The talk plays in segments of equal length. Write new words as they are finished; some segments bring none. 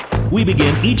We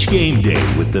begin each game day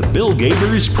with the Bill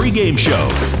Gavers pregame show.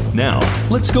 Now,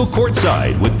 let's go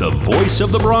courtside with the voice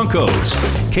of the Broncos,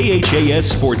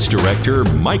 KHAS Sports Director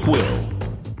Mike Will.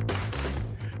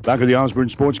 Back at the Osborne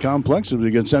Sports Complex as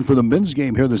we get set for the men's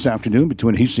game here this afternoon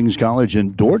between Hastings College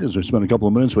and Dordt, as we spend a couple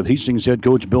of minutes with Hastings head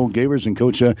coach Bill Gavers. And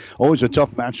Coach, always a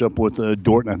tough matchup with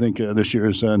Dordt, and I think this year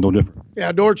is no different.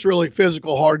 Yeah, Dort's really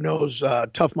physical, hard-nosed,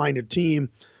 tough-minded team.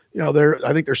 You know,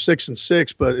 I think they're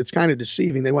 6-6, but it's kind of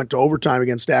deceiving. They went to overtime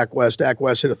against Dak West. Dak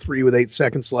West hit a 3 with 8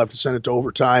 seconds left to send it to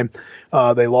overtime.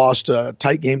 They lost a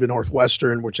tight game to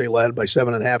Northwestern, which they led by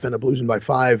 7.5, ended up losing by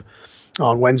 5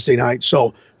 on Wednesday night.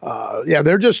 So,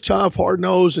 they're just tough,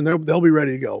 hard-nosed, and they'll be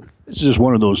ready to go. This is just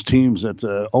one of those teams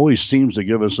that always seems to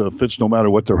give us fits no matter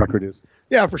what the record is.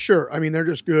 Yeah, for sure. I mean, they're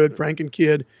just good.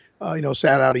 Franken-Kid,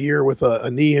 sat out a year with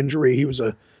a knee injury. He was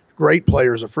a great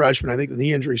player as a freshman. I think the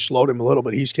knee injury slowed him a little,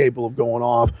 but he's capable of going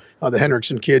off. The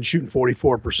Hendrickson kid shooting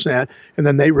 44%, and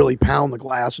then they really pound the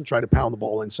glass and try to pound the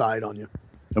ball inside on you.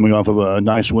 Coming off of a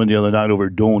nice win the other night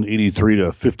over Doane,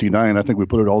 83-59. I think we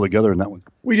put it all together in that one.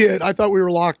 We did. I thought we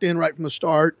were locked in right from the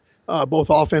start,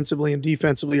 both offensively and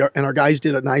defensively, and our guys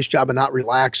did a nice job of not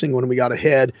relaxing when we got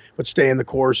ahead, but staying the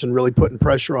course and really putting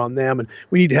pressure on them. And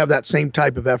we need to have that same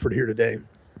type of effort here today.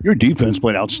 Your defense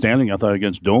played outstanding, I thought,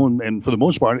 against Doane, and for the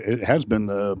most part, it has been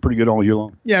pretty good all year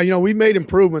long. Yeah, we've made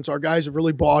improvements. Our guys have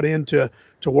really bought into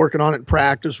working on it in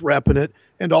practice, repping it,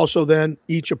 and also then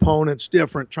each opponent's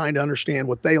different, trying to understand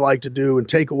what they like to do and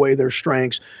take away their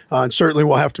strengths, and certainly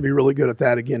we'll have to be really good at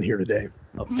that again here today.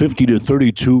 A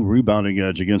 50-32 rebounding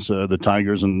edge against the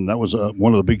Tigers, and that was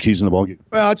one of the big keys in the ballgame.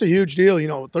 Well, that's a huge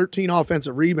deal. 13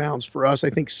 offensive rebounds for us. I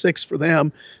think 6 for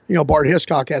them. Bart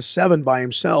Hiscock has 7 by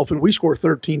himself, and we score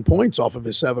 13 points off of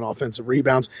his 7 offensive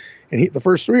rebounds. And the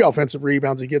first 3 offensive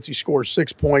rebounds he scores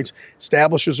 6 points,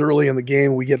 establishes early in the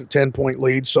game. We get a 10-point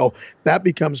lead, so that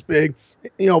becomes big.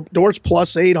 Dort's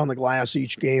 +8 on the glass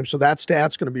each game, so that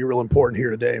stat's going to be real important here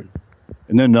today.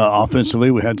 And then offensively,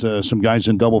 we had some guys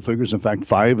in double figures. In fact,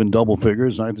 5 in double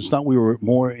figures. I just thought we were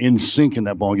more in sync in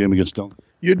that ball game against Doane.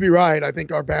 You'd be right. I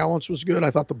think our balance was good.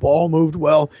 I thought the ball moved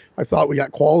well. I thought we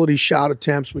got quality shot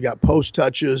attempts. We got post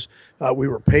touches. We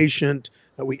were patient.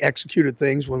 We executed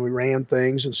things when we ran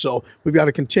things. And so we've got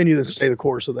to continue to stay the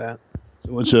course of that.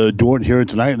 So it's Dordt here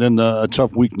tonight, and then a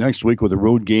tough week next week with a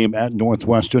road game at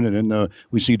Northwestern, and then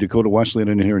we see Dakota Wesleyan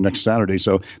in here next Saturday.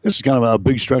 So this is kind of a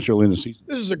big stretch early in the season.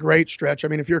 This is a great stretch. I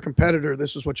mean, if you're a competitor,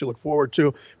 this is what you look forward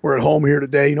to. We're at home here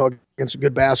today, against a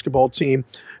good basketball team,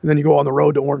 and then you go on the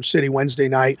road to Orange City Wednesday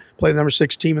night, play the number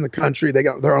 6 team in the country. They're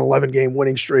on an 11-game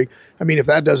winning streak. I mean, if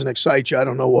that doesn't excite you, I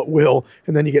don't know what will.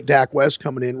 And then you get Dak West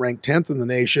coming in, ranked 10th in the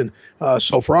nation.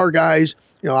 So for our guys,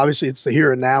 obviously it's the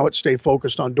here and now. It's stay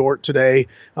focused on Dordt today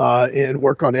and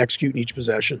work on executing each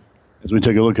possession. As we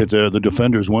take a look at the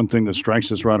defenders, one thing that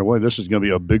strikes us right away, this is going to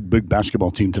be a big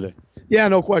basketball team today. Yeah,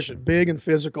 no question. Big and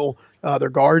physical. Their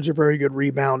guards are very good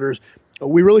rebounders.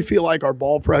 We really feel like our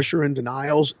ball pressure and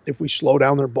denials, if we slow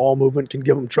down their ball movement, can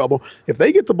give them trouble. If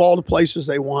they get the ball to places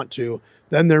they want to,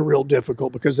 then they're real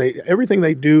difficult because everything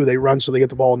they do, they run so they get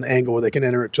the ball in an angle where they can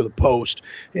enter it to the post.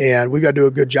 And we've got to do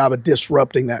a good job of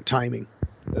disrupting that timing.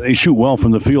 They shoot well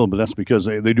from the field, but that's because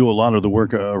they do a lot of the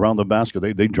work around the basket.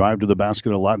 They drive to the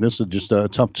basket a lot, and this is just a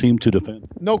tough team to defend.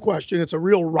 No question. It's a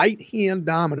real right-hand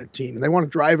dominant team, and they want to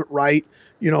drive it right,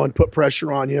 and put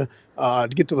pressure on you to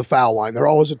get to the foul line. They're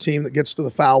always a team that gets to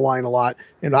the foul line a lot,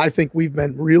 and I think we've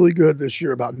been really good this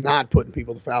year about not putting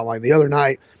people to the foul line. The other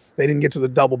night, they didn't get to the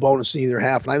double bonus in either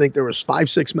half, and I think there was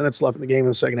 5-6 minutes left in the game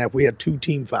in the second half. We had 2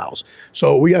 team fouls.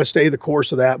 So we got to stay the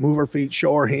course of that, move our feet,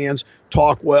 show our hands,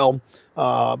 talk well,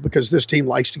 because this team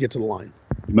likes to get to the line.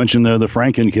 You mentioned the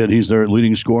Franken kid. He's their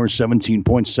leading scorer,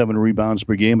 17.7 rebounds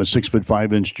per game, a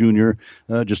 6'5" junior.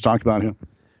 Just talked about him.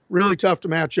 Really tough to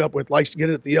match up with. Likes to get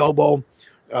it at the elbow.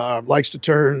 Likes to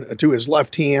turn to his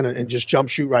left hand and just jump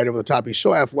shoot right over the top. He's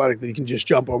so athletic that he can just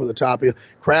jump over the top of you.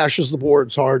 Crashes the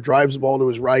boards hard, drives the ball to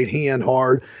his right hand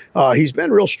hard. He's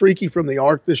been real streaky from the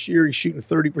arc this year. He's shooting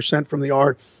 30% from the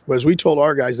arc. But as we told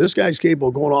our guys, this guy's capable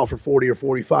of going off for 40 or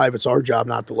 45. It's our job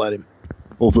not to let him.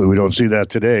 Hopefully we don't see that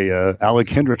today. Alec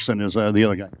Hendrickson is the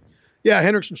other guy. Yeah,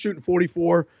 Hendrickson shooting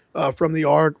 44 from the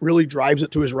arc. Really drives it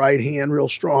to his right hand real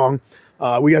strong.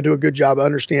 We got to do a good job of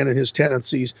understanding his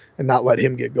tendencies and not let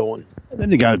him get going. And then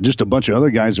you got just a bunch of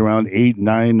other guys around 8,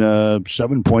 9,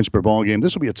 7 points per ball game.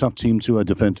 This will be a tough team to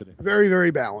defend today. Very, very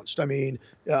balanced. I mean,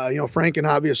 Franken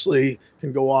obviously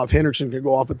can go off. Hendrickson can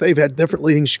go off, but they've had different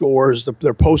leading scorers.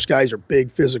 Their post guys are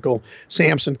big, physical.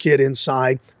 Samson kid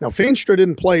inside. Now, Feenstra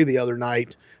didn't play the other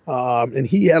night. And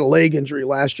he had a leg injury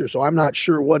last year, so I'm not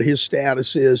sure what his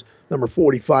status is. Number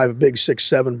 45, a big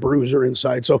 6'7" bruiser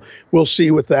inside. So we'll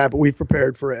see with that, but we've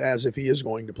prepared for it as if he is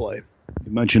going to play.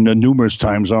 You mentioned numerous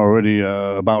times already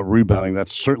about rebounding.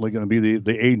 That's certainly going to be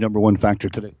the number one factor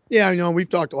today. Yeah, we've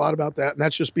talked a lot about that, and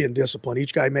that's just being disciplined.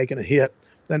 Each guy making a hit,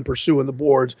 then pursuing the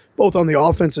boards, both on the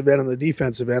offensive end and the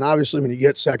defensive end. Obviously, when you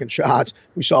get second shots,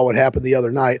 we saw what happened the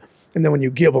other night. And then when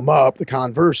you give them up, the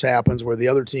converse happens where the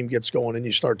other team gets going and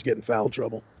you start to get in foul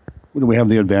trouble. Where do we have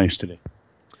the advantage today?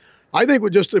 I think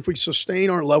if we sustain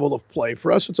our level of play,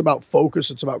 for us it's about focus,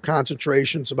 it's about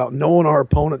concentration, it's about knowing our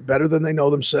opponent better than they know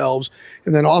themselves,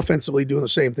 and then offensively doing the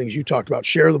same things you talked about.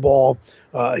 Share the ball,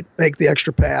 make the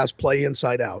extra pass, play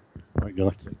inside out. All right,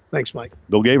 good. Thanks, Mike.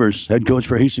 Bill Gavers, head coach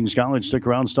for Hastings College. Stick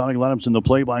around. Starting lineups in the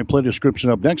play-by-play description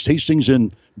up next. Hastings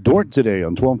in Dordt today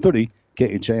on 1230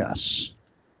 KHAS.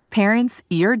 Parents,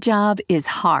 your job is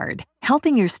hard.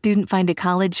 Helping your student find a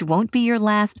college won't be your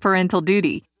last parental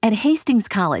duty. At Hastings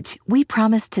College, we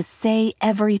promise to say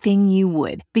everything you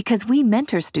would because we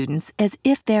mentor students as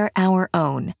if they're our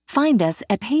own. Find us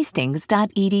at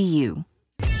hastings.edu.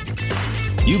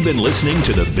 You've been listening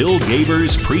to the Bill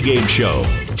Gavers pregame show.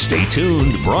 Stay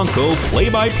tuned. Bronco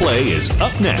play-by-play is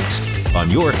up next on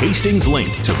your Hastings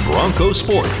link to Bronco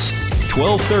Sports,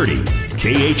 1230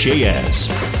 KHAS.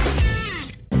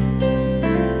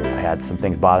 I had some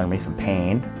things bothering me, some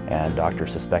pain, and doctor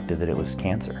suspected that it was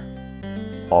cancer.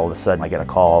 All of a sudden I get a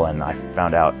call and I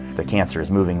found out the cancer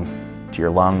is moving to your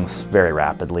lungs very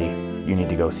rapidly. You need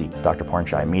to go see Dr.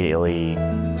 Pornchai immediately.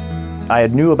 I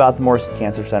had knew about the Morris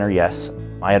Cancer Center, yes.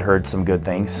 I had heard some good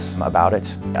things about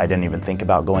it. I didn't even think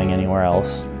about going anywhere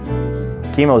else.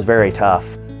 Chemo is very tough.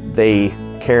 They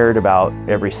cared about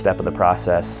every step of the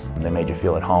process. They made you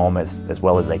feel at home as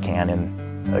well as they can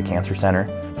in a cancer center.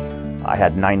 I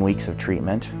had 9 weeks of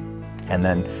treatment, and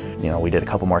then we did a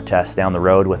couple more tests down the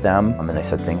road with them, and they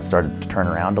said things started to turn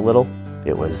around a little.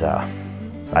 It was, I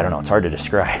don't know, it's hard to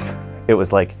describe. It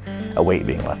was like a weight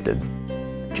being lifted.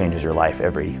 It changes your life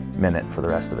every minute for the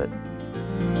rest of it.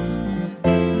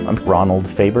 I'm Ronald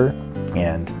Faber,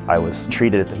 and I was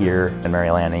treated here in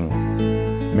Mary Lanning.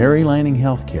 Mary Lanning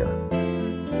Healthcare.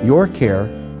 Your care,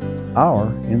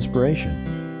 our inspiration.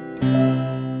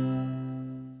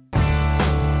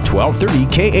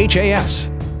 1230 KHAS.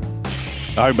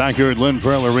 All right, back here at Lynn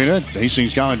Farrell Arena, the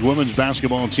Hastings College women's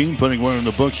basketball team putting one in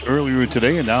the books earlier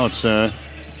today, and now it's the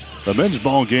men's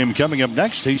ball game coming up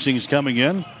next. Hastings coming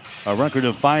in, a record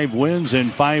of 5 wins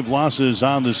and 5 losses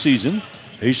on the season.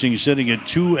 Hastings sitting at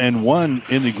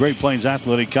 2-1 in the Great Plains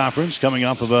Athletic Conference, coming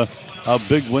off of a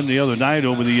big win the other night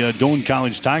over the Doane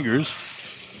College Tigers,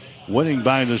 winning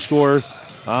by the score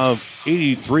of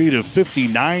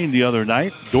 83-59 the other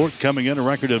night. Dordt coming in a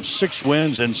record of 6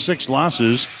 wins and 6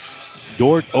 losses.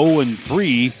 Dordt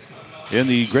 0-3 in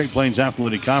the Great Plains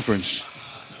Athletic Conference.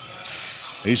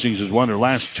 Hastings has won their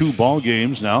last 2 ball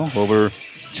games now over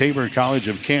Tabor College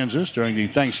of Kansas during the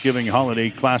Thanksgiving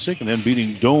Holiday Classic, and then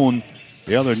beating Doane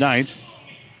the other night.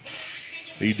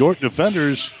 The Dordt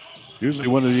Defenders, usually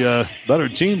one of the better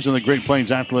teams in the Great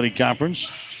Plains Athletic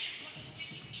Conference.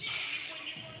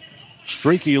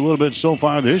 Streaky a little bit so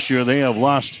far this year. They have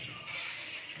lost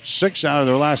 6 out of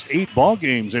their last 8 ball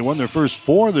games. They won their first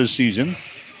 4 this season.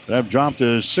 They have dropped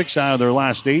to 6 out of their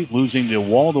last 8, losing to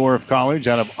Waldorf College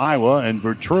out of Iowa and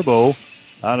Viterbo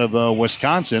out of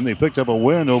Wisconsin. They picked up a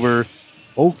win over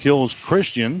Oak Hills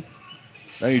Christian.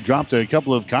 They dropped a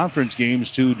couple of conference games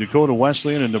to Dakota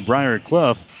Wesleyan and to Briar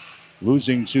Cliff,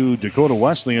 losing to Dakota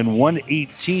Wesleyan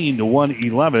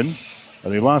 118-111.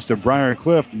 They lost to Briar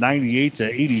Cliff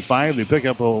 98-85. They pick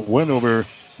up a win over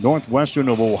Northwestern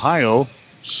of Ohio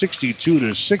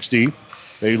 62-60.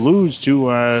 They lose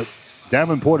to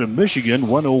Davenport of Michigan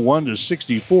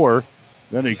 101-64.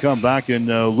 Then they come back and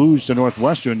lose to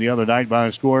Northwestern the other night by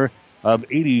a score of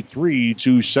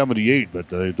 83-78. But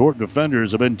the Dordt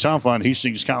Defenders have been tough on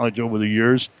Hastings College over the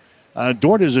years.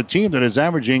 Dordt is a team that is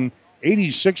averaging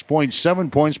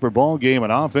 86.7 points per ball game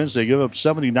on offense. They give up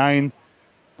 79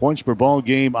 points per ball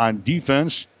game on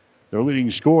defense. Their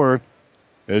leading scorer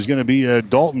is going to be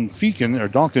Dalton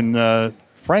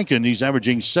Franken. He's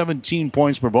averaging 17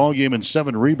 points per ball game and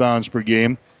 7 rebounds per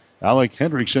game. Alec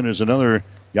Hendrickson is another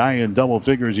guy in double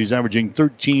figures. He's averaging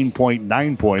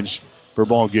 13.9 points per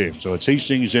ball game. So it's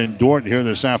Hastings and Dordt here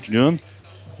this afternoon.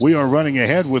 We are running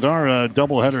ahead with our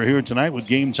doubleheader here tonight with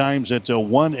game times at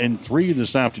 1 and 3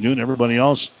 this afternoon. Everybody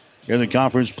else in the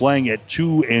conference playing at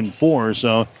 2 and 4.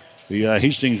 So the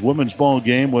Hastings women's ball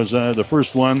game was the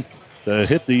first one to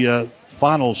hit the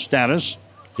final status.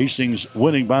 Hastings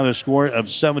winning by the score of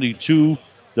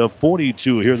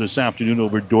 72-42 here this afternoon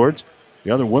over Dordt.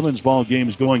 The other women's ball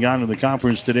games going on in the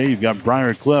conference today. You've got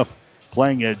Briar Cliff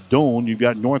playing at Doane. You've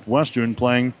got Northwestern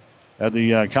playing at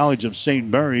the College of St.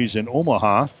 Mary's in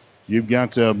Omaha. You've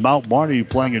got Mount Marty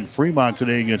playing in Fremont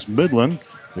today against Midland.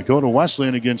 Dakota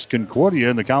Wesleyan against Concordia,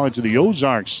 and the College of the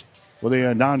Ozarks with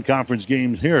a non-conference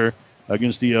game here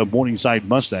against the Morningside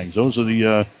Mustangs. Those are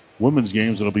the women's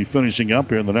games that will be finishing up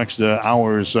here in the next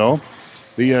hour or so.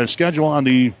 The schedule on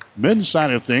the men's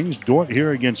side of things, Dordt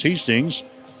here against Hastings,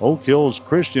 Oak Hills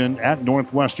Christian at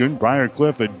Northwestern, Briar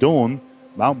Cliff at Doane,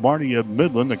 Mount Marty at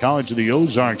Midland, the College of the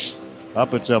Ozarks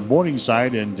up at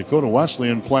Morningside, and Dakota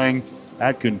Wesleyan playing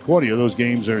at Concordia. Those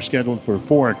games are scheduled for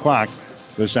 4 o'clock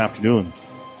this afternoon.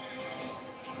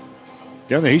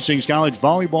 Yeah, the Hastings College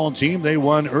volleyball team, they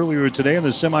won earlier today in the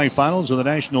semifinals of the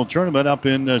national tournament up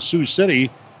in Sioux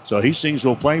City. So Hastings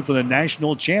will play for the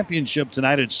national championship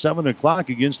tonight at 7 o'clock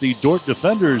against the Dordt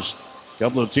Defenders. A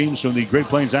couple of teams from the Great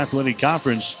Plains Athletic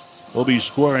Conference will be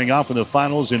squaring off in the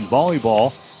finals in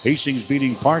volleyball. Hastings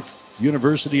beating Park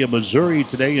University of Missouri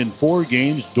today in 4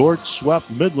 games. Dordt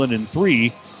swept Midland in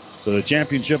 3. So the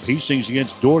championship, Hastings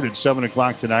against Dordt at 7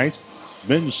 o'clock tonight.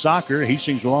 Men's soccer,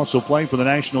 Hastings will also play for the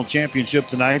national championship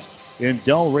tonight in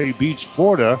Delray Beach,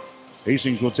 Florida.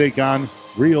 Hastings will take on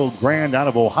Rio Grande out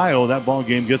of Ohio. That ball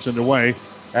game gets underway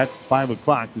at 5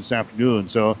 o'clock this afternoon.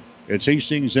 So it's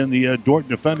Hastings and the Dordt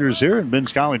Defenders here in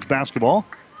men's college basketball.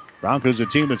 Broncos, a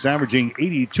team that's averaging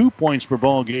 82 points per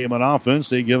ball game on offense.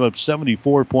 They give up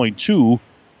 74.2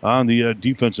 on the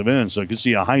defensive end. So you can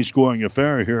see a high-scoring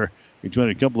affair here between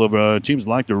a couple of teams that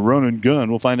like to run and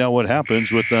gun. We'll find out what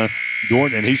happens with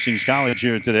Dordt and Hastings College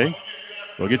here today.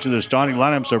 We'll get to the starting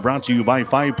lineups. Are brought to you by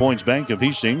 5 Points Bank of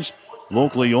Hastings.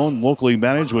 Locally owned, locally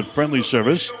managed with friendly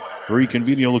service, 3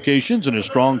 convenient locations, and a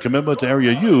strong commitment to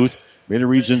area youth. Many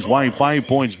reasons why 5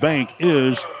 Points Bank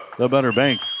is the better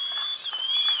bank.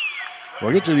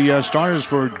 We'll get to the starters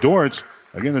for Dordt.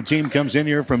 Again, the team comes in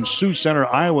here from Sioux Center,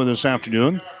 Iowa this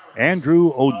afternoon.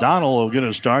 Andrew O'Donnell will get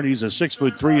a start. He's a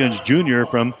 6'3" junior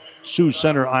from Sioux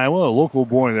Center, Iowa, a local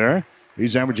boy there.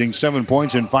 He's averaging 7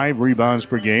 points and 5 rebounds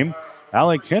per game.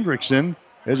 Alec Hendrickson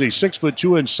is a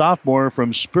 6'2" sophomore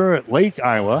from Spirit Lake,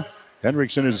 Iowa.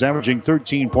 Hendrickson is averaging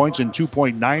 13 points and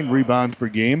 2.9 rebounds per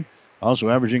game. Also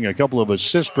averaging a couple of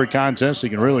assists per contest. He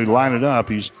can really line it up.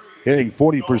 He's hitting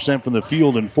 40% from the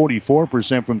field and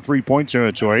 44% from three-point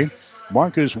territory.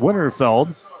 Marcus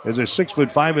Winterfeld is a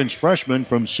 6'5" freshman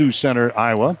from Sioux Center,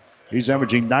 Iowa. He's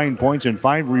averaging 9 points and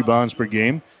 5 rebounds per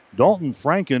game. Dalton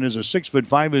Franken is a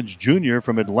 6'5" junior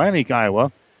from Atlantic,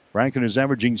 Iowa. Franken is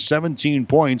averaging 17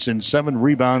 points and 7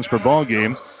 rebounds per ball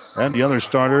game. And the other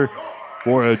starter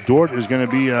for Dordt is going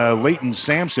to be Leighton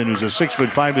Sampson, who's a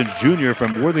 6'5" junior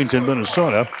from Worthington,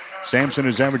 Minnesota. Sampson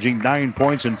is averaging 9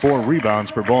 points and 4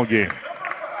 rebounds per ball game.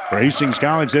 For Hastings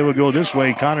College, they will go this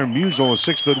way. Connor Musel, a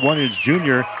 6'1"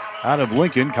 junior out of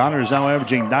Lincoln. Connor is now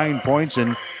averaging 9 points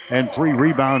and 3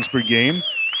 rebounds per game.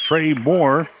 Trey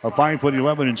Moore, a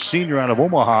 5'11" senior out of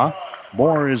Omaha.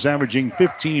 Moore is averaging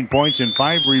 15 points and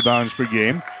 5 rebounds per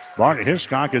game. Bart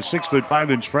Hiscock, a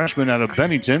 6'5" freshman out of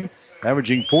Bennington,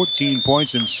 averaging 14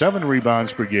 points and 7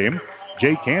 rebounds per game.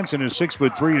 Jake Hansen is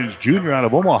 6'3" junior out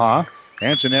of Omaha.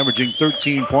 Hansen averaging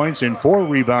 13 points and 4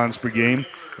 rebounds per game.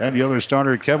 And the other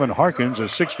starter, Kevin Harkins, a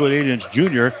 6'8"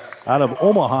 junior out of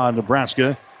Omaha,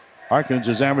 Nebraska. Harkins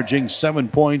is averaging 7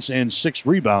 points and 6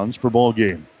 rebounds per ball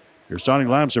game. Your starting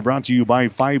lineups are brought to you by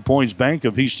 5 Points Bank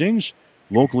of Hastings.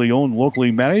 Locally owned,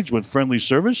 locally managed with friendly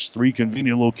service, 3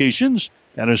 convenient locations,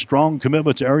 and a strong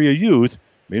commitment to area youth.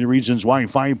 Many reasons why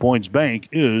 5 Points Bank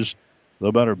is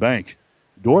the better bank.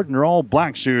 Dordt are all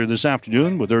blacks here this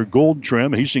afternoon with their gold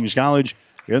trim. Hastings College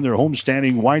in their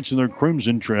homestanding whites and their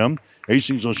crimson trim.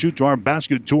 Hastings will shoot to our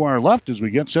basket to our left as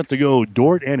we get set to go.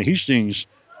 Dordt and Hastings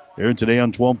here today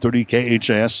on 1230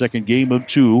 KHAS. Second game of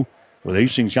 2 with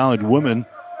Hastings College women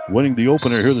winning the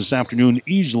opener here this afternoon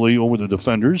easily over the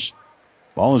defenders.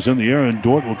 Ball is in the air, and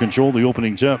Dordt will control the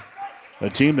opening tip. A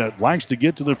team that likes to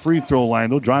get to the free throw line.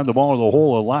 They'll drive the ball to the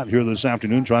hole a lot here this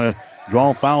afternoon, trying to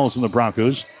draw fouls in the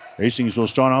Broncos. Hastings will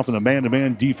start off in the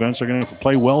man-to-man defense. They're going to have to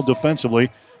play well defensively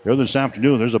here this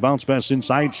afternoon. There's a bounce pass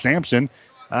inside. Sampson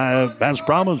has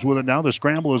problems with it now. The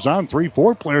scramble is on.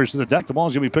 3-4 players to the deck. The ball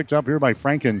is going to be picked up here by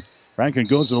Franken. Franken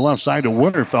goes to the left side to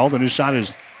Winterfeld, and his shot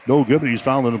is no good, but he's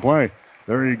fouled in the play.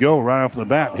 There you go, right off the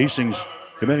bat. Hastings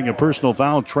committing a personal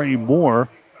foul. Trey Moore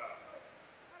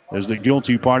is the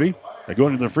guilty party.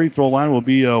 Going to the free throw line will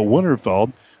be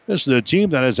Winterfeld. This is a team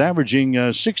that is averaging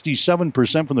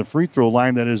 67% from the free throw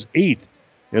line. That is 8th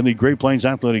in the Great Plains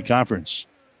Athletic Conference.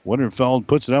 Winterfeld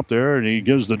puts it up there, and he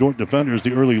gives the Dordt defenders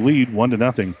the early lead,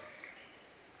 1-0.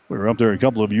 We were up there a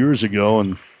couple of years ago,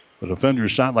 and The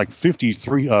defenders shot like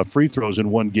 53 free throws in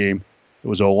one game. It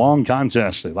was a long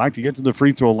contest. They like to get to the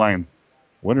free throw line.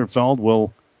 Winterfeld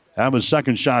will have his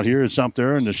second shot here. It's up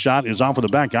there, and the shot is off of the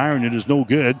back iron. It is no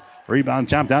good. Rebound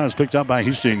tapped down. Is picked up by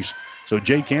Hastings. So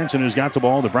Jake Hansen has got the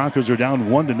ball. The Broncos are down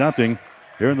 1-0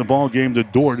 here in the ball game to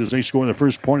Dordt as they score the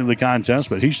first point of the contest.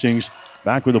 But Hastings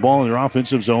back with the ball in their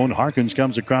offensive zone. Harkins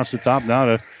comes across the top now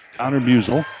to Connor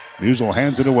Musel. Musel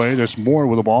hands it away. There's Moore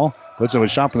with the ball. Puts up a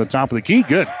shot from the top of the key.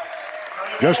 Good.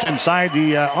 Just inside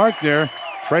the arc there.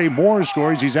 Trey Moore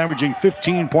scores. He's averaging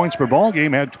 15 points per ball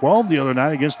game. Had 12 the other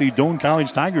night against the Doane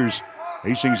College Tigers.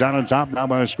 Hastings out on top now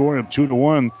by a score of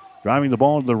 2-1. Driving the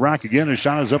ball to the rack again. His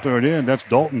shot is up there and in. That's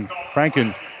Dalton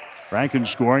Franken. Franken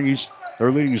scoring. He's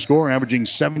their leading scorer, averaging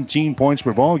 17 points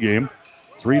per ball game.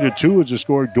 3-2 is the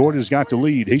score. Dordt has got the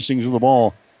lead. Hastings with the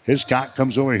ball. Hiscock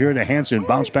comes over here to Hansen.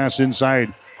 Bounce pass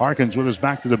inside. Harkins with his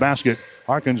back to the basket.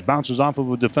 Harkins bounces off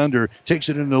of a defender, takes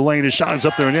it into the lane. His shot is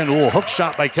up there and in. A little hook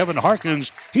shot by Kevin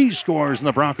Harkins. He scores, and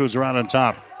the Broncos are out on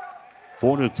top.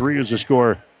 4-3 is the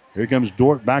score. Here comes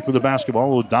Dordt back with the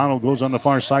basketball. O'Donnell goes on the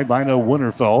far sideline to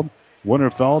Winterfeld.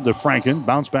 Winterfeld to Franken.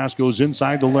 Bounce pass goes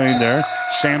inside the lane there.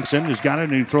 Sampson has got it,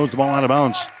 and he throws the ball out of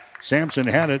bounds. Sampson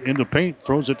had it in the paint,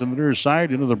 throws it to the near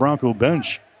side into the Bronco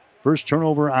bench. First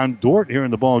turnover on Dordt here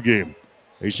in the ball game.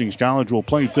 Hastings College will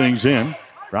play things in.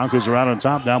 Broncos are out on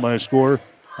top now by a score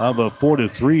of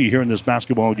 4-3 here in this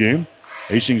basketball game.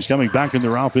 Hastings coming back in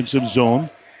their offensive zone.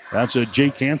 That's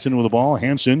Jake Hansen with the ball.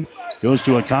 Hansen goes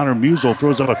to a Connor Musel,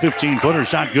 throws up a 15-footer,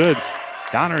 shot good.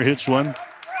 Connor hits one.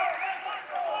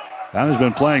 Connor's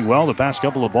been playing well the past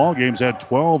couple of ball games. Had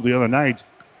 12 the other night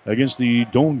against the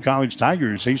Doane College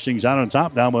Tigers. Hastings out on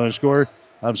top now by a score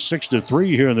of 6-3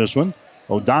 here in this one.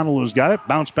 O'Donnell has got it.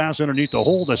 Bounce pass underneath the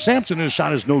hole. The Sampson, his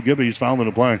shot is no good, but he's fouled in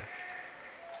the play.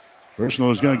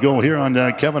 Personal is going to go here on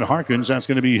Kevin Harkins. That's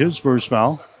going to be his first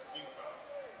foul.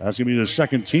 That's going to be the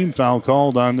second team foul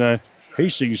called on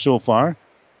Hastings so far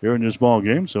here in this ball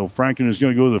game. So Franken is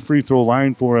going to go to the free throw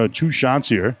line for 2 shots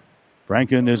here.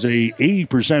 Franken is a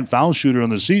 80% foul shooter on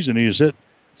the season. He has hit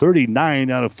 39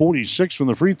 out of 46 from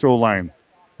the free throw line.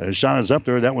 His shot is up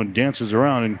there. That one dances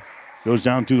around and goes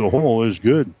down through the hole. Is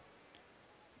good.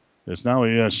 It's now a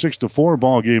 6-4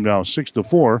 ball game now.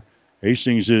 6-4.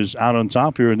 Hastings is out on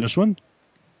top here in this one.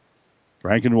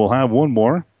 Franken will have one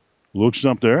more. Looks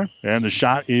up there, and the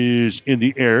shot is in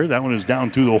the air. That one is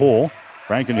down through the hole.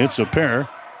 Franken hits a pair.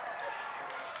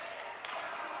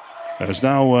 It's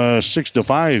now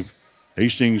 6-5.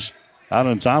 Hastings out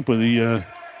on top of the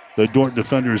Dordt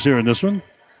defenders here in this one.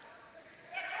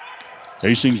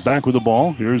 Hastings back with the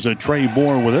ball. Here's a Trey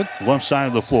Moore with it, left side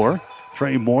of the floor.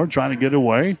 Trey Moore trying to get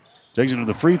away. Takes it to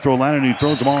the free throw line, and he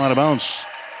throws the ball out of bounds.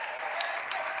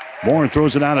 Moore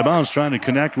throws it out of bounds, trying to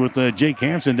connect with Jake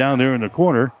Hansen down there in the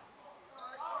corner.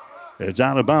 It's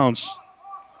out of bounds.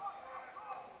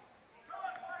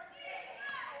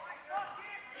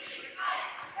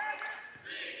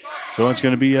 So it's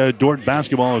going to be Dordt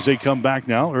basketball as they come back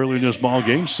now early in this ball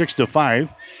game,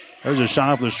 6-5. There's a shot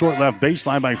off the short left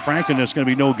baseline by Franken. That's going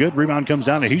to be no good. Rebound comes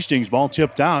down to Hastings. Ball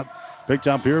tipped out. Picked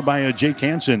up here by Jake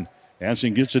Hansen.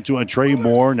 Hansen gets it to a Trey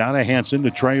Moore. Now to Hansen.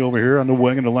 To Trey over here on the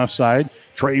wing on the left side.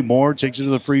 Trey Moore takes it to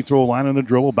the free throw line on the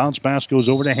dribble. Bounce pass goes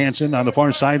over to Hansen on the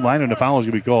far sideline, and a foul is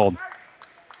going to be called.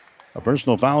 A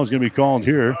personal foul is going to be called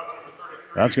here.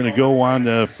 That's going to go on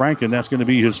Franken. That's going to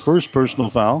be his first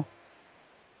personal foul.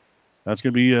 That's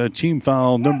going to be team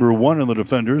foul number 1 on the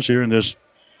defenders here in this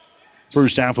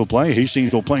first half of play.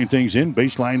 Hastings will play things in.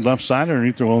 Baseline left side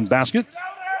underneath their own basket.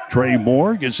 Trey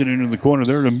Moore gets it into the corner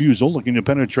there to Musel, looking to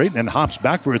penetrate, and then hops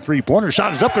back for a three-pointer.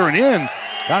 Shot is up there and in.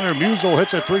 Connor Musel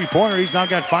hits a three-pointer. He's now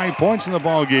got 5 points in the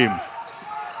ball game.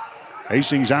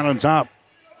 Hastings out on top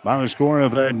by a score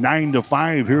of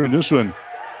 9-5 here in this one.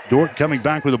 Dordt coming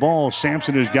back with the ball.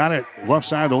 Sampson has got it. Left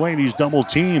side of the lane. He's double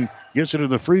teamed. Gets it to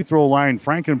the free throw line.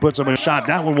 Franken puts up a shot.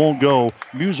 That one won't go.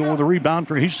 Musel with a rebound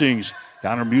for Hastings.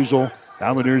 Connor Musel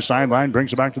down the near sideline.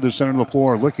 Brings it back to the center of the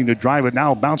floor. Looking to drive it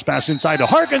now. Bounce pass inside to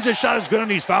Harkins. His shot is good,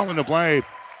 and he's fouling the play.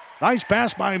 Nice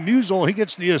pass by Musel. He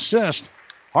gets the assist.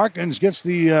 Harkins gets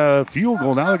the field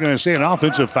goal. Now they're going to say an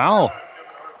offensive foul.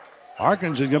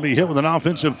 Harkins is going to be hit with an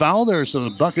offensive foul there, so the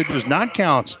bucket does not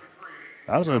count.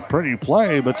 That was a pretty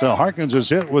play, but Harkins is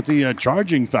hit with the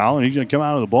charging foul, and he's going to come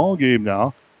out of the ball game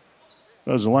now.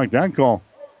 Doesn't like that call.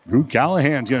 Drew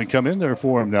Callahan's going to come in there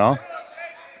for him now.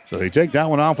 So they take that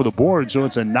one off of the board, so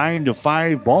it's a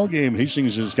 9-5 ball game.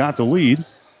 Hastings has got the lead.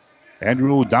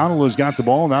 Andrew O'Donnell has got the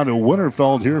ball now to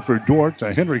Winterfeld here for Dordt.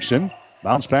 To Hendrickson.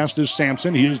 Bounce pass to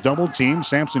Sampson. He is double teamed.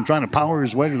 Sampson trying to power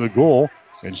his way to the goal.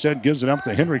 Instead gives it up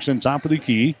to Hendrickson, top of the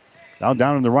key. Now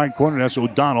down in the right corner, that's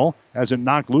O'Donnell. Has it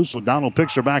knocked loose. O'Donnell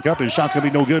picks her back up. His shot's going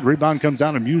to be no good. Rebound comes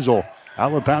down to Musel.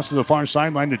 Outlet pass to the far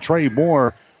sideline to Trey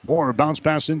Moore. Moore bounce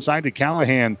pass inside to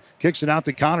Callahan. Kicks it out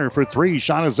to Connor for three.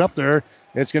 Shot is up there.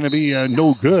 It's going to be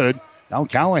no good. Now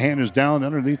Callahan is down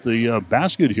underneath the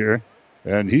basket here.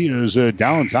 And he is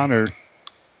down. Connor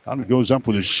goes up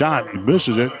with his shot. He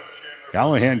misses it.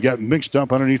 Callahan got mixed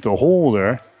up underneath the hole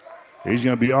there. He's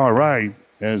going to be all right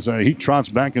as he trots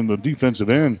back in the defensive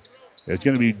end. It's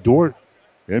going to be Dordt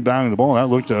inbounding the ball. That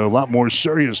looked a lot more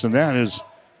serious than that as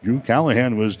Drew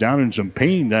Callahan was down in some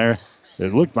pain there.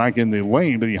 It looked like in the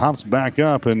lane, but he hops back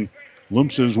up and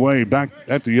limps his way back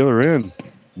at the other end.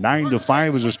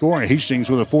 9-5 is the score. Hastings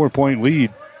with a 4-point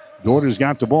lead. Dordt has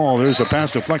got the ball. There's a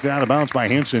pass deflected out of bounds by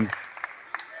Hansen.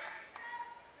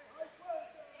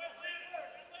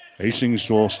 Hastings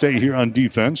will stay here on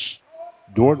defense.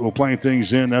 Dordt will play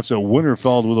things in. That's a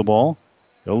Winterfeld with the ball.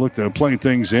 They'll look to play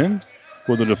things in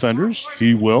for the defenders.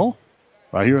 He will.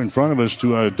 Right here in front of us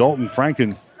to Dalton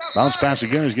Franken. Bounce pass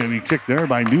again is going to be kicked there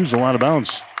by Musel out of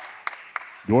bounds.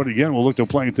 Dordt again will look to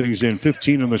play things in.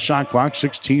 15 on the shot clock.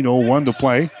 16:01 to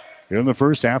play. Here in the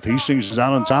first half, Hastings is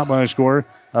out on top by a score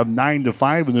of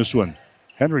 9-5 in this one.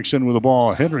 Hendrickson with the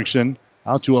ball. Hendrickson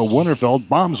out to a Winterfeld.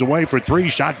 Bombs away for three.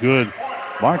 Shot good.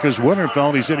 Marcus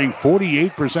Winterfeld, he's hitting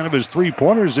 48% of his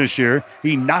three-pointers this year.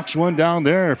 He knocks one down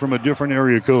there from a different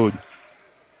area code.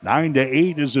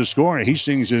 9-8 is the score.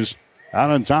 Hastings is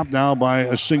out on top now by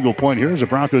a single point here as the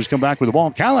Broncos come back with the ball.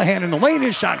 Callahan in the lane,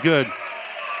 his shot good.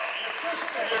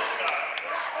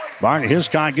 Bart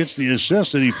Hiscock gets the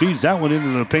assist and he feeds that one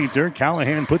into the paint there.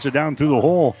 Callahan puts it down through the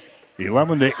hole.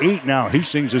 11-8 now.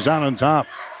 Hastings is out on top.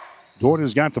 Dordt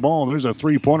has got the ball. There's a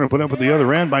three-pointer put up at the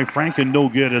other end by Franken. No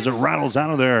good as it rattles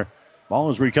out of there. Ball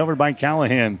is recovered by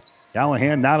Callahan.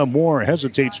 Callahan now to Moore.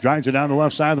 Hesitates. Drives it down the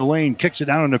left side of the lane. Kicks it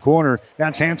down in the corner.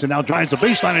 That's Hansen. Now drives the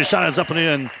baseline. His shot is up and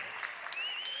in.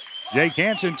 Jake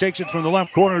Hansen takes it from the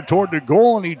left corner toward the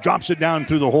goal, and he drops it down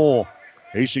through the hole.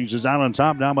 Hastings is out on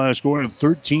top now by a score of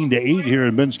 13-8 here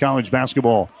in men's college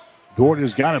basketball. Dordt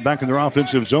has got it back in their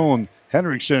offensive zone.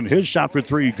 Hendrickson, his shot for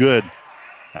three, good.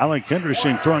 Alec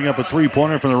Henderson throwing up a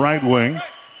three-pointer from the right wing.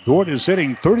 Dordt is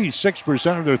hitting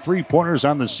 36% of their three-pointers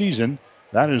on the season.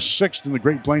 That is sixth in the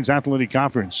Great Plains Athletic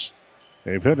Conference.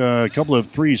 They've hit a couple of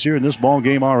threes here in this ball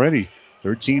game already.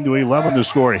 13-11 to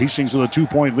score. Hastings with a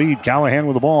 2-point lead. Callahan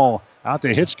with the ball. Out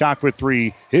to Hitchcock for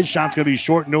three. His shot's going to be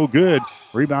short, no good.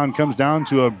 Rebound comes down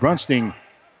to Brunsting.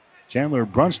 Chandler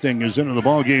Brunsting is into the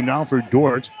ball game now for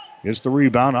Dordt. Gets the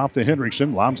rebound off to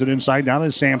Hendrickson. Lobs it inside down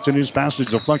to Sampson. His pass is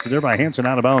deflected there by Hansen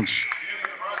out of bounds.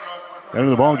 End of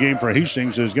the ball game for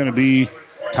Hastings is going to be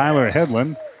Tyler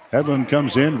Hedlund. Hedlund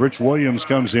comes in. Rich Williams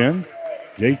comes in.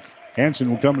 Jake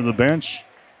Hansen will come to the bench.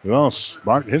 Who else?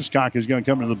 Bart Hiscock is going to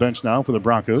come to the bench now for the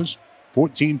Broncos.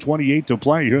 14:28 to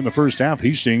play here in the first half.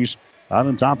 Hastings out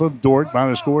on top of Dordt by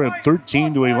the score of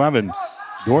 13-11.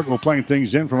 Dordt will play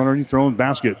things in from underneath their own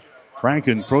basket.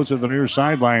 Franken throws to the near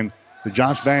sideline to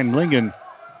Josh Van Lingen.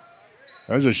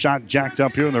 There's a shot jacked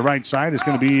up here on the right side. It's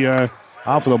going to be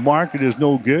off of the mark. It is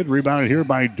no good. Rebounded here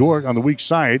by Dordt on the weak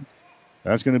side.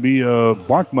 That's going to be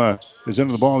Barkma is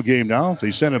into the ball game now.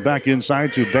 They send it back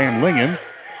inside to Van Lingen.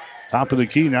 Top of the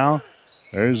key now.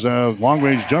 There's a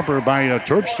long-range jumper by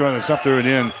Terpstra that's up there and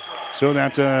in. So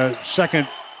that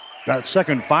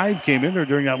second five came in there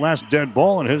during that last dead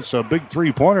ball and hits a big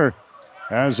three-pointer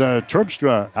as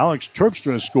Terpstra, Alex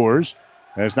Terpstra scores.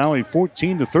 And it's now a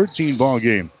 14-13 ball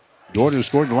game. Dordt has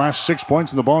scored the last 6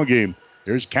 points in the ball game.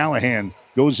 Here's Callahan.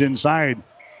 Goes inside.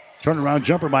 Turnaround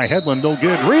jumper by Hedlund. No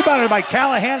good. Rebounded by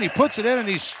Callahan. He puts it in and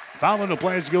he's fouling the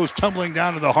play as he goes tumbling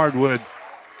down to the hardwood.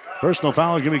 Personal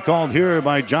foul is going to be called here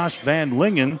by Josh Van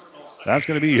Lingen. That's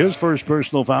going to be his first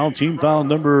personal foul. Team foul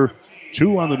number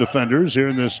 2 on the defenders here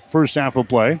in this first half of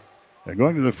play. And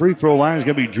going to the free throw line is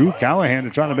going to be Drew Callahan to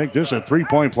try to make this a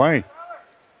 3-point play.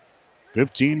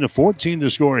 15-14 to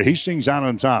score. Hastings out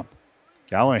on top.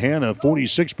 Callahan, a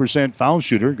 46% foul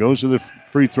shooter, goes to the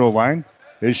free throw line.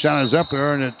 His shot is up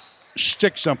there and it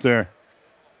sticks up there.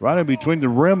 Right in between the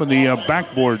rim and the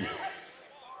backboard.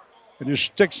 It just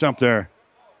sticks up there.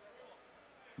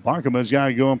 Barkma's got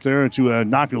to go up there to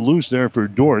knock it loose there for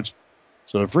Dordt.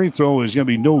 So the free throw is going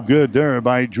to be no good there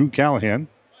by Drew Callahan.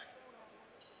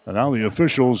 And now the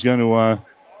official's going to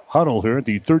huddle here at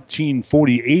the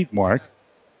 13:48 mark.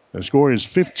 The score is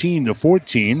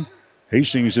 15-14.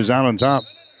 Hastings is out on top.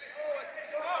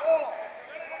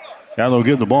 Now they'll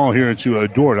give the ball here to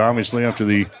Dordt, obviously, after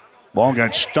the ball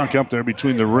got stuck up there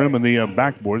between the rim and the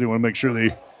backboard. They want to make sure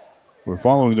they were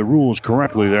following the rules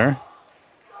correctly there.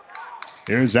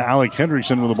 Here's Alec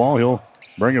Hendrickson with the ball. He'll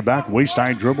Bring it back.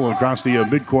 Waist-high dribble across the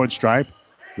midcourt stripe.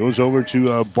 Goes over to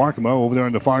Barkema over there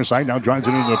on the far side. Now drives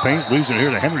it into the paint. Leaves it here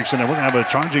to Hendrickson. And we're going to have a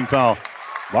charging foul.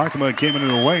 Barkema came into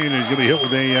the lane and he's going to be hit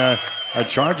with a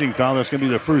charging foul. That's going to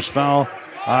be the first foul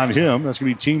on him. That's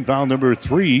going to be team foul number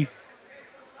 3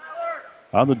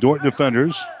 on the Dordt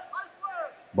defenders.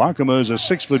 Barkema is a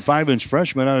 6'5"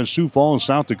 freshman out of Sioux Falls,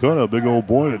 South Dakota. A big old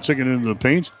boy that's taking it into the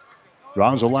paint.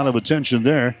 Draws a lot of attention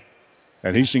there.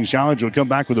 And Hastings College will come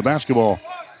back with the basketball.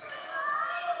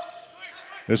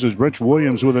 This is Rich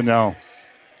Williams with it now.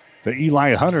 To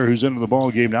Eli Hunter, who's into the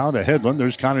ball game now. To Hedlund.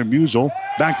 There's Connor Musel.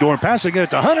 Backdoor pass again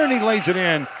to Hunter, and he lays it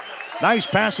in. Nice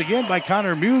pass again by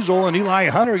Connor Musel, and Eli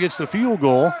Hunter gets the field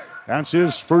goal. That's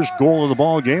his first goal of the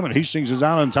ball game, and Hastings is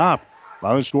out on top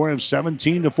by a score of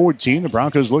 17-14. The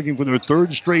Broncos looking for their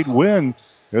 3rd straight win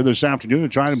here this afternoon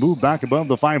and trying to move back above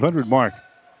the 500 mark.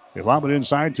 They lob it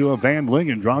inside to a Van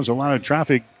Lingen. Draws a lot of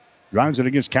traffic. Drives it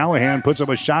against Callahan. Puts up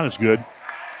a shot. It's good.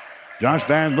 Josh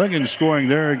Van Lingen scoring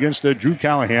there against Drew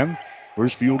Callahan.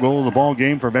 First field goal of the ball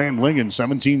game for Van Lingen.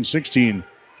 17-16.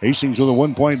 Hastings with a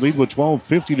 1-point lead with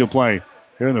 12:50 to play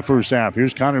here in the first half.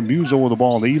 Here's Connor Musel with the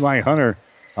ball to Eli Hunter.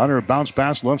 Hunter bounce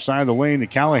pass left side of the lane to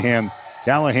Callahan.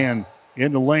 Callahan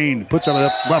in the lane. Puts up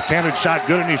a left-handed shot.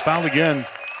 Good, and he's fouled again.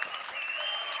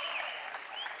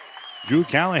 Drew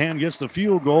Callahan gets the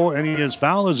field goal, and he is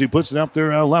fouled as he puts it up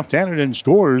there left-handed and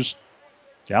scores.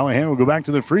 Callahan will go back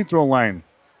to the free throw line.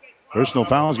 Personal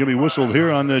foul is going to be whistled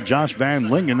here on Josh Van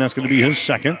Lingen. That's going to be his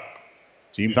second.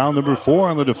 Team foul number 4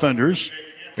 on the defenders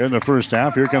in the first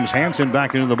half. Here comes Hansen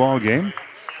back into the ball game.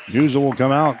 Musel will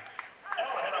come out.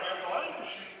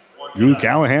 Drew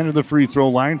Callahan to the free throw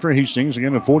line for Hastings.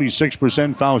 Again, a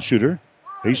 46% foul shooter.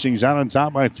 Hastings out on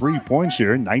top by 3 points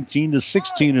here.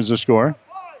 19-16 is the score.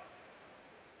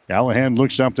 Callahan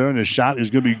looks up there, and his shot is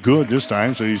going to be good this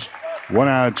time. So he's 1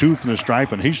 out of 2 from the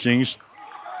stripe, and Hastings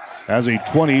has a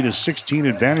 20-16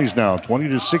 advantage now.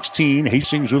 20-16,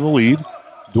 Hastings with the lead.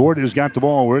 Dordt has got the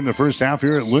ball. We're in the first half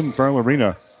here at Lynn Farrell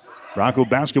Arena. Bronco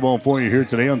basketball for you here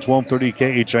today on 1230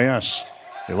 KHIS.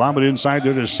 They lob it inside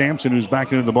there to Sampson, who's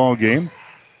back into the ball game.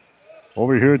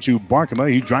 Over here to Barkema.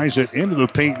 He drives it into the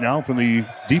paint now from the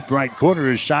deep right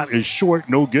corner. His shot is short,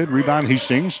 no good. Rebound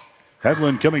Hastings.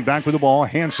 Hedlund coming back with the ball.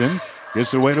 Hansen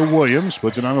gets it away to Williams.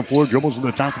 Puts it on the floor. Dribbles to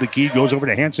the top of the key. Goes over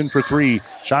to Hansen for 3.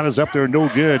 Shot is up there. No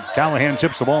good. Callahan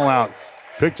tips the ball out.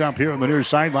 Picked up here on the near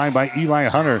sideline by Eli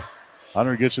Hunter.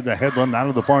 Hunter gets it to Hedlund out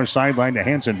of the far sideline to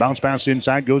Hansen. Bounce pass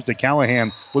inside. Goes to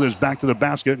Callahan with his back to the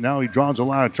basket. Now he draws a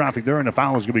lot of traffic there, and a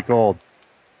foul is going to be called.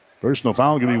 Personal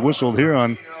foul going to be whistled here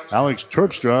on Alex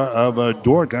Terpstra of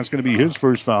Dordt. That's going to be his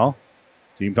first foul.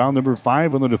 Team foul number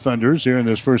 5 on the defenders here in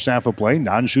this first half of play.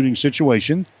 Non-shooting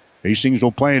situation. Hastings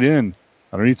will play it in.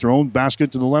 Underneath their own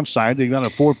basket to the left side. They've got a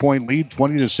 4-point lead,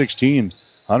 20-16.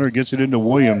 Hunter gets it into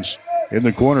Williams. In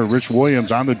the corner, Rich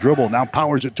Williams on the dribble. Now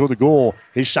powers it toward the goal.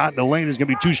 His shot in the lane is going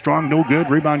to be too strong. No good.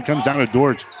 Rebound comes down to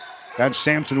Dordt. That's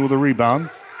Sampson with a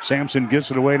rebound. Sampson gets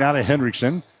it away now to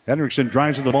Hendrickson. Hendrickson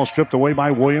drives it. The ball stripped away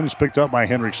by Williams. Picked up by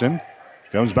Hendrickson.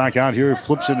 Comes back out here,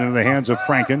 flips it into the hands of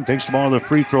Franken. Takes the ball to the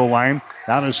free throw line.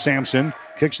 Out is Sampson.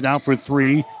 Kicks it out for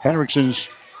 3. Hendrickson's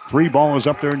 3 ball is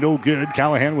up there, no good.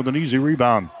 Callahan with an easy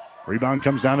rebound. Rebound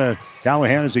comes down to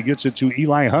Callahan as he gets it to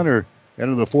Eli Hunter.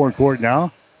 Into the forecourt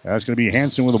now. That's going to be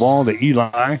Hansen with the ball to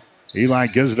Eli. Eli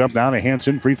gives it up now to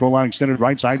Hansen. Free throw line extended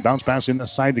right side. Bounce pass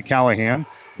inside to Callahan.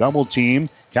 Double team.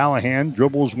 Callahan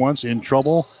dribbles once, in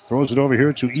trouble. Throws it over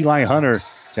here to Eli Hunter.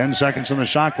 10 seconds on the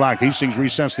shot clock. Hastings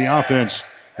resets the offense.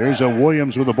 There's a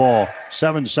Williams with the ball.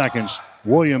 7 seconds.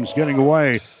 Williams getting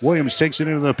away. Williams takes it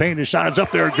into the paint. His shot is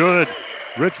up there. Good.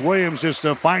 Rich Williams just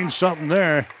finds something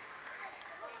there.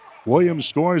 Williams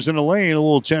scores in the lane. A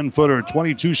little 10-footer.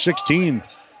 22-16.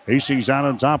 Hastings out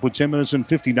on top with 10 minutes and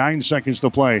 59 seconds to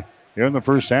play here in the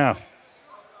first half.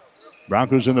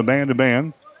 Broncos in the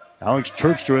man-to-man. Alex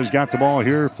Terpstra has got the ball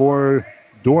here for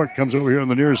Dordt. Comes over here on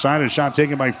the near side. A shot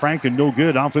taken by Franken. No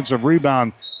good. Offensive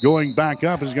rebound. Going back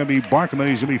up is going to be Barkema.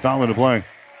 He's going to be fouled into play.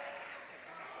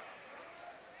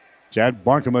 Chad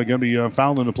Barkema going to be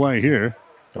fouled into play here.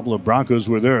 A couple of Broncos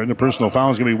were there. And the personal foul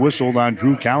is going to be whistled on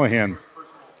Drew Callahan.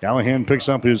 Callahan picks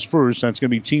up his first. That's going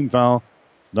to be team foul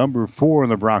number 4 in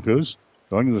the Broncos.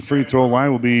 Going to the free throw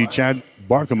line will be Chad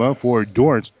Barkema for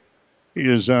Dordt. He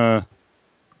is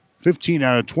 15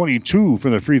 out of 22 for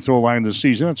the free throw line this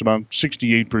season. That's about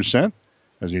 68%.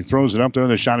 As he throws it up there,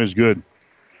 the shot is good.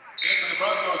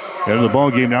 And the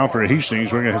ball game now for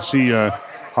Hastings. We're going to see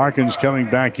Harkins coming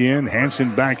back in,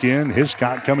 Hansen back in,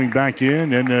 Hiscott coming back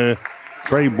in, and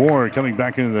Trey Moore coming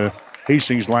back into the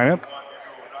Hastings lineup.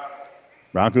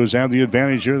 Broncos have the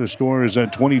advantage here. The score is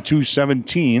at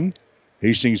 22-17.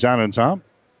 Hastings out on top.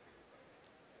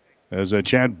 As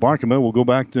Chad Barkema will go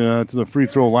back to the free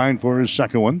throw line for his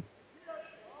second one.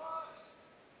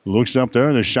 Looks up there,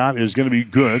 and the shot is going to be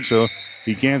good, so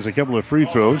he cans a couple of free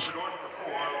throws.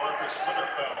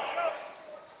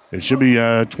 It should be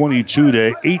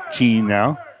 22-18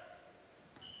 now.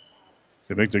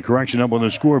 They make the correction up on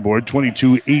the scoreboard,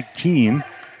 22-18.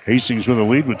 Hastings with a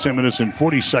lead with 10 minutes and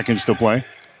 40 seconds to play.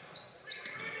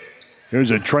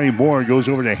 Here's a Trey Moore, goes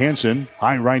over to Hansen,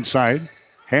 high right side.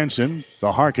 Hansen,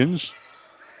 the Harkins.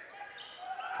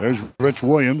 There's Rich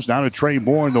Williams, down to Trey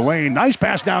Moore in the lane. Nice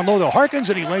pass down low to Harkins,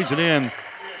 and he lays it in.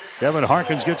 Kevin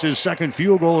Harkins gets his second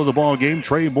field goal of the ball game.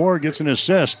 Trey Moore gets an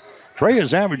assist. Trey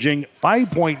is averaging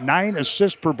 5.9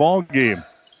 assists per ball game.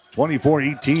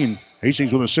 24-18.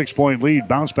 Hastings with a 6-point lead.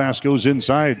 Bounce pass goes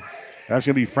inside. That's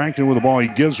going to be Franklin with the ball. He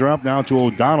gives her up now to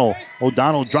O'Donnell.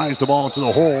 O'Donnell drives the ball into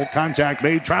the hole. Contact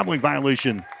made. Traveling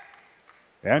violation.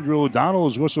 Andrew O'Donnell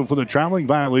is whistled for the traveling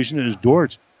violation as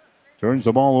Dordt turns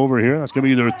the ball over here. That's going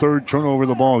to be their third turnover of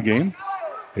the ball game.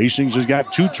 Hastings has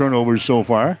got 2 turnovers so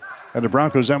far. And the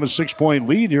Broncos have a 6-point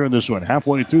lead here in this one,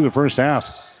 halfway through the first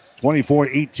half.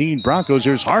 24-18 Broncos.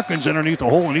 Here's Harkins underneath the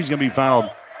hole, and he's going to be fouled.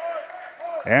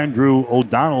 Andrew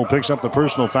O'Donnell picks up the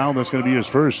personal foul. That's going to be his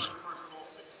first.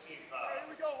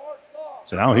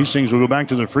 So now Hastings will go back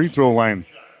to the free throw line.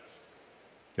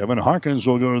 Kevin Harkins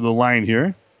will go to the line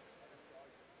here.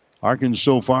 Harkins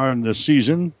so far in the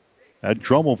season had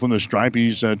trouble from the stripe.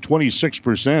 He's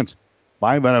 26%,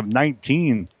 5 out of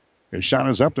 19. His shot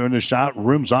is up there, and the shot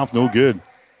rims off, no good.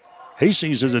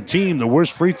 Hastings is a team, the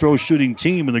worst free throw shooting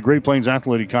team in the Great Plains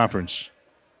Athletic Conference.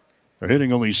 They're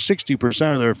hitting only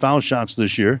 60% of their foul shots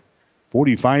this year,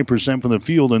 45% from the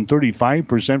field and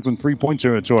 35% from three-point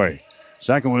territory.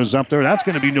 Second one is up there. That's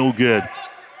going to be no good.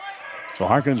 So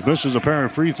Harkins misses a pair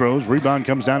of free throws. Rebound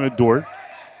comes down to Dordt.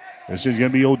 This is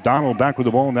going to be O'Donnell back with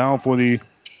the ball now for the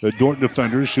Dordt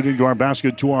defenders. Shooting to our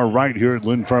basket to our right here at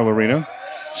Lynn Farrell Arena.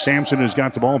 Sampson has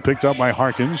got the ball picked up by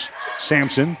Harkins.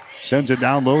 Sampson sends it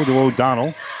down low to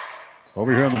O'Donnell.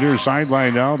 Over here on the near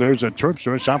sideline now, there's a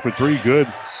Terpstra. Shot for 3,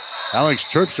 good. Alex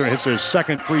Terpstra hits his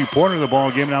second three-pointer of the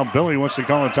ball game. Now Billy wants to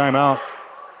call a timeout.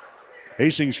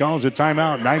 Hastings calls a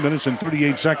timeout. 9 minutes and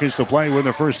 38 seconds to play with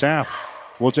the first half.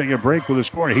 We'll take a break with a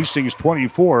score. Hastings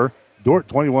 24, Dordt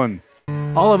 21.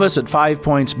 All of us at 5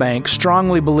 Points Bank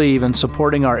strongly believe in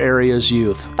supporting our area's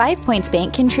youth. 5 Points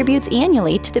Bank contributes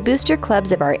annually to the booster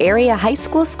clubs of our area high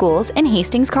school schools and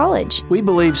Hastings College. We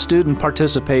believe student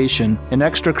participation in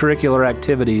extracurricular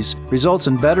activities results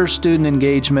in better student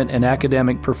engagement and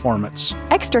academic performance.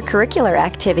 Extracurricular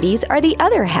activities are the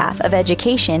other half of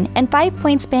education, and 5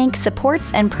 Points Bank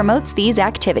supports and promotes these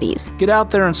activities. Get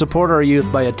out there and support our youth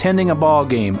by attending a ball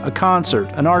game, a concert,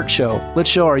 an art show. Let's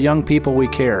show our young people we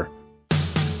care.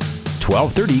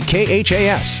 1230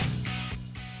 KHAS.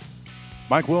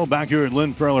 Mike Will back here at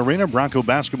Lynn Farrell Arena. Bronco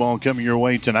basketball coming your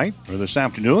way tonight or this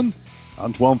afternoon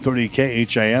on 1230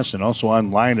 KHAS and also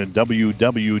online at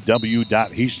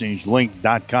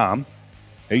www.hastingslink.com.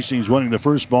 Hastings winning the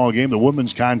first ball game, the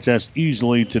women's contest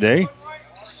easily today.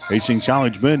 Hastings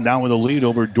College men now with a lead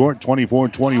over Dordt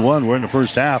 24-21. We're in the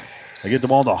first half. They get the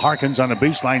ball to Harkins on the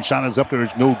baseline. Shot is up there.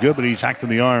 It's no good, but he's hacked in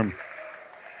the arm.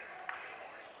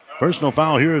 Personal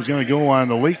foul here is going to go on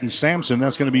the Leighton Sampson.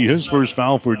 That's going to be his first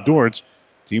foul for Dordt.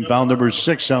 Team foul number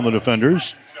 6 on the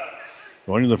defenders.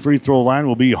 Going to the free throw line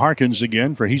will be Harkins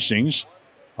again for Hastings.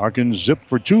 Harkins zipped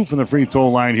for 2 from the free throw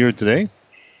line here today.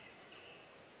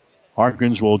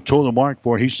 Harkins will toe the mark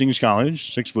for Hastings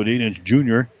College. 6'8"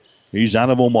 junior. He's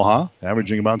out of Omaha,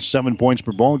 averaging about 7 points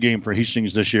per ball game for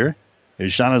Hastings this year.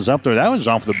 His shot is up there. That was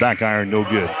off the back iron, no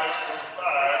good.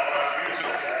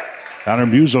 Connor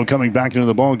Muzo coming back into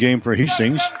the ball game for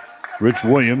Hastings. Rich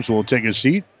Williams will take a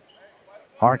seat.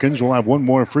 Harkins will have one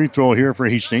more free throw here for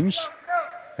Hastings.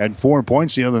 Had 4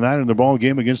 points the other night in the ball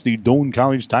game against the Doane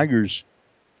College Tigers.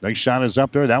 Next shot is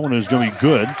up there. That one is going to be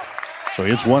good. So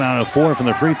it's 1 out of 4 from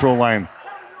the free throw line.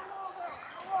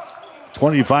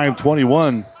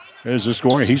 25-21 is the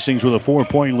score. Hastings with a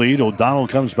 4-point lead. O'Donnell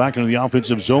comes back into the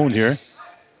offensive zone here.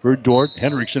 For Dordt,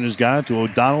 Hendrickson has got it to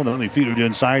O'Donnell. Then they feed it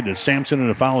inside to Sampson, and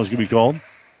a foul is going to be called.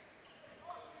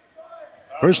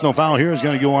 Personal foul here is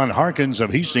going to go on Harkins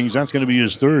of Hastings. That's going to be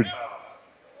his third.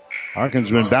 Harkins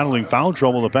has been battling foul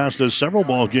trouble the past several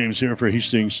ball games here for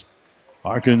Hastings.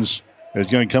 Harkins is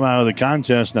going to come out of the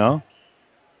contest now.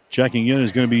 Checking in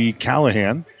is going to be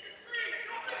Callahan.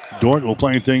 Dordt will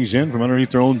play things in from underneath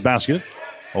their own basket.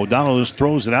 O'Donnell just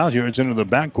throws it out here. It's into the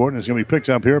backcourt, and it's going to be picked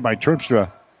up here by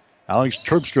Terpstra. Alex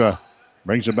Terpstra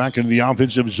brings it back into the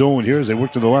offensive zone here as they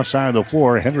work to the left side of the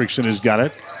floor. Hendrickson has got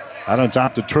it. Out on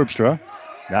top to Terpstra.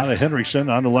 Now to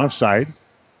Hendrickson on the left side.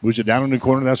 Moves it down in the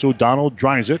corner. That's O'Donnell.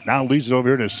 Drives it. Now leads it over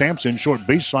here to Sampson. Short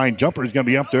baseline jumper is going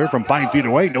to be up there from 5 feet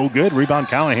away. No good. Rebound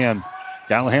Callahan.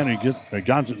 Callahan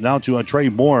got it now to Trey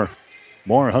Moore.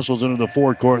 Moore hustles into the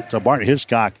forecourt to Bart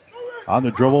Hiscock. On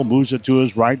the dribble. Moves it to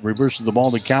his right. Reverses the ball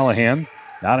to Callahan.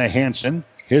 Now to Hanson.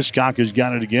 Hiscock has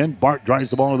got it again. Bart drives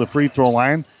the ball to the free throw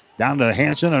line. Down to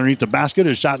Hanson underneath the basket.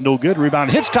 His shot no good. Rebound.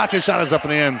 Hiscock's shot is up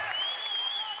and in.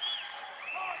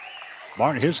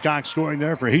 Bart Hiscock scoring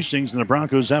there for Hastings, and the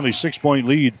Broncos have a 6-point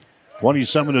lead.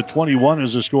 27-21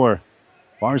 is the score.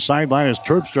 Far sideline as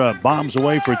Terpstra bombs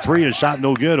away for three. His shot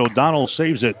no good. O'Donnell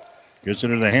saves it. Gets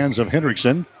it into the hands of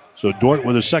Hendrickson. So Dordt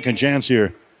with a second chance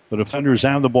here. The defenders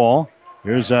have the ball.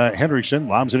 Here's Hendrickson.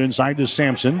 Lobs it inside to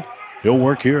Sampson. He'll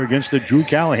work here against the Drew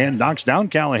Callahan. Knocks down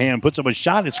Callahan. Puts up a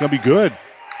shot. It's going to be good.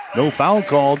 No foul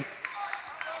called.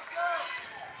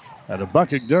 And the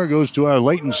bucket there goes to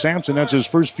Leighton Sampson. That's his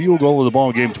first field goal of the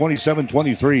ball game.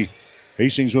 27-23.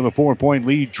 Hastings with a 4-point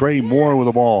lead. Trey Moore with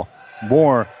the ball.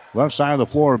 Moore, left side of the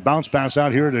floor. Bounce pass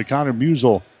out here to Connor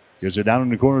Musel. Gives it down in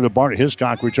the corner to Bart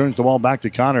Hiscock. Returns the ball back to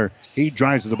Connor. He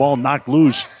drives to the ball, knocked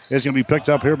loose. It's going to be picked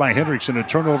up here by Hendrickson. A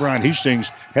turnover on Hastings.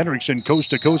 Hendrickson coast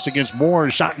to coast against Moore.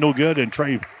 Shot no good, and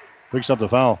Trey picks up the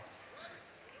foul.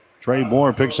 Trey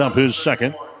Moore picks up his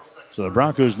second. So the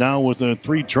Broncos now with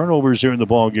 3 turnovers here in the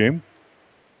ball game.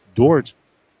 Dordt,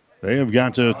 they have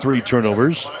got 3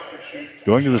 turnovers.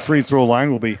 Going to the free throw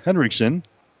line will be Hendrickson.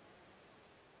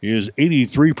 He is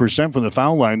 83% from the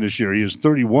foul line this year. He is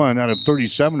 31 out of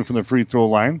 37 from the free throw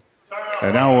line.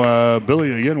 And now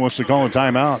Billy again wants to call a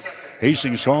timeout.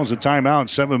 Hastings calls a timeout.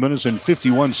 7 minutes and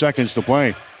 51 seconds to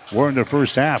play. We're in the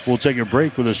first half. We'll take a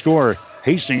break with a score.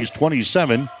 Hastings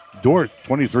 27, Dordt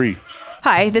 23.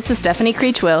 Hi, this is Stephanie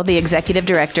Creechwill, the Executive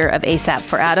Director of ASAP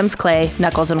for Adams, Clay,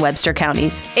 Nuckolls, and Webster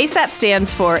counties. ASAP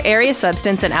stands for Area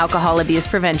Substance and Alcohol Abuse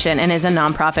Prevention and is a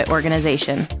nonprofit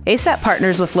organization. ASAP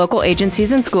partners with local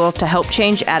agencies and schools to help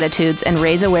change attitudes and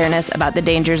raise awareness about the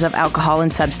dangers of alcohol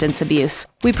and substance abuse.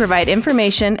 We provide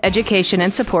information, education,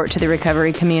 and support to the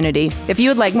recovery community. If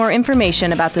you would like more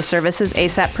information about the services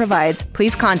ASAP provides,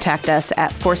 please contact us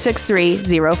at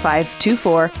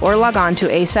 463-0524 or log on to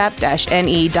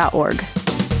asap-ne.org.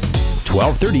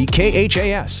 1230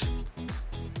 KHAS.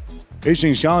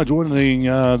 Hastings College winning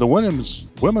the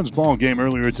women's ball game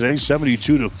earlier today,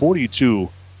 72-42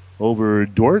 over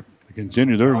Dordt. They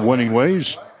continue their winning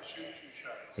ways.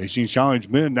 Hastings College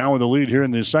men now in the lead here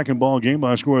in the second ball game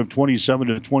by a score of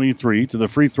 27-23. To the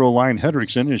free throw line,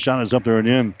 Hendrickson. His shot is up there and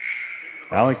in.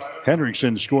 Alec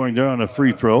Hendrickson scoring there on a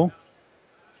free throw.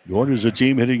 Dordt is a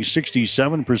team hitting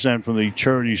 67% from the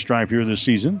charity stripe here this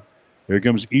season. Here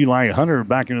comes Eli Hunter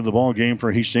back into the ball game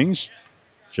for Hastings.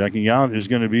 Checking out is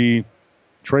going to be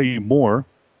Trey Moore.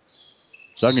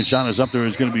 Second shot is up there.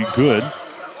 Is going to be good.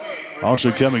 Also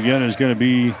coming in is going to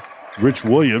be Rich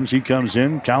Williams. He comes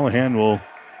in. Callahan will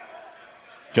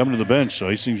come to the bench. So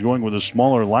Hastings going with a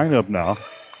smaller lineup now.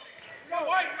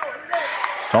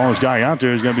 Tallest guy out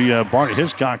there is going to be Bart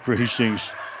Hiscock for Hastings.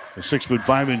 A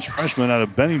 6'5" freshman out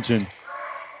of Bennington.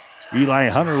 Eli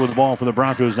Hunter with the ball for the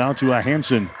Broncos now to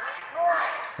Hanson.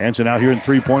 Hanson out here in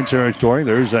three-point territory.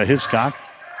 There's Hiscock.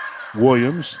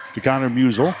 Williams to Connor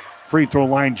Musel. Free throw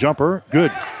line jumper.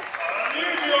 Good.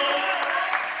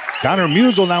 Connor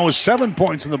Musel now with 7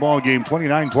 points in the ball game.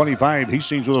 29-25.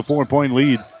 Hastings with a 4-point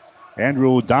lead.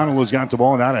 Andrew O'Donnell has got the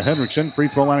ball now to Hendrickson. Free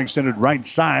throw line extended right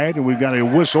side. And we've got a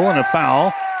whistle and a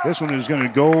foul. This one is going to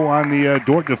go on the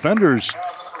Dordt defenders.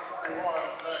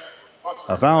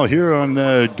 A foul here on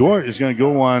Dordt is going to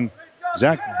go on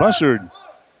Zach Bussard.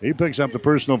 He picks up the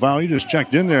personal foul. He just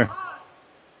checked in there.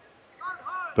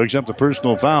 Picks up the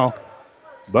personal foul.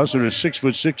 Bussard is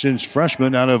 6'6"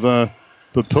 freshman out of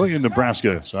Papillion,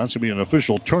 Nebraska. So that's going to be an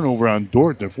official turnover on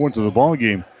Dordt, their fourth of the ball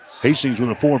game. Hastings with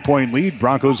a 4-point lead.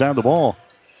 Broncos have the ball.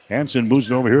 Hanson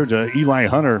moves it over here to Eli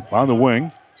Hunter on the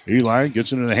wing. Eli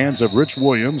gets it into the hands of Rich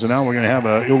Williams, and now we're going to have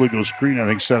an illegal screen, I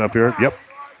think, set up here. Yep.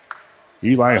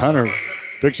 Eli Hunter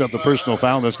picks up the personal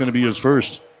foul. That's going to be his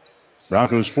first.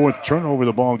 Broncos' fourth turnover of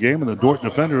the ball game, and the Dordt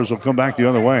defenders will come back the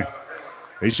other way.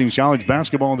 Hastings College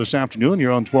basketball this afternoon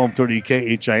here on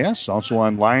 1230 KHIS. Also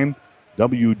online,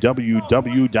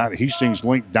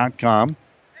 www.hastingslink.com.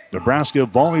 Nebraska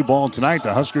volleyball tonight.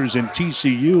 The Huskers and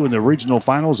TCU in the regional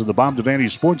finals at the Bob Devaney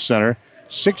Sports Center.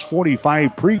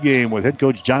 6:45 pregame with head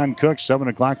coach John Cook. 7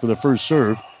 o'clock for the first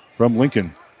serve from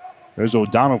Lincoln. There's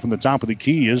O'Donnell from the top of the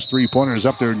key. His three-pointer is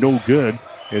up there, no good.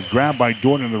 It's grabbed by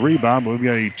Dordt in the rebound, but we've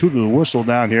got a toot of the whistle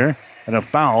down here. And a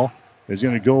foul is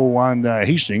going to go on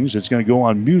Hastings. It's going to go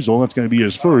on Musel. That's going to be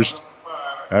his first.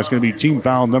 That's going to be team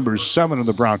foul number 7 of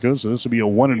the Broncos. So this will be a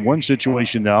 1-and-1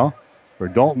 situation now for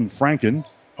Dalton Franken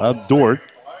of Dordt.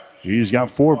 He's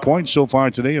got 4 points so far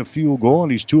today, a field goal,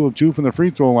 and he's 2 of 2 from the free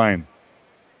throw line.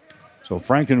 So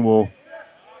Franken will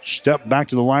step back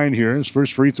to the line here. His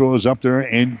first free throw is up there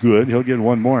and good. He'll get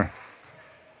one more.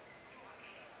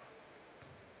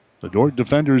 The Dordt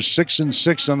defenders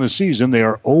 6-6 on the season. They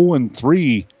are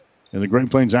 0-3 in the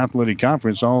Great Plains Athletic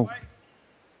Conference. I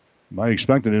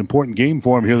expect an important game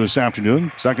for him here this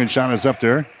afternoon. Second shot is up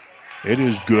there. It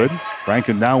is good.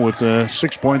 Franken now with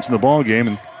 6 points in the ball game,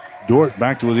 and Dordt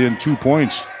back to within 2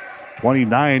 points.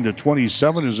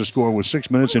 29-27 is the score with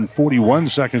 6 minutes and 41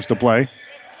 seconds to play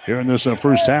here in this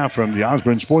first half from the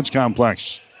Osborne Sports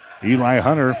Complex. Eli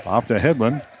Hunter off to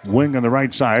Hedlund, wing on the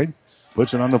right side,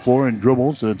 puts it on the floor and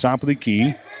dribbles to the top of the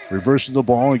key, reverses the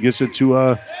ball and gets it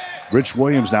to Rich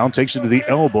Williams now, takes it to the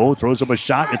elbow, throws up a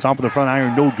shot, it's off of the front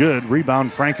iron, no good.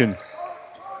 Rebound Franken.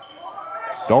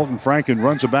 Dalton Franken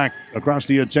runs it back across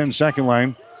the 10-second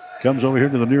line, comes over here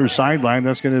to the near sideline.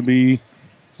 That's going to be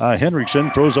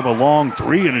Henriksen, throws up a long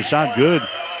three and a shot good.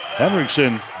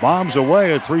 Henriksen bombs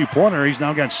away a three-pointer. He's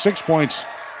now got 6 points,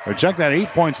 or check that, 8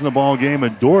 points in the ball game,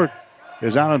 and Dordt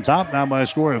is out on top now by a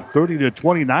score of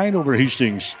 30-29 over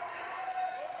Hastings.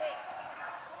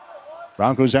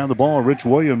 Broncos have the ball. Rich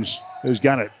Williams has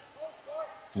got it.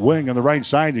 Wing on the right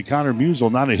side to Connor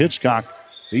Musel, not a Hitchcock.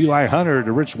 Eli Hunter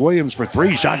to Rich Williams for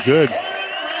three. Shot good.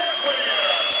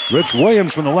 Rich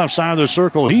Williams from the left side of the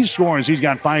circle. He scores. He's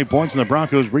got 5 points, and the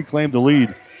Broncos reclaim the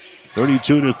lead.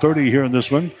 32-30 here in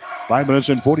this one. 5 minutes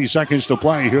and 40 seconds to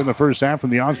play here in the first half from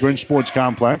the Osborne Sports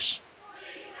Complex.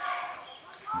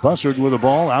 Bussard with the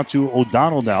ball out to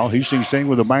O'Donnell now. Hastings staying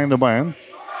with a man-to-man.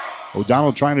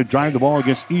 O'Donnell trying to drive the ball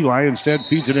against Eli. Instead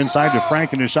feeds it inside to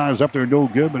Frank, and his shot is up there no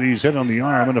good, but he's hit on the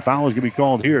arm, and a foul is going to be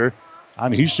called here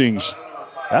on Hastings.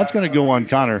 That's going to go on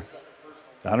Connor.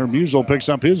 Connor Musel picks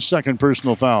up his second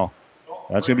personal foul.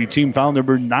 That's going to be team foul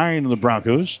number 9 of the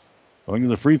Broncos. Going to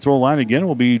the free throw line again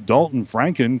will be Dalton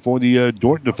Franken for the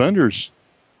Dordt defenders.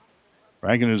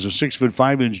 Franken is a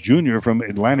 6'5" junior from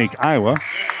Atlantic, Iowa.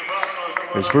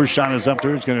 His first shot is up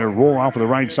there. It's going to roll off of the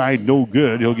right side. No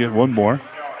good. He'll get one more.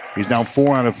 He's now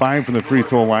 4 out of 5 from the free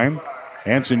throw line.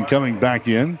 Hanson coming back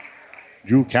in.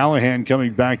 Drew Callahan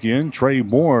coming back in. Trey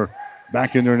Moore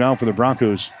back in there now for the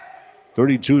Broncos.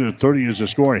 32-30 is the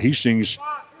score. Hastings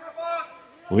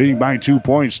leading by 2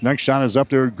 points. Next shot is up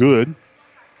there. Good.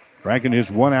 Franken is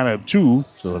 1 out of 2.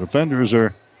 So the defenders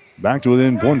are back to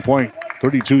within 1 point.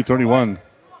 32-31.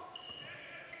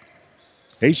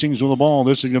 Hastings with the ball.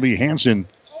 This is going to be Hanson.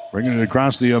 Bringing it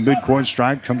across the midcourt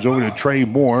stripe. Comes over to Trey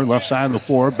Moore. Left side of the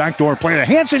floor. Backdoor play. The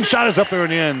Hanson shot is up there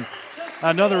and in.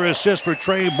 Another assist for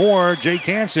Trey Moore. Jake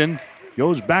Hanson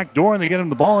goes backdoor and they get him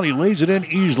the ball and he lays it in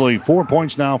easily. 4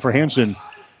 points now for Hanson.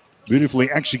 Beautifully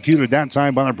executed that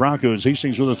time by the Broncos.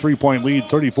 Hastings with a 3-point lead.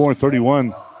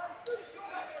 34-31.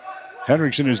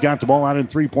 Henriksen has got the ball out in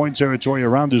 3-point territory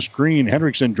around the screen.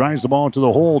 Henriksen drives the ball into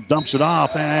the hole. Dumps it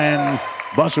off and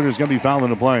Bussard is going to be fouled in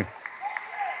the play.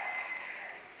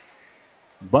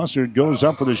 Bussard goes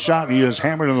up for the shot. He is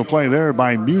hammered on the play there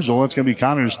by Musel. That's going to be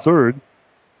Connor's third.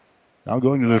 Now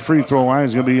going to the free throw line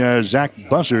is going to be Zach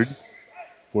Bussard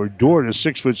for Dordt, a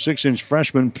 6'6"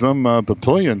 freshman from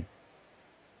Papillion.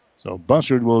 So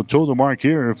Bussard will toe the mark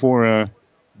here for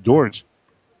Dordt.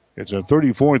 It's a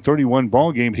 34-31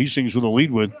 ball game. Hastings with a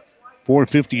lead with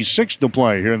 4:56 to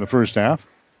play here in the first half.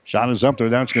 Shot is up there.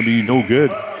 That's going to be no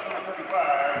good.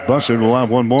 Bussard will have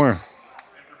one more.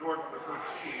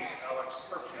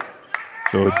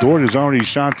 So Dordt has already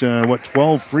shot,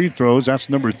 12 free throws. That's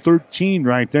number 13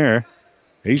 right there.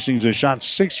 Hastings has shot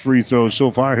 6 free throws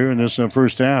so far here in this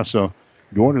first half. So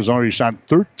Dordt has already shot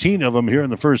 13 of them here in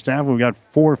the first half. We've got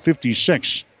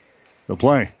 4:56 to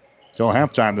play till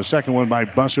halftime. The second one by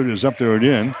Bussard is up there and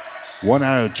in. 1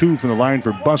 out of 2 from the line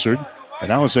for Bussard. And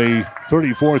now it's a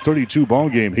 34-32 ball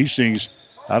game. Hastings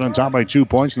out on top by 2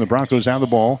 points, and the Broncos have the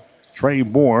ball. Trey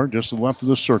Moore just to the left of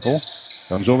the circle.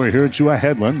 Comes over here to a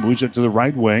Hedlund. Moves it to the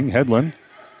right wing. Hedlund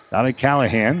out of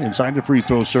Callahan inside the free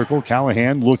throw circle.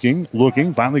 Callahan looking.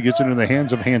 Finally gets it into the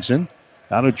hands of Hanson.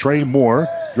 Out of Trey Moore.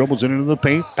 Dribbles it into the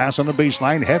paint. Pass on the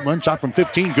baseline. Hedlund shot from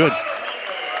 15. Good.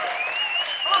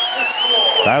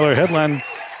 Tyler Hedlund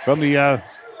from the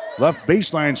left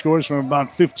baseline scores from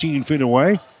about 15 feet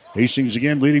away. Hastings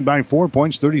again leading by 4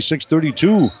 points.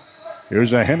 36-32.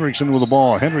 Here's a Henriksen with the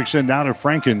ball. Henriksen down to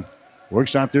Franken.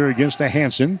 Works out there against a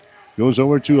Hanson. Goes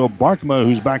over to a Barkma,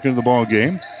 who's back into the ball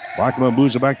game. Barkma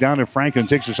moves it back down to Franken.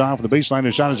 Takes us off the baseline.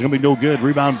 The shot is going to be no good.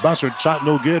 Rebound Bussard. Shot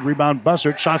no good. Rebound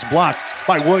Bussard. Shots blocked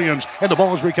by Williams. And the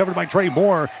ball is recovered by Trey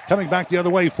Moore. Coming back the other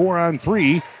way.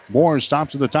 4-on-3. Moore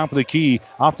stops at the top of the key.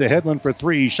 Off to Hedlund for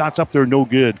 3. Shots up there. No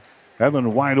good.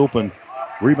 Hedlund wide open.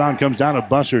 Rebound comes down to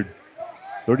Bussard.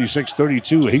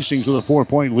 36-32. Hastings with a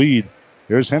 4-point lead.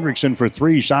 Here's Hendrickson for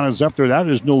three. Shot is up there. That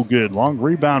is no good. Long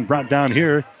rebound brought down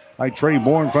here by Trey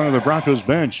Moore in front of the Broncos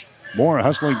bench. Moore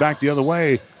hustling back the other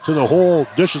way to the hole.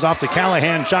 Dishes off to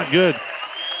Callahan. Shot good.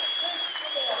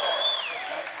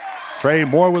 Trey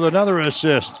Moore with another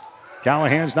assist.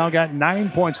 Callahan's now got 9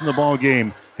 points in the ball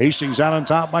game. Hastings out on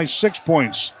top by 6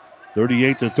 points.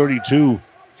 38-32.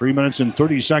 3 minutes and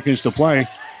 30 seconds to play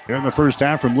here in the first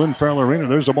half from Lynn Farrell Arena.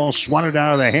 There's the ball swatted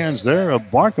out of the hands there of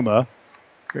Barkema.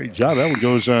 Great job. That one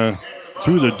goes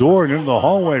through the door and into the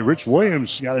hallway. Rich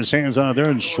Williams got his hands on it there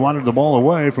and swatted the ball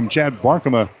away from Chad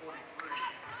Barkema.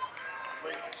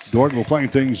 Dordt will play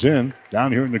things in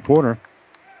down here in the corner.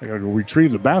 They got to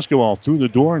retrieve the basketball through the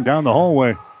door and down the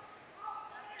hallway.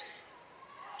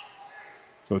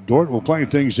 So Dordt will play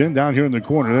things in down here in the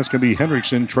corner. That's going to be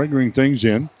Hendrickson triggering things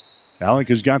in. Alec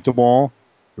has got the ball,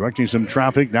 directing some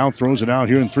traffic. Now throws it out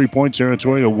here in three-point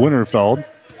territory to Winterfeld.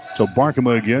 So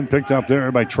Barkema again picked up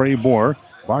there by Trey Moore.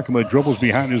 Barkema dribbles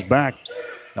behind his back.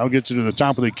 Now gets it to the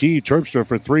top of the key. Terpstra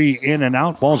for three, in and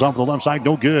out. Falls off the left side,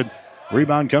 no good.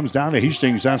 Rebound comes down to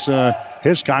Hastings. That's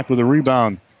Hiscock with a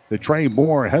rebound. The Trey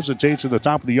Moore hesitates at the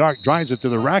top of the arc, drives it to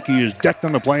the rack. He is decked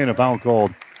on the play and a foul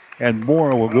called. And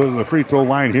Moore will go to the free throw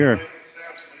line here.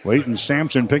 Leighton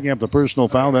Sampson picking up the personal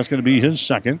foul. That's going to be his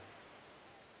second.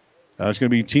 That's going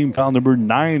to be team foul number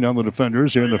 9 on the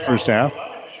defenders here in the first half.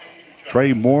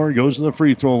 Trey Moore goes to the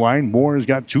free throw line. Moore has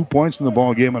got 2 points in the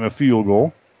ball game on a field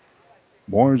goal.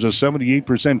 Moore is a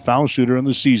 78% foul shooter in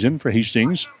the season for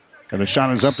Hastings. And the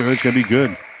shot is up there. It's going to be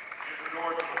good.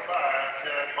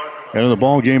 End of the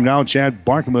ball game now. Chad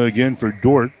Barkema again for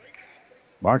Dordt.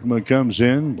 Barkema comes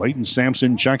in. Leighton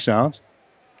Sampson checks out.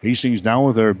 Hastings now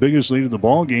with their biggest lead of the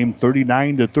ball game,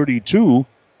 39-32.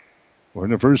 We're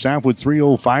in the first half with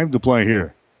 3:05 to play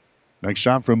here. Next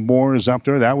shot from Moore is up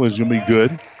there. That was going to be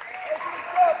good.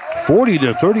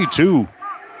 40-32.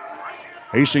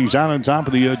 Hastings out on top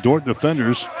of the Dordt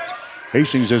defenders.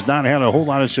 Hastings has not had a whole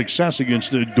lot of success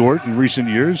against Dordt in recent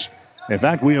years. In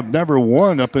fact, we have never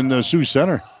won up in the Sioux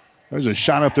Center. There's a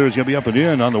shot up there. It's going to be up and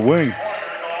in on the wing.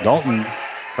 Dalton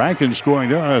Franken scoring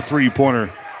there on a three-pointer.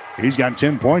 He's got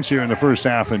 10 points here in the first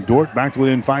half, and Dordt back to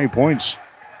within 5 points.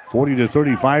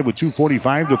 40-35 with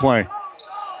 2:45 to play.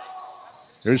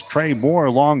 There's Trey Moore,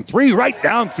 long three, right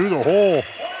down through the hole.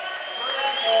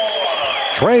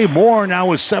 Trey Moore now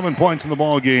with 7 points in the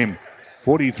ball game.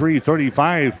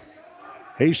 43-35.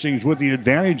 Hastings with the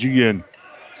advantage again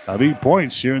of 8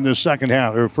 points here in the second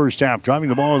half, or first half. Driving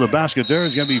the ball to the basket there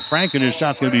is going to be Franken. His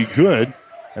shot's going to be good.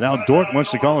 And now Dordt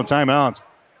wants to call a timeout.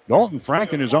 Dalton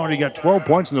Franken has already got 12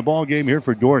 points in the ball game here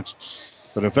for Dordt.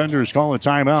 The defenders call a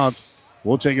timeout.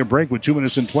 We'll take a break with 2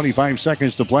 minutes and 25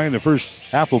 seconds to play in the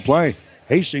first half of play.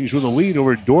 Hastings with a lead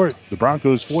over Dordt. The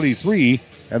Broncos 43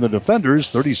 and the defenders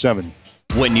 37.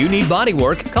 When you need body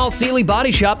work, call Seeley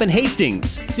Body Shop in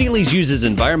Hastings. Seeley's uses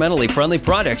environmentally friendly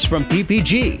products from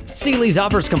PPG. Seeley's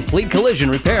offers complete collision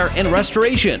repair and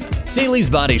restoration. Seeley's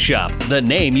Body Shop, the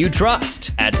name you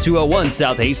trust, at 201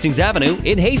 South Hastings Avenue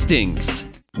in Hastings.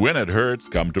 When it hurts,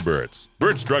 come to Burt's.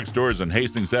 Burt's Drug Stores in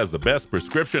Hastings has the best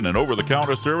prescription and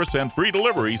over-the-counter service and free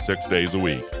delivery 6 days a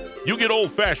week. You get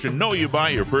old-fashioned, know you buy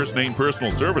your first name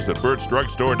personal service at Burt's Drug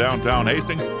Store downtown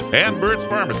Hastings and Burt's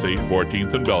Pharmacy,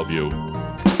 14th and Bellevue.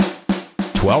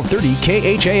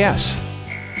 1230 KHAS.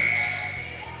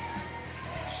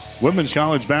 Women's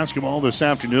college basketball this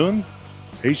afternoon.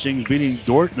 Hastings beating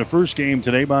Dordt in the first game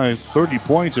today by 30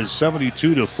 points at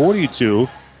 72-42.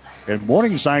 And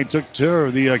Morningside took care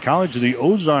of the College of the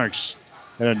Ozarks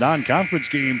in a non-conference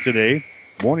game today.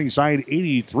 Morningside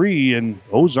 83 and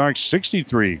Ozarks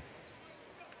 63.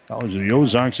 College of the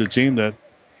Ozarks, a team that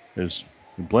has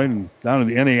been playing down in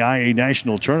the NAIA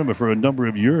National Tournament for a number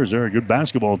of years. They're a good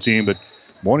basketball team, but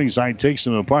Morningside takes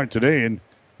them apart today and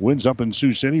wins up in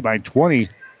Sioux City by 20,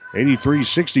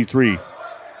 83-63.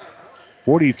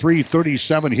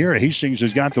 43-37 here. Hastings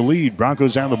has got the lead.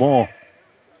 Broncos have the ball.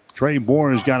 Trey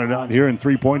Moore has got it out here in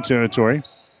three-point territory.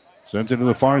 Sends it to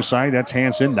the far side. That's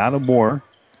Hansen, not a Moore.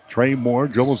 Trey Moore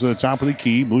dribbles to the top of the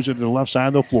key, moves it to the left side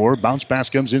of the floor. Bounce pass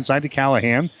comes inside to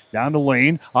Callahan. Down the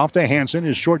lane, off to Hansen.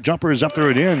 His short jumper is up there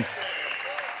and in.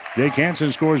 Jake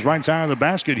Hansen scores right side of the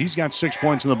basket. He's got 6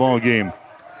 points in the ball game.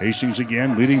 Hastings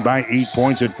again leading by 8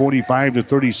 points at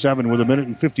 45-37 with 1 minute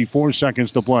and 54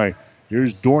 seconds to play.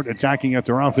 Here's Dordt attacking at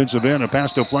their offensive end. A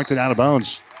pass deflected out of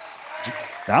bounds.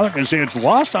 Now they're going to say it's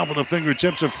lost off of the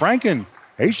fingertips of Franken.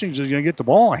 Hastings is going to get the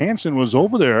ball. Hansen was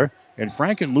over there, and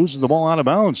Franken loses the ball out of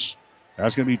bounds.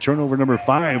 That's going to be turnover number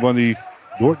 5 on the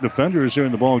Dordt defenders here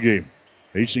in the ball game.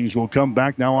 Hastings will come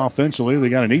back now offensively. They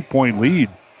got an 8-point lead.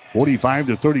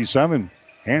 45-37.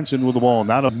 Hansen with the ball.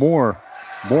 Now to Moore.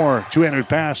 Moore, two-handed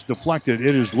pass deflected.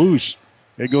 It is loose.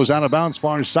 It goes out of bounds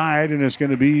far side, and it's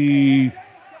going to be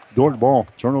Dordt ball.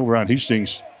 Turnover on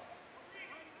Hastings.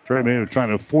 Trey May was trying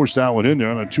to force that one in there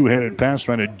on a two-handed pass,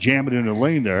 trying to jam it in the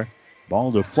lane there.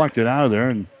 Ball deflected out of there,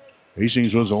 and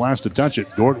Hastings was the last to touch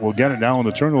it. Dordt will get it now on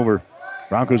the turnover.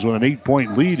 Broncos with an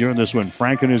 8-point lead here in this one.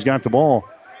 Franken has got the ball.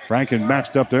 Franken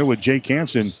matched up there with Jake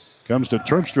Hansen. Comes to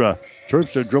Terpstra.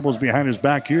 Terpstra dribbles behind his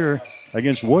back here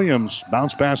against Williams.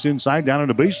 Bounce pass inside down on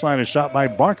the baseline. A shot by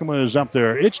Barkema is up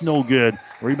there. It's no good.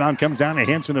 Rebound comes down to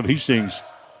Hansen of Hastings.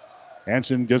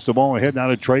 Hansen gets the ball ahead now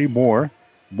to Trey Moore.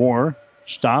 Moore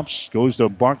stops, goes to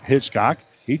Bart Hiscock.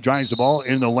 He drives the ball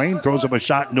in the lane, throws up a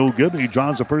shot, no good, but he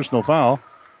draws a personal foul.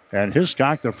 And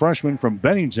Hiscock, the freshman from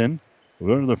Bennington, will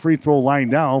go to the free throw line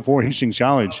now for Hastings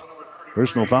College.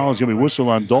 Personal foul is going to be whistled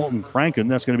on Dalton Franken.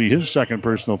 That's going to be his second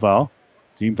personal foul.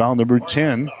 Team foul number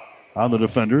 10 on the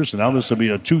defenders. And now this will be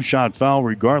a two-shot foul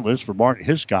regardless for Bart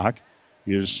Hiscock.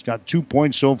 He has got 2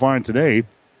 points so far today.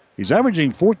 He's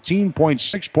averaging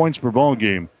 14.6 points per ball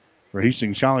game for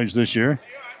Hastings College this year.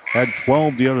 Had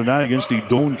 12 the other night against the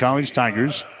Doane College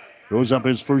Tigers. Throws up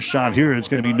his first shot here. It's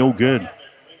going to be no good.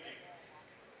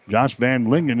 Josh Van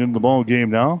Lingen in the ball game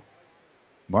now.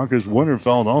 Marcus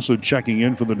Winterfeld also checking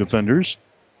in for the defenders.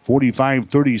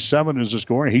 45-37 is the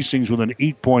score. Hastings with an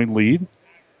 8-point lead.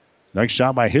 Next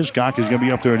shot by Hiscock is going to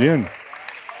be up there and in.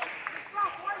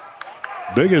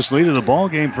 Biggest lead of the ball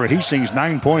game for Hastings,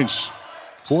 9 points.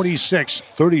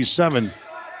 46-37.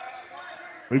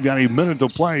 We've got a minute to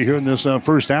play here in this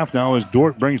first half now as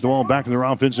Dordt brings the ball back in their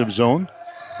offensive zone.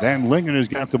 Van Lingen has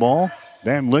got the ball.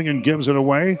 Van Lingen gives it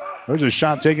away. There's a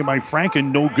shot taken by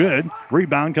Franken, no good.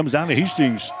 Rebound comes down to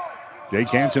Hastings. Jake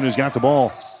Hansen has got the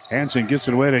ball. Hansen gets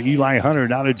it away to Eli Hunter.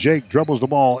 Now to Jake, dribbles the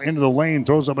ball into the lane,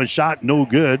 throws up a shot, no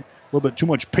good. A little bit too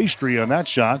much pastry on that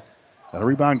shot. And a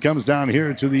rebound comes down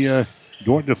here to the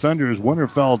Dordt defenders.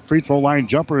 Winterfeld, free throw line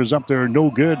jumper is up there, no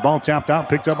good. Ball tapped out,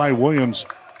 picked up by Williams.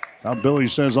 Now Billy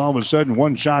says all of a sudden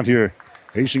one shot here.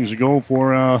 Hastings to go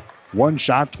for one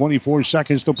shot, 24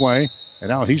 seconds to play. And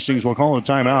now Hastings will call a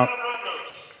timeout.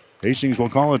 Hastings will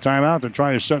call a timeout to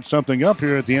try to set something up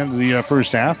here at the end of the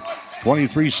first half.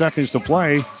 23 seconds to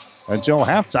play until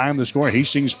halftime. The score,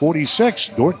 Hastings 46,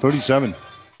 Dordt 37.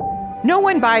 No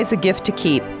one buys a gift to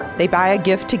keep. They buy a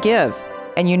gift to give.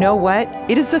 And you know what?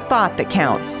 It is the thought that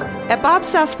counts. At Bob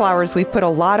Sass Flowers, we've put a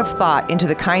lot of thought into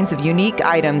the kinds of unique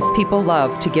items people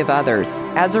love to give others.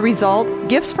 As a result,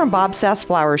 gifts from Bob Sass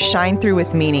Flowers shine through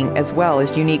with meaning as well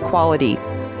as unique quality.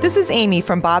 This is Amy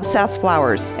from Bob Sass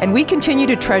Flowers, and we continue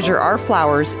to treasure our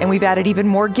flowers, and we've added even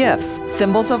more gifts,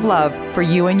 symbols of love for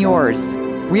you and yours.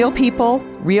 Real people,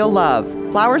 real love.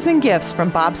 Flowers and gifts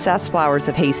from Bob Sass Flowers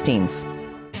of Hastings.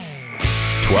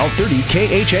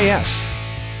 1230 KHAS.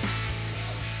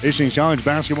 Hastings College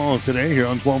basketball today here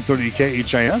on 1230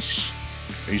 KHAS.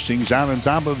 Hastings out on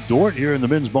top of Dordt here in the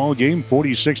men's ball game,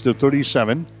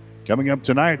 46-37. Coming up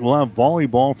tonight, we'll have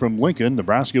volleyball from Lincoln.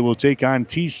 Nebraska will take on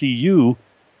TCU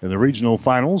in the regional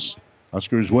finals.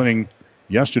 Huskers winning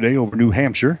yesterday over New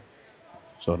Hampshire.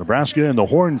 So Nebraska and the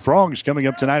Horned Frogs coming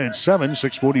up tonight at 7,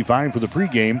 6:45 for the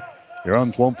pregame here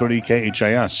on 1230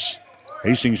 KHAS.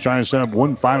 Hastings trying to set up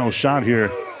one final shot here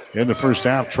in the first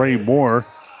half. Trey Moore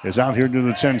is out here to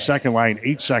the 10-second line,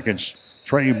 8 seconds.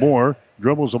 Trey Moore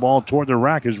dribbles the ball toward the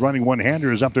rack. His running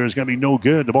one-hander is up there. It's going to be no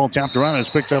good. The ball tapped around. It's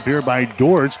picked up here by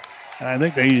Dordt. And I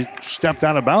think they stepped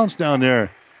out of bounds down there.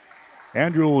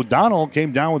 Andrew O'Donnell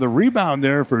came down with a rebound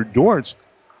there for Dordt.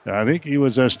 I think he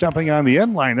was stepping on the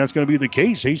end line. That's going to be the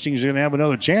case. Hastings is going to have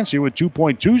another chance here with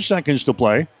 2.2 seconds to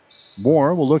play.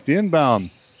 Moore will look to inbound.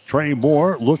 Trey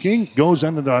Moore looking, goes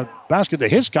under the basket to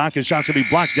Hiscock. His shot's going to be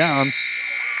blocked down.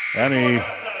 And a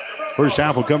first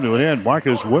half will come to an end.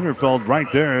 Marcus Winterfeld right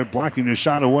there blocking the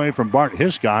shot away from Bart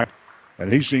Hiscock.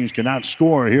 And Hastings cannot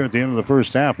score here at the end of the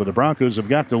first half. But the Broncos have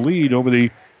got the lead over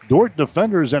the Dordt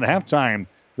defenders at halftime.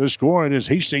 The score, it is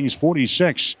Hastings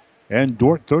 46 and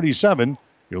Dordt 37.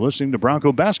 You're listening to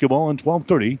Bronco Basketball on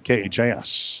 1230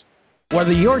 KHAS.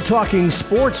 Whether you're talking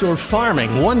sports or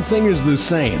farming, one thing is the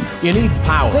same. You need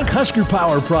power. Think Husker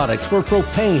Power products for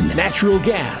propane, natural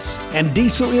gas, and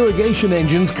diesel irrigation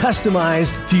engines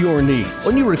customized to your needs.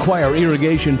 When you require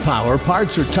irrigation power,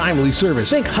 parts, or timely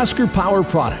service, think Husker Power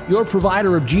product, your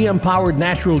provider of GM-powered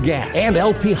natural gas and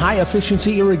LP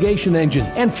high-efficiency irrigation engine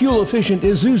and fuel-efficient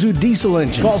Isuzu diesel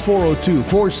engines. Call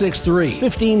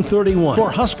 402-463-1531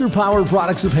 for Husker Power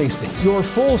Products of Hastings, your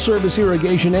full-service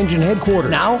irrigation engine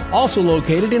headquarters. Now, also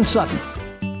located in Sutton.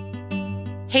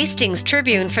 Hastings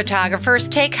Tribune photographers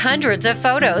take hundreds of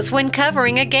photos when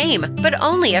covering a game, but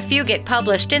only a few get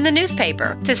published in the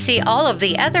newspaper. To see all of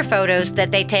the other photos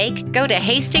that they take, go to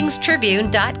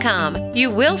hastingstribune.com.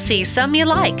 You will see some you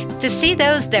like. To see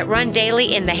those that run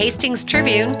daily in the Hastings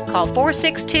Tribune, call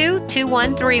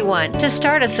 462-2131 to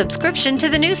start a subscription to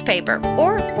the newspaper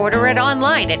or order it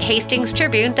online at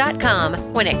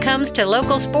hastingstribune.com. When it comes to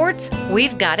local sports,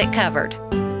 we've got it covered.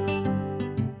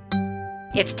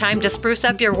 It's time to spruce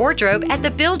up your wardrobe at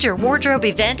the Build Your Wardrobe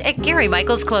event at Gary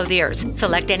Michaels Clothiers.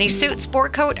 Select any suit,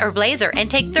 sport coat, or blazer and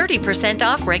take 30%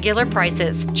 off regular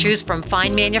prices. Choose from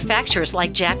fine manufacturers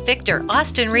like Jack Victor,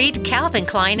 Austin Reed, Calvin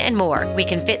Klein, and more. We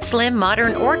can fit slim,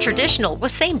 modern, or traditional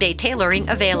with same-day tailoring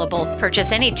available.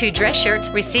 Purchase any 2 dress shirts,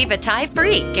 receive a tie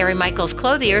free. Gary Michaels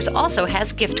Clothiers also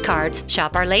has gift cards.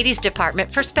 Shop our ladies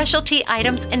department for specialty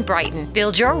items in Brighton.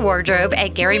 Build your wardrobe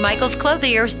at Gary Michaels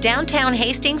Clothiers, downtown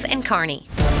Hastings and Kearney.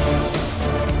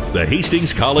 The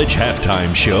Hastings College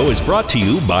Halftime Show is brought to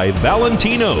you by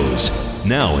Valentino's.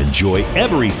 Now enjoy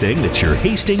everything that your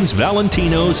Hastings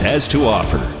Valentino's has to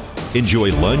offer.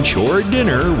 Enjoy lunch or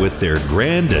dinner with their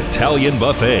grand Italian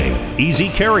buffet, easy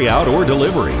carryout or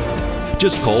delivery.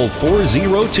 Just call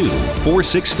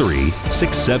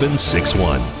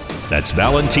 402-463-6761. That's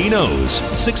Valentino's,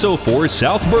 604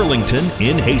 South Burlington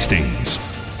in Hastings.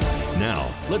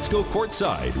 Now, let's go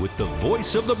courtside with the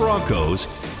voice of the Broncos,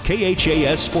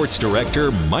 KHAS Sports Director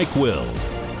Mike Will.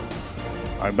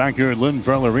 All right, back here at Lynn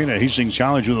Farrell Arena, Hastings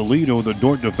College with a lead over the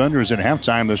Dordt defenders at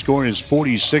halftime. The score is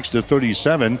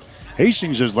 46-37.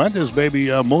 Hastings has led this baby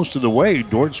most of the way.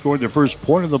 Dordt scored the first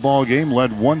point of the ball game,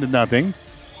 led 1-0.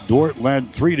 Dordt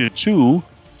led 3-2.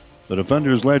 The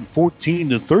defenders led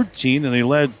 14-13, and they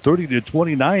led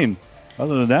 30-29.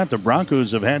 Other than that, the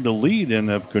Broncos have had the lead and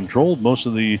have controlled most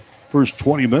of the first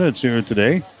 20 minutes here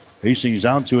today. Hastings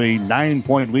out to a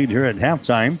 9-point lead here at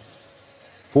halftime,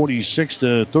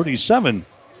 46-37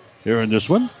 here in this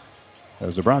one,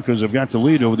 as the Broncos have got the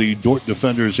lead over the Dordt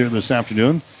defenders here this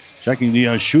afternoon. Checking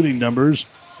the shooting numbers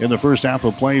in the first half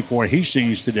of play for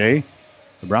Hastings today.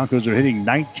 The Broncos are hitting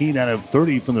 19 out of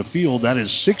 30 from the field. That is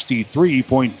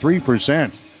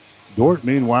 63.3%. Dordt,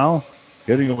 meanwhile,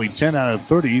 hitting only 10 out of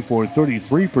 30 for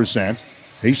 33%.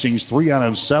 Hastings 3 out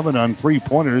of 7 on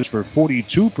three-pointers for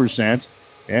 42%.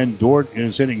 And Dordt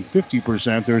is hitting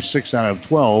 50%. They're 6 out of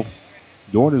 12.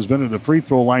 Dordt has been at the free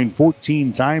throw line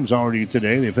 14 times already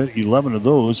today. They've hit 11 of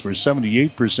those for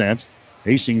 78%.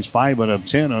 Hastings 5 out of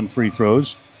 10 on free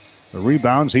throws. The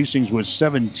rebounds, Hastings with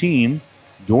 17.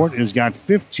 Dordt has got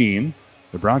 15.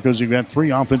 The Broncos have got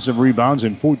 3 offensive rebounds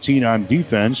and 14 on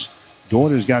defense.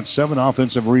 Dordt has got 7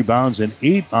 offensive rebounds and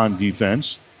 8 on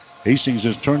defense. Hastings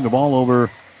has turned the ball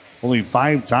over only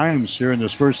 5 times here in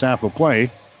this first half of play.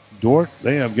 Dordt,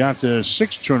 they have got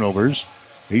 6 turnovers.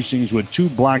 Hastings with 2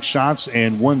 block shots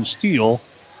and 1 steal.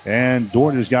 And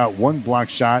Dordt has got 1 block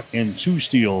shot and 2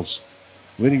 steals.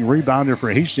 Leading rebounder for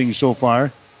Hastings so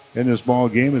far in this ball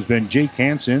game has been Jake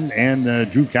Hansen and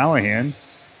Drew Callahan.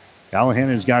 Callahan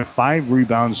has got 5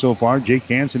 rebounds so far. Jake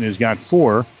Hansen has got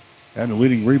 4. And the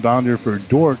leading rebounder for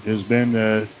Dordt has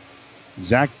been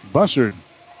Zach Bussard.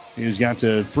 He's got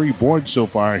 3 boards so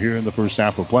far here in the first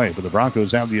half of play. But the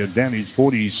Broncos have the advantage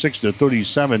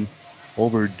 46-37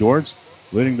 over Dordt.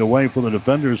 Leading the way for the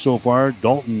defenders so far,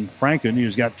 Dalton Franken.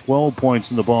 He's got 12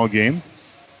 points in the ball game.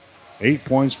 8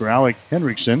 points for Alec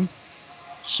Henriksen.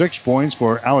 6 points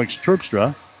for Alex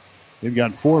Terpstra. They've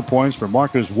got 4 points for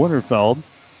Marcus Winterfeld.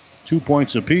 2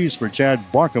 points apiece for Chad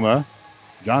Barkema,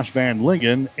 Josh Van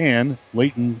Lingen, and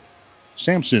Leighton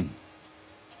Sampson.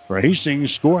 For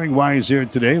Hastings, scoring-wise here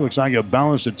today, looks like a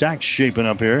balanced attack shaping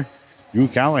up here. Drew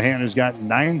Callahan has got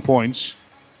 9 points.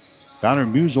 Connor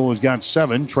Musel has got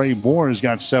 7. Trey Moore has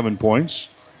got 7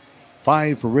 points.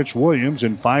 5 for Rich Williams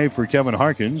and 5 for Kevin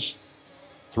Harkins.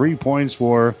 3 points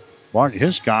for Bart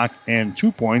Hiscock and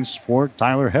 2 points for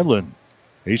Tyler Hedlund.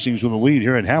 Hastings with a lead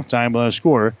here at halftime by a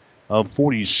score of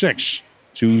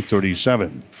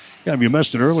 46-37. Yeah, if you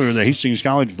missed it earlier, the Hastings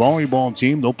College volleyball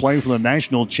team, they'll play for the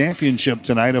national championship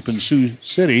tonight up in Sioux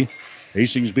City.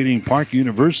 Hastings beating Park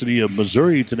University of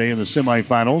Missouri today in the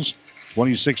semifinals.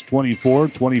 26-24,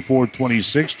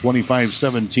 24-26,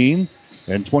 25-17,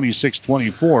 and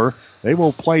 26-24. They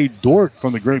will play Dordt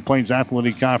from the Great Plains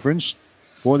Athletic Conference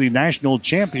for the national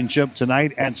championship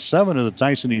tonight at 7 at the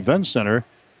Tyson Event Center.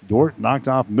 Dordt knocked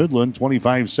off Midland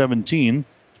 25-17.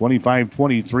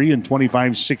 25-23 and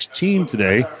 25-16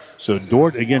 today. So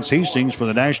Dordt against Hastings for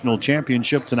the national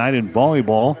championship tonight in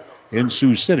volleyball in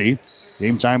Sioux City.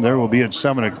 Game time there will be at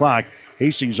 7 o'clock.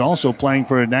 Hastings also playing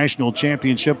for a national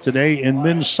championship today in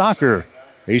men's soccer.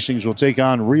 Hastings will take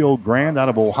on Rio Grande out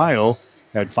of Ohio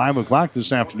at 5 o'clock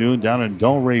this afternoon down in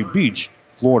Delray Beach,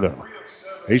 Florida.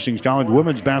 Hastings College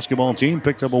women's basketball team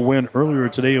picked up a win earlier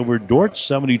today over Dordt,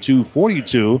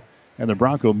 72-42. And the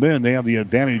Bronco men, they have the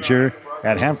advantage here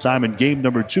at halftime in game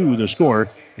number 2. The score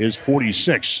is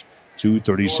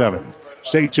 46-37.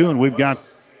 Stay tuned. We've got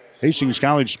Hastings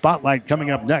College Spotlight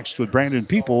coming up next with Brandon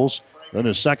Peoples. Then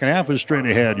the second half is straight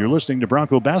ahead. You're listening to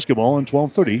Bronco Basketball on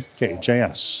 1230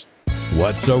 KHAS.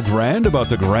 What's so grand about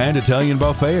the Grand Italian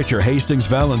Buffet at your Hastings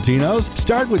Valentino's?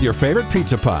 Start with your favorite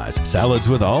pizza pies, salads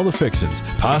with all the fixins,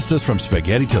 pastas from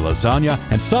spaghetti to lasagna,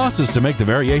 and sauces to make the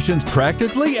variations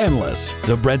practically endless.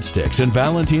 The breadsticks and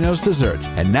Valentino's desserts,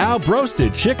 and now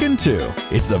broasted chicken too.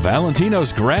 It's the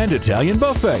Valentino's Grand Italian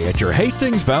Buffet at your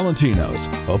Hastings Valentino's.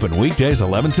 Open weekdays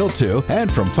 11 till 2 and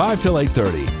from 5 till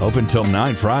 8:30. Open till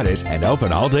 9 Fridays and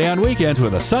open all day on weekends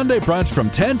with a Sunday brunch from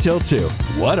 10 till 2.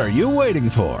 What are you waiting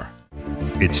for?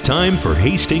 It's time for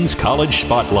Hastings College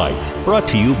Spotlight, brought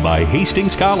to you by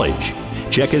Hastings College.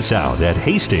 Check us out at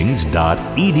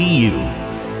hastings.edu.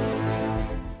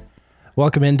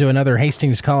 Welcome into another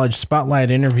Hastings College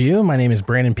Spotlight interview. My name is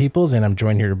Brandon Peoples, and I'm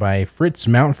joined here by Fritz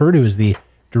Mountford, who is the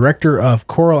Director of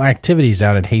Choral Activities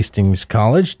out at Hastings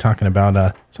College, talking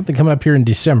about something coming up here in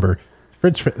December.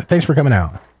 Fritz, thanks for coming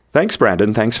out. Thanks,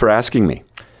 Brandon. Thanks for asking me.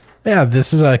 Yeah,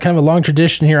 this is a kind of a long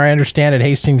tradition here, I understand, at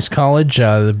Hastings College.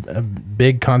 A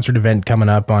big concert event coming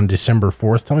up on December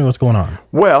 4th. Tell me what's going on.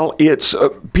 Well, it's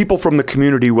people from the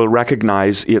community will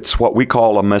recognize it's what we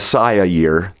call a Messiah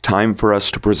year, time for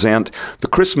us to present the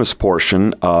Christmas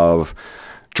portion of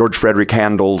George Frederick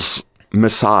Handel's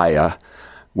Messiah.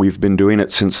 We've been doing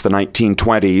it since the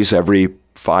 1920s, every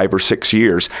 5 or 6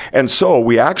 years. And so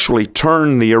we actually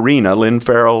turn the arena, Lynn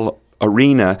Farrell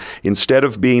Arena, instead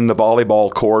of being the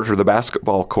volleyball court or the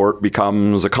basketball court,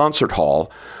 becomes a concert hall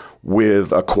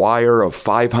with a choir of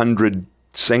 500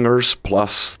 singers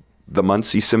plus the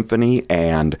Muncie Symphony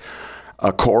and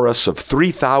a chorus of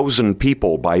 3,000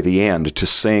 people by the end to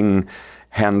sing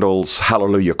Handel's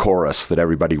Hallelujah Chorus that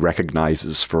everybody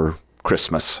recognizes for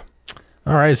Christmas.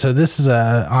 All right, so this is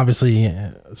obviously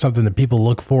something that people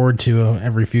look forward to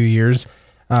every few years.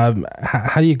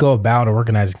 How do you go about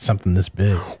organizing something this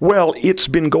big? Well, it's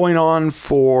been going on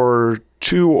for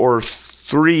 2 or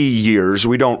 3 years.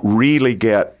 We don't really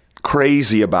get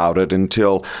crazy about it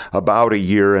until about a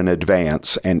year in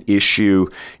advance and issue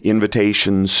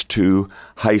invitations to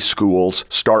high schools,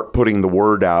 start putting the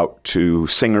word out to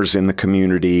singers in the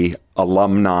community,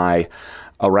 alumni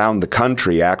around the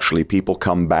country. Actually, people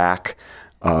come back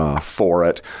for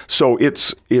it. So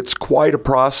it's quite a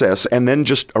process. And then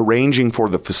just arranging for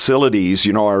the facilities.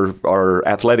 You know, our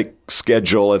athletic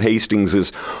schedule at Hastings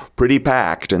is pretty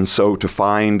packed. And so to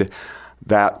find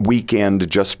that weekend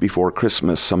just before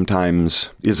Christmas sometimes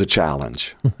is a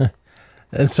challenge.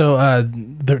 And so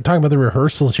they're talking about the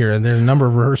rehearsals here. Are there a number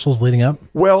of rehearsals leading up?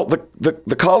 Well,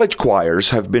 the college choirs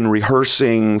have been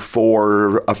rehearsing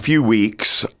for a few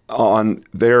weeks on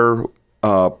their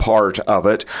part of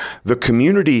it. The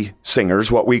community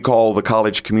singers, what we call the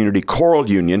College Community Choral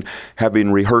Union, have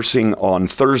been rehearsing on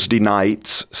Thursday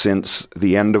nights since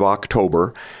the end of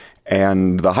October.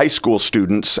 And the high school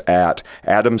students at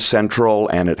Adams Central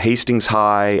and at Hastings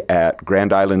High, at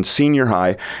Grand Island Senior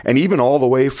High, and even all the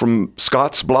way from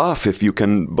Scotts Bluff, if you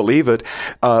can believe it,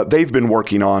 they've been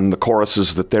working on the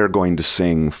choruses that they're going to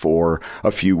sing for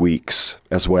a few weeks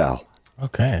as well.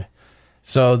 Okay.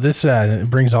 So this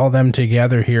brings all of them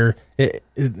together here.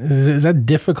 Is that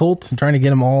difficult, trying to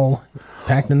get them all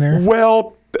packed in there?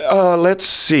 Well, let's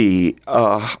see.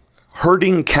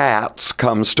 Herding cats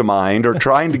comes to mind, or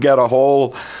trying to get a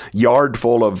whole yard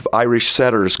full of Irish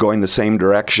setters going the same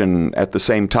direction at the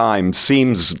same time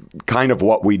seems kind of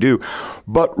what we do.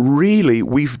 But really,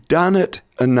 we've done it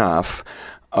enough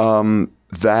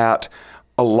that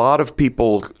a lot of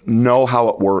people know how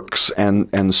it works,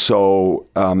 and so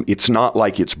it's not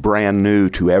like it's brand new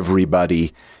to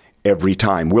everybody every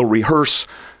time. We'll rehearse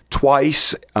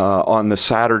twice on the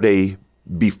Saturday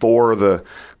before the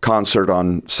concert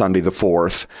on Sunday the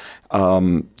 4th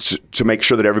to make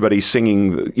sure that everybody's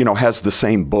singing, has the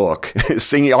same book,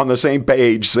 singing on the same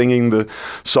page, singing the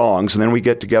songs. And then we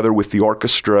get together with the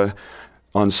orchestra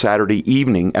on Saturday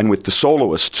evening, and with the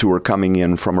soloists who are coming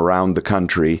in from around the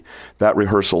country. That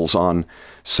rehearsal's on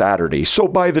Saturday. So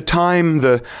by the time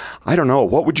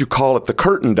what would you call it? The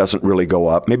curtain doesn't really go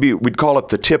up. Maybe we'd call it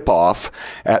the tip-off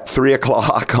at 3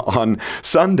 o'clock on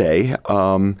Sunday.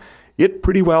 It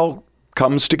pretty well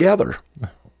comes together.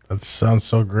 That sounds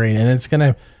so great. And it's going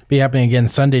to be happening again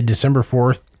Sunday, December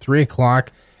 4th, 3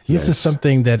 o'clock. Yes. This is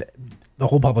something that the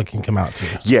whole public can come out to.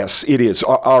 Yes, it is.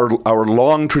 Our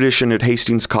long tradition at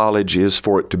Hastings College is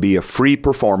for it to be a free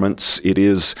performance. It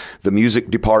is the music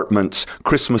department's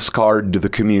Christmas card to the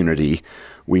community,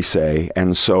 we say.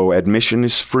 And so admission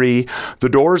is free. The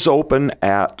doors open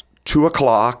at 2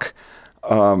 o'clock.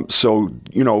 So,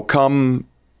 come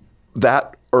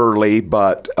that early,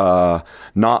 but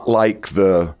not like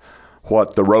the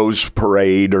Rose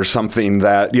Parade or something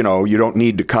that, you don't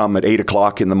need to come at 8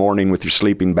 o'clock in the morning with your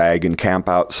sleeping bag and camp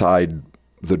outside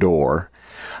the door.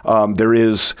 There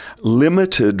is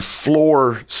limited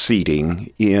floor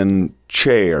seating in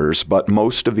chairs, but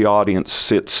most of the audience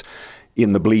sits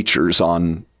in the bleachers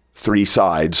on 3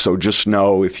 sides. So just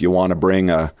know if you want to bring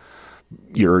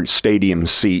your stadium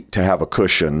seat to have a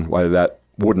cushion, whether that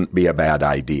wouldn't be a bad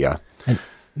idea. And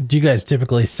do you guys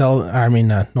typically sell?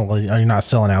 No, you're not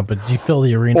selling out, but do you fill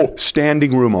the arena? Oh,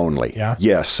 standing room only. Yeah.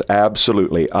 Yes,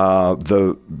 absolutely.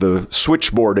 The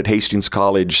switchboard at Hastings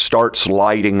College starts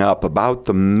lighting up about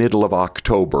the middle of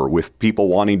October with people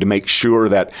wanting to make sure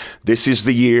that this is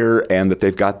the year and that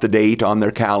they've got the date on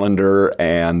their calendar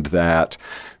and that,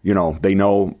 they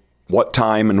know what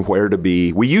time and where to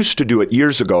be. We used to do it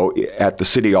years ago at the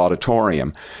City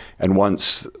Auditorium, and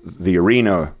once the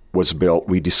arena was built,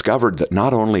 we discovered that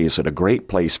not only is it a great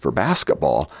place for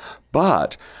basketball,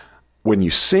 but when you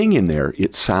sing in there,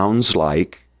 it sounds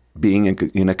like being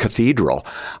in a cathedral.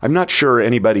 I'm not sure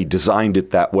anybody designed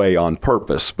it that way on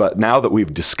purpose, but now that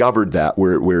we've discovered that,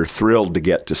 we're thrilled to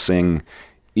get to sing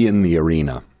in the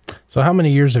arena. So how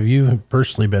many years have you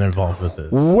personally been involved with this?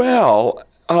 Well,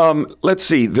 let's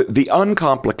see. The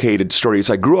uncomplicated story is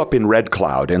I grew up in Red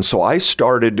Cloud, and so I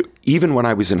started, even when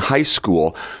I was in high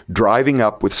school, driving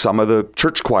up with some of the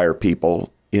church choir people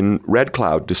in Red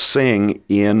Cloud to sing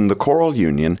in the choral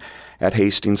union at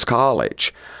Hastings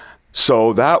College.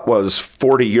 So that was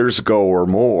 40 years ago or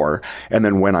more. And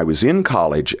then when I was in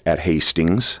college at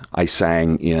Hastings, I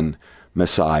sang in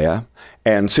Messiah.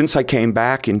 And since I came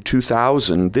back in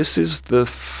 2000, this is the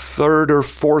 3rd or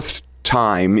 4th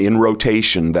time in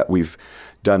rotation that we've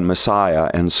done Messiah.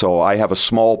 And so I have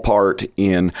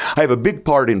a big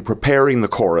part in preparing the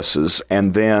choruses,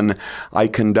 and then I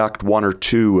conduct 1 or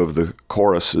 2 of the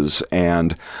choruses,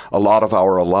 and a lot of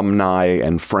our alumni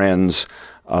and friends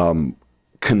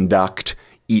conduct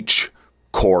each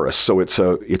chorus. So it's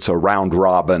a round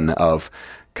robin of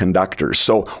conductors.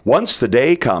 So once the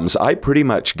day comes, I pretty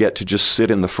much get to just sit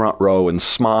in the front row and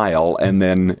smile, and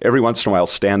then every once in a while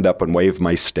stand up and wave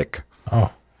my stick.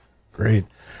 Oh, great.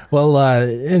 Well,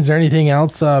 is there anything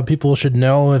else people should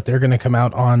know if they're going to come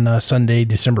out on Sunday,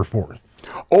 December 4th?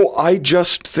 Oh, I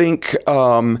just think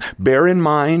bear in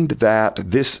mind that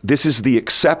this is the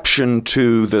exception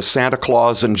to the Santa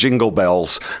Claus and Jingle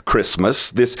Bells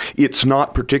Christmas. It's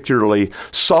not particularly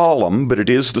solemn, but it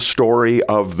is the story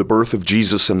of the birth of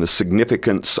Jesus and the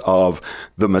significance of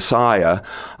the Messiah.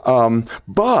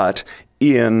 But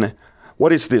in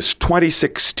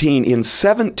 2016, in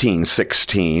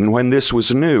 1716, when this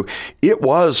was new, it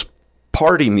was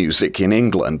party music in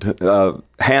England.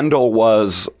 Handel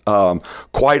was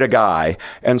quite a guy,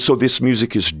 and so this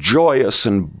music is joyous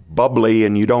and bubbly,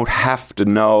 and you don't have to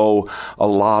know a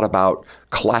lot about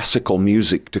classical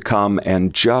music to come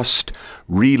and just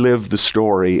relive the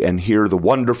story and hear the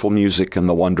wonderful music and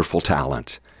the wonderful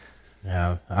talent.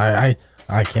 Yeah,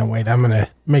 I can't wait. I'm going to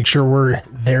make sure we're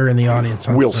there in the audience.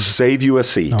 We'll save you a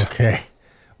seat. Okay.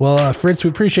 Well, Fritz, we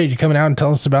appreciate you coming out and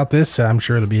telling us about this. I'm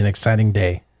sure it'll be an exciting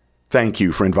day. Thank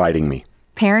you for inviting me.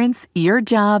 Parents, your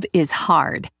job is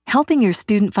hard. Helping your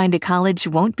student find a college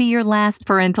won't be your last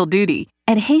parental duty.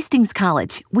 At Hastings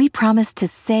College, we promise to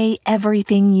say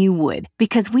everything you would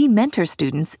because we mentor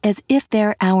students as if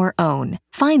they're our own.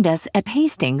 Find us at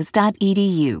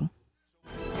hastings.edu.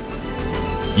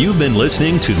 You've been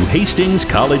listening to Hastings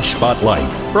College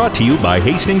Spotlight, brought to you by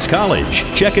Hastings College.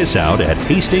 Check us out at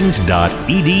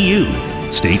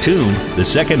hastings.edu. Stay tuned. The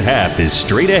second half is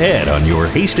straight ahead on your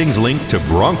Hastings link to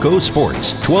Bronco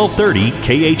Sports,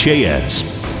 1230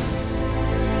 KHAS.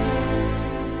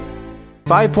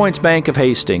 5 Points Bank of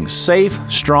Hastings, safe,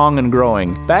 strong, and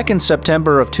growing. Back in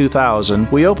September of 2000,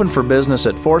 we opened for business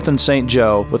at 4th and St.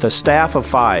 Joe with a staff of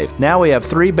 5. Now we have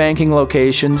 3 banking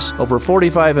locations, over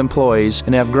 45 employees,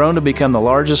 and have grown to become the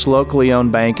largest locally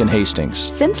owned bank in Hastings.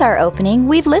 Since our opening,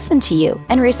 we've listened to you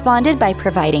and responded by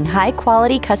providing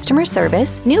high-quality customer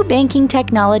service, new banking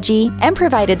technology, and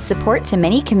provided support to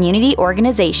many community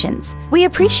organizations. We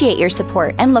appreciate your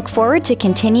support and look forward to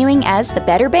continuing as the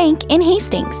better bank in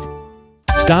Hastings.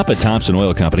 Stop at Thompson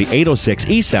Oil Company, 806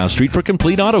 East South Street for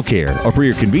complete auto care. Or for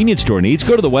your convenience store needs,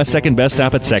 go to the West 2nd Best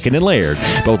Stop at 2nd and Laird.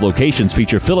 Both locations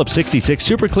feature Phillips 66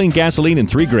 Super Clean gasoline in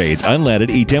 3 grades, unleaded,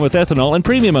 E10 with ethanol, and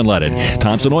premium unleaded.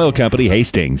 Thompson Oil Company,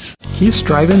 Hastings. Keith's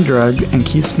Drive-In Drug and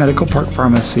Keith's Medical Park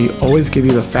Pharmacy always give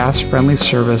you the fast, friendly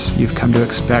service you've come to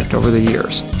expect over the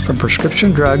years. From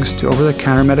prescription drugs to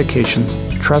over-the-counter medications,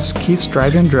 trust Keith's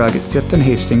Drive-In Drug at 5th and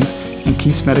Hastings and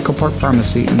Keith's Medical Park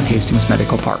Pharmacy in Hastings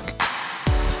Medical Park.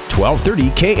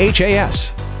 1230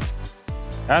 KHAS.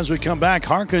 As we come back,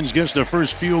 Harkins gets the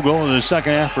first field goal in the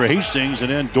second half for Hastings, and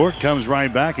then Dordt comes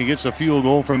right back and gets a field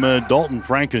goal from Dalton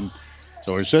Franken.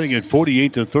 So we're sitting at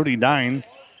 48-39,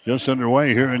 just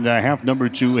underway here in half number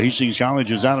 2. Hastings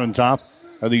College is out on top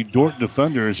of the Dordt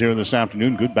defenders here this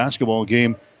afternoon. Good basketball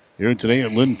game here today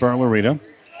at Lynn Farrell Arena.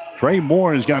 Trey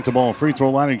Moore has got the ball. Free throw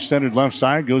line extended left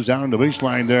side, goes down on the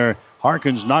baseline there.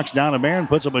 Harkins knocks down a man,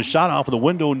 puts up a shot off of the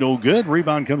window, no good.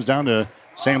 Rebound comes down to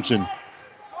Sampson.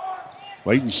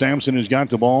 Leighton Sampson has got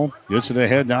the ball. Gets it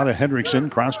ahead now to Hendrickson.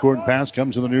 Cross-court pass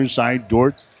comes to the near side.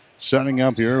 Dordt setting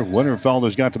up here. Winterfeld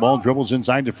has got the ball. Dribbles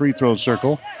inside the free throw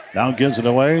circle. Now gives it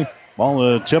away.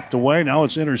 Ball tipped away. Now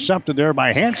it's intercepted there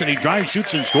by Hansen. He drives,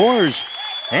 shoots, and scores.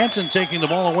 Hansen taking the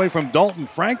ball away from Dalton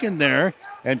Franken there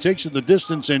and takes it the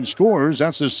distance and scores.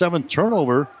 That's the 7th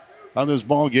turnover on this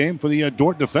ball game for the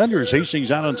Dordt defenders.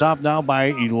 Hastings out on top now by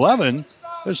 11.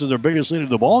 This is their biggest lead of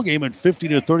the ball game at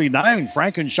 50-39.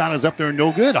 Franken's shot is up there,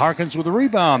 no good. Harkins with a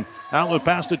rebound. Outlet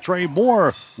pass to Trey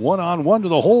Moore. One-on-one to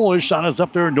the hole. His shot is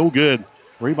up there, no good.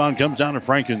 Rebound comes down to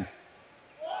Franken.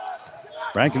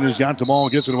 Franken has got the ball,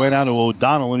 gets it away down to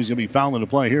O'Donnell, and he's going to be fouled in the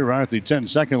play here right at the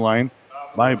 10-second line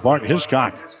by Bart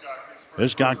Hiscock.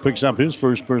 Hiscock picks up his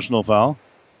first personal foul.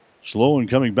 Slow and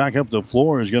coming back up the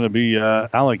floor is going to be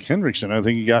Alec Hendrickson. I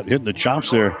think he got hit in the chops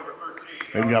there.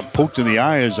 Maybe got poked in the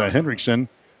eye as Hendrickson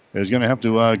is going to have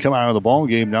to come out of the ball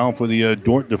game now for the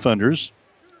Dordt defenders.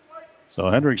 So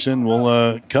Hendrickson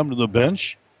will come to the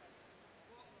bench.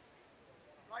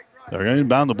 They're going to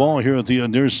inbound the ball here at the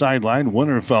near sideline.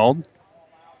 Winterfeld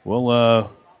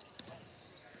will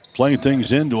play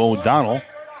things into O'Donnell.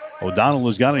 O'Donnell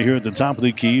has got it here at the top of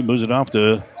the key. Moves it off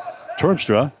to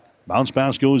Terpstra. Bounce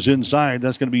pass goes inside.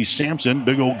 That's going to be Sampson.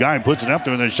 Big old guy puts it up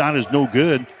there, and the shot is no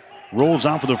good. Rolls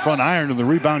off of the front iron, and the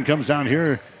rebound comes down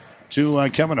here to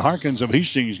Kevin Harkins of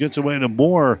Hastings. Gets away to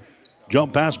Moore.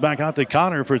 Jump pass back out to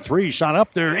Connor for 3. Shot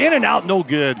up there, in and out, no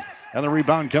good. And the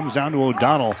rebound comes down to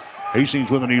O'Donnell.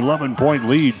 Hastings with an 11-point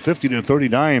lead,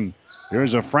 50-39.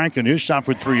 Here's a Franken. His shot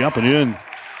for 3, up and in.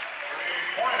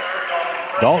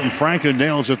 Dalton Franken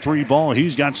nails a 3 ball.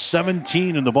 He's got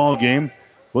 17 in the ball game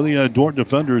for the Dordt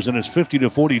defenders, and it's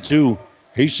 50-42.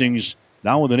 Hastings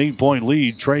now with an 8-point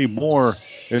lead. Trey Moore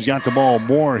has got the ball.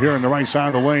 Moore here on the right side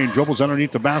of the lane. Dribbles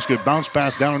underneath the basket. Bounce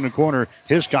pass down in the corner.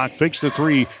 Hiscock fakes the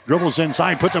 3. Dribbles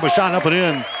inside. Puts up a shot up and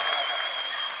in.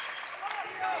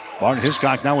 Bart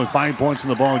Hiscock now with 5 points in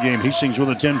the ball game. Hastings with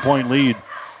a 10-point lead.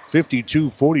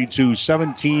 52-42.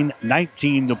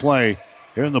 17-19 to play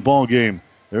here in the ball game.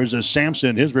 There's a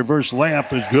Sampson. His reverse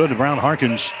layup is good around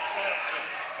Harkins.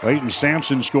 Leighton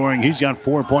Sampson scoring. He's got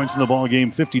 4 points in the ball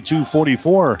game.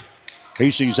 52-44.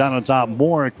 Hastings out on top.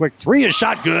 Moore, a quick 3. His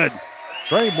shot good.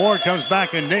 Trey Moore comes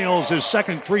back and nails his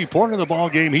second 3-pointer of the ball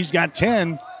game. He's got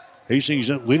 10. Hastings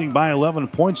leading by 11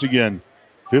 points again.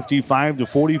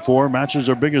 55-44. Matches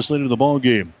their biggest lead of the ball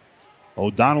game.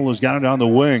 O'Donnell has got it on the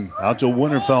wing. Out to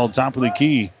Winterfeld, top of the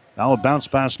key. Now a bounce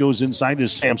pass goes inside to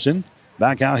Sampson.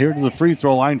 Back out here to the free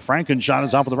throw line. Franken shot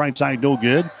is off of the right side, no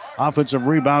good. Offensive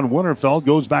rebound, Winterfeld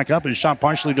goes back up. His shot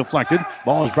partially deflected.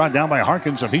 Ball is brought down by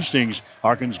Harkins of Hastings.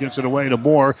 Harkins gets it away to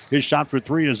Moore. His shot for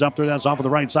 3 is up there. That's off of the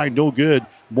right side, no good.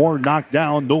 Moore knocked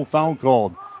down, no foul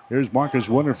called. Here's Marcus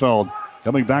Winterfeld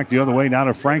coming back the other way now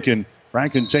to Franken.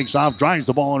 Franken takes off, drives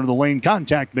the ball into the lane.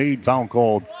 Contact made, foul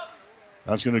called.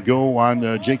 That's going to go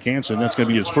on Jake Hansen. That's going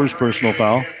to be his first personal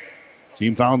foul.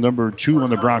 Team foul number 2 on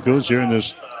the Broncos here in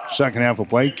this second half of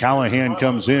play. Callahan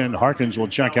comes in. Harkins will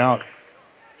check out.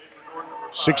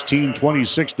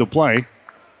 16:26 to play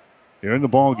here in the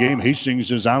ball game.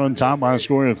 Hastings is out on top by a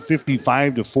score of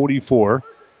 55-44.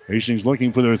 Hastings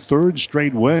looking for their 3rd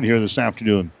straight win here this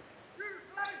afternoon.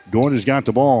 Dordt has got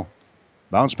the ball.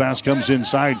 Bounce pass comes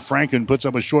inside. Franken puts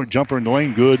up a short jumper in the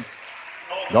lane. Good.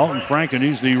 Dalton Franken,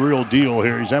 he's the real deal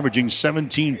here. He's averaging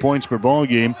 17 points per ball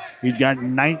game. He's got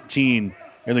 19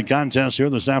 in the contest here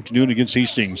this afternoon against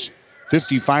Hastings.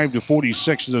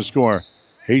 55-46 is the score.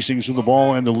 Hastings with the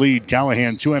ball and the lead.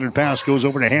 Callahan, 200 pass, goes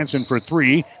over to Hansen for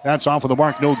 3. That's off of the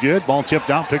mark, no good. Ball tipped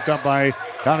out, picked up by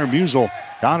Connor Musel.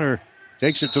 Connor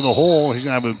takes it to the hole. He's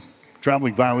going to have a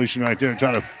traveling violation right there.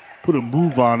 Trying to put a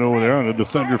move on over there on the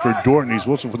defender for Dordt. He's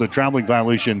whistled for the traveling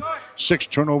violation. 6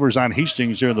 turnovers on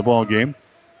Hastings here in the ball game.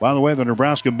 By the way, the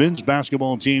Nebraska men's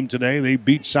basketball team today, they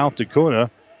beat South Dakota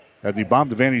at the Bob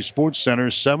Devaney Sports Center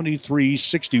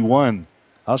 73-61.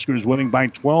 Huskers winning by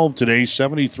 12 today,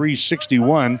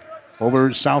 73-61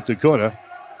 over South Dakota.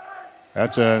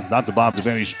 That's not the Bob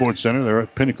Devaney Sports Center. They're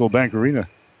at Pinnacle Bank Arena.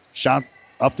 Shot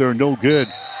up there, no good.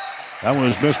 That one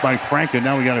was missed by Franken.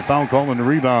 Now we got a foul call on the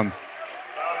rebound.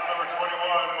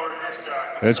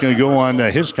 That's going to go on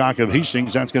Hiscock of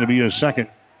Hastings. That's going to be his second.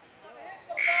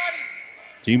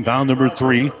 Team foul number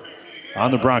 3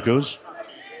 on the Broncos.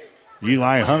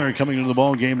 Eli Hunter coming into the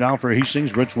ball game now for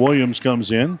Hastings. Rich Williams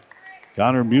comes in.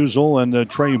 Connor Musel and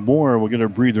Trey Moore will get a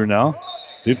breather now.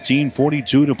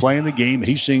 15:42 to play in the game.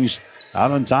 Hastings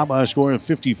out on top by a score of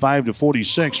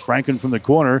 55-46. Franken from the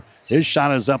corner. His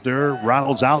shot is up there.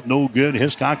 Rattles out. No good.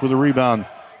 Hiscock with a rebound.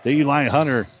 To Eli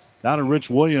Hunter. Now to Rich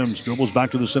Williams. Dribbles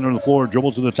back to the center of the floor.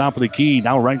 Dribbles to the top of the key.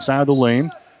 Now right side of the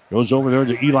lane. Goes over there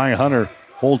to Eli Hunter.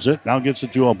 Holds it. Now gets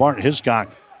it to a Bart Hiscock.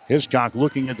 Hiscock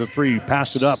looking at the 3.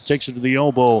 Passed it up. Takes it to the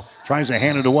elbow. Tries to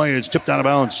hand it away. It's tipped out of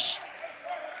bounds.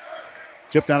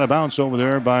 Tipped out of bounds over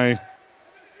there by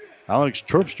Alex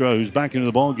Terpstra, who's back into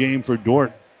the ball game for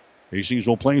Dordt. Hastings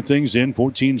will play things in.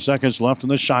 14 seconds left on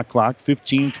the shot clock.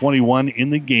 15:21 in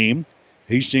the game.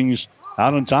 Hastings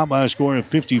out on top by a score of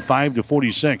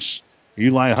 55-46.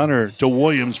 Eli Hunter to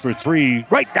Williams for 3.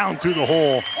 Right down through the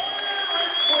hole.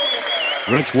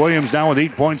 Rich Williams down with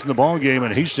 8 points in the ball game,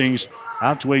 and Hastings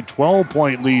out to a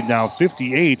 12-point lead now,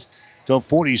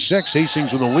 58-46.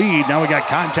 Hastings with a lead. Now we got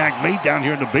contact made down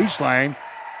here at the baseline.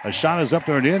 A shot is up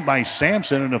there and in by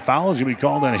Sampson, and a foul is going to be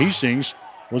called on Hastings.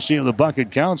 We'll see if the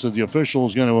bucket counts as the official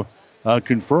is going to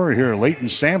confer here. Leighton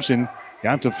Sampson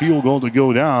got the field goal to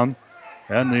go down,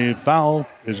 and the foul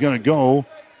is going to go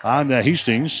on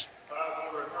Hastings.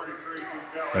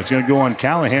 That's going to go on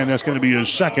Callahan. That's going to be his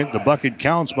second. The bucket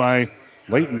counts by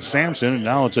Leighton Sampson, and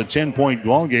now it's a 10-point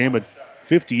ball game at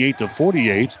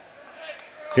 58-48.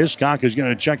 Hiscock is going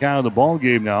to check out of the ball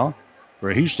game now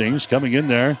for Hastings. Coming in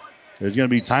there is going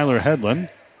to be Tyler Hedlund.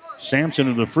 Sampson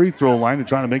to the free throw line to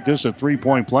try to make this a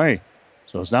 3-point play.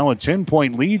 So it's now a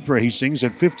 10-point lead for Hastings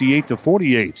at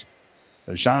 58-48.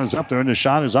 The shot is up there, and the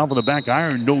shot is off of the back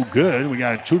iron. No good. We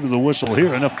got a 2 to the whistle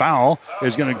here, and a foul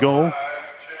is going to go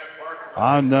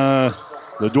on the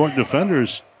Dordt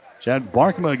defenders. Chad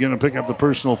Barkma going to pick up the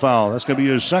personal foul. That's going to be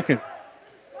his second.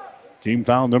 Team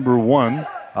foul number 1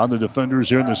 on the defenders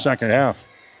here in the second half.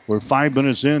 We're 5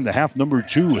 minutes in to half number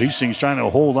 2. Hastings trying to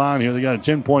hold on here. They got a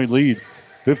 10-point lead,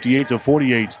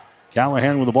 58-48.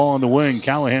 Callahan with the ball on the wing.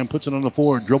 Callahan puts it on the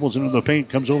floor, dribbles into the paint,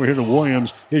 comes over here to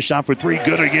Williams. His shot for 3,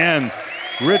 good again.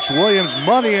 Rich Williams,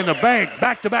 money in the bank.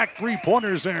 Back-to-back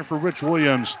 3-pointers there for Rich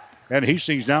Williams. And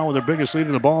Hastings now with their biggest lead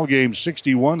in the ball game,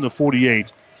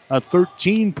 61-48. A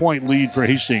 13-point lead for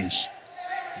Hastings.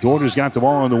 Dordt has got the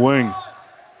ball on the wing.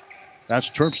 That's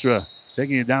Terpstra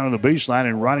taking it down to the baseline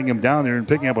and riding him down there and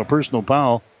picking up a personal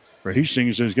foul. For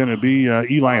Hastings is going to be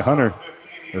Eli Hunter.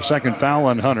 The second foul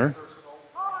on Hunter.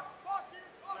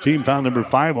 Team foul number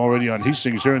 5 already on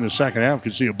Hastings here in the second half.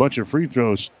 Can see a bunch of free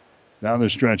throws down the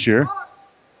stretch here.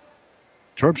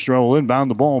 Terpstra will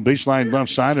inbound the ball baseline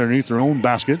left side underneath their own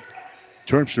basket.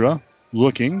 Terpstra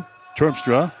looking.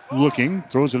 Terpstra looking.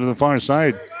 Throws it to the far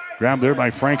side. Grabbed there by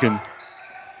Franken.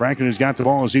 Franken has got the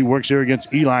ball as he works here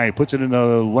against Eli. Puts it in the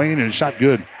lane and shot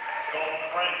good.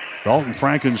 Dalton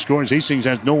Franken scores. Hastings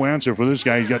has no answer for this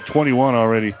guy. He's got 21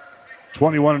 already.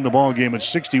 21 in the ball game. It's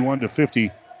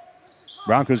 61-50.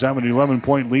 Broncos have an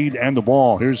 11-point lead and the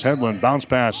ball. Here's Hedlund. Bounce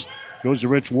pass. Goes to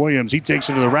Rich Williams. He takes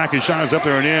it to the rack. His shot is up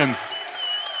there and in.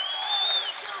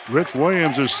 Rich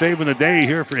Williams is saving the day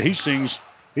here for Hastings.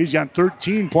 He's got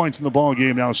 13 points in the ball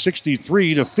game now,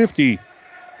 63-50.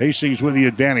 Hastings with the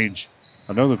advantage.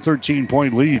 Another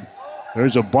 13-point lead.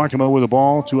 There's a Barkema with the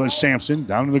ball to a Sampson.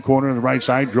 Down in the corner on the right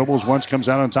side. Dribbles once, comes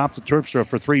out on top to Terpstra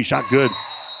for 3. Shot good.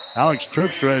 Alex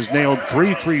Terpstra has nailed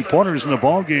 3 3-pointers in the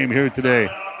ball game here today.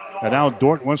 And now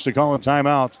Dordt wants to call a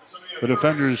timeout. The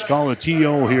defenders call a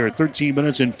TO here. 13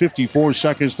 minutes and 54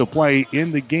 seconds to play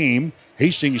in the game.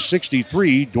 Hastings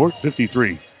 63, Dordt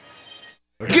 53.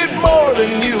 Get more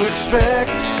than you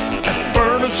expect at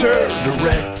Furniture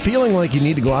Direct. Feeling like you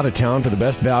need to go out of town for the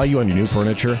best value on your new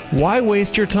furniture? Why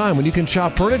waste your time when you can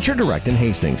shop Furniture Direct in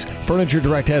Hastings? Furniture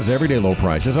Direct has everyday low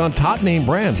prices on top name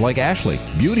brands like Ashley,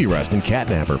 Beauty Rest, and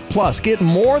Catnapper. Plus, get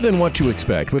more than what you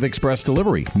expect with express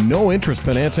delivery, no interest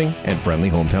financing, and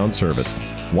friendly hometown service.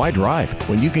 Why drive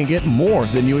when you can get more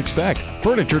than you expect?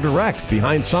 Furniture Direct,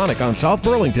 behind Sonic on South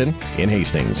Burlington in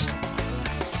Hastings.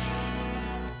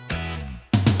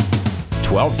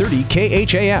 1230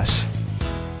 KHAS.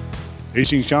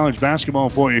 Hastings College basketball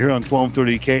for you here on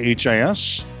 1230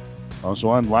 KHIS. Also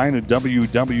online at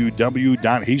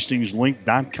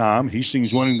www.hastingslink.com.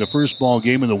 Hastings winning the first ball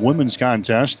game in the women's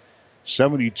contest,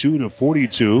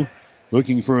 72-42.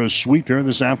 Looking for a sweep here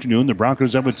this afternoon. The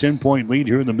Broncos have a 10-point lead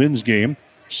here in the men's game,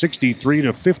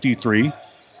 63-53.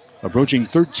 Approaching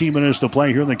 13 minutes to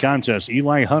play here in the contest.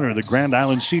 Eli Hunter, the Grand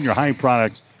Island Senior High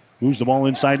product, moves the ball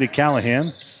inside to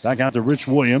Callahan. Back out to Rich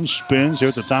Williams. Spins here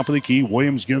at the top of the key.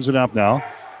 Williams gives it up now.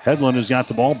 Hedlund has got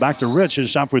the ball. Back to Rich. His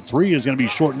shot for three is going to be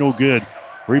short, no good.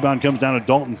 Rebound comes down to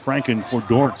Dalton Franken for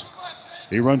Dordt.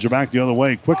 He runs her back the other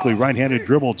way. Quickly, right-handed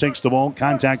dribble. Takes the ball.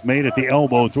 Contact made at the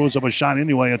elbow. Throws up a shot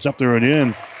anyway. It's up there and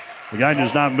in. The guy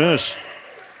does not miss.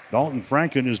 Dalton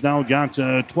Franken has now got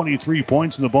 23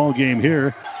 points in the ball game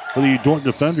here for the Dordt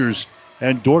defenders.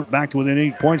 And Dordt back to within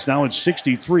 8 points. Now it's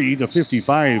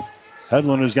 63-55.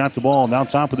 Hedlund has got the ball. Now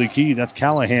top of the key. That's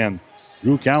Callahan.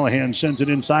 Drew Callahan sends it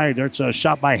inside. There's a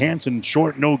shot by Hansen.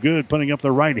 Short, no good. Putting up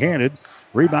the right-handed.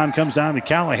 Rebound comes down to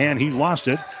Callahan. He lost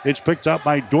it. It's picked up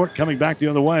by Dordt coming back the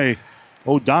other way.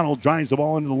 O'Donnell drives the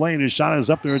ball into the lane. His shot is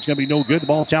up there. It's going to be no good. The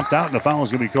ball tapped out, and the foul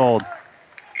is going to be called.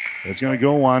 It's going to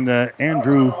go on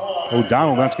Andrew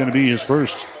O'Donnell. That's going to be his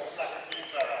first.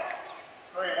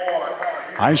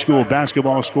 High school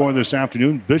basketball score this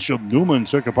afternoon. Bishop Newman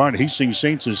took apart Hastings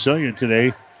St. Cecilia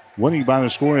today, winning by the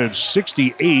score of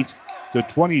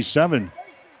 68-27.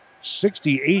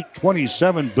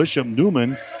 68-27, Bishop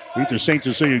Newman beat the St.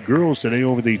 Cecilia girls today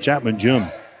over the Chapman Gym.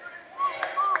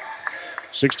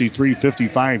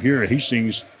 63-55 here at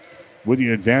Hastings with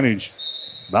the advantage.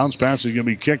 Bounce pass is going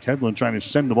to be kicked. Hedlund trying to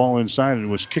send the ball inside, and it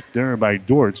was kicked there by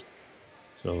Dordt.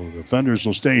 So the defenders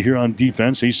will stay here on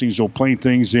defense. Hastings will play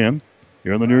things in.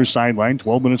 Here on the near sideline,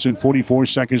 12 minutes and 44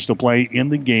 seconds to play in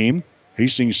the game.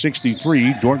 Hastings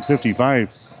 63, Dordt 55.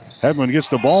 Hedlund gets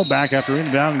the ball back after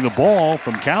inbounding the ball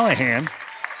from Callahan.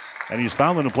 And he's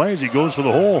fouled in the play as he goes for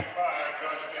the hole.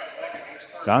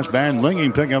 Josh Van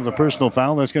Linging picking up the personal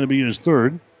foul. That's going to be his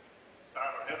third.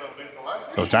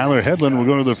 So Tyler Hedlund will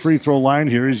go to the free throw line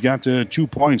here. He's got 2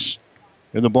 points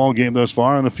in the ball game thus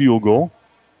far on the field goal.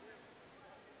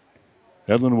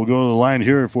 Hedlund will go to the line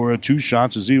here for 2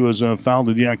 shots as he was fouled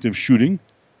in the act of shooting.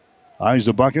 Eyes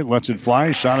the bucket, lets it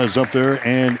fly. Shot is up there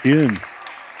and in.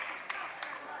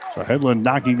 So Hedlund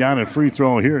knocking down a free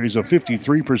throw here. He's a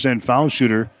 53% foul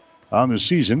shooter on the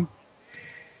season.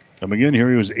 Coming in here,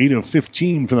 he was 8 of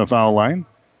 15 from the foul line.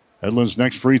 Hedlund's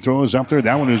next free throw is up there.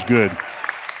 That one is good.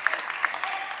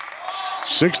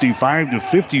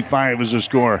 65-55 is the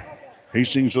score.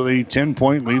 Hastings with a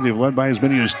 10-point lead. They've led by as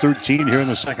many as 13 here in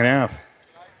the second half.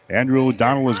 Andrew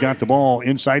O'Donnell has got the ball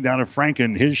inside down to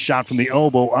Franken. His shot from the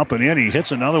elbow up and in. He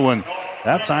hits another one.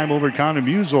 That time over Connor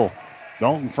Musel.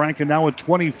 Dalton Franken now with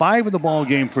 25 in the ball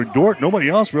game for Dordt. Nobody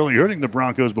else really hurting the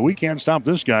Broncos, but we can't stop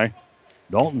this guy.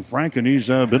 Dalton Franken, he's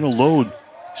been a load.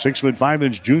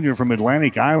 6'5" junior from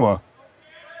Atlantic, Iowa.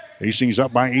 Hastings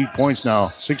up by 8 points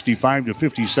now.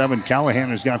 65-57. Callahan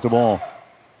has got the ball.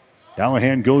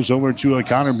 Callahan goes over to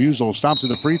Connor Musel. Stops at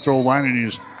the free throw line and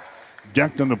he's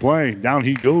decked on the play. Down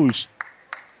he goes.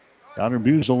 Connor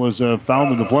Musel is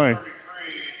fouled in the play.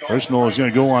 Personal is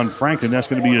going to go on Franken. That's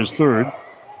going to be his third.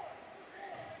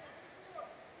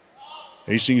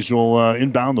 Hastings will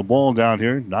inbound the ball down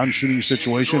here. Non-shooting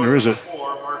situation, or is it?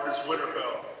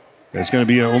 It's going to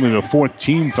be only the 4th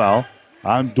team foul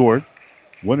on Dordt.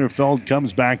 Winterfeld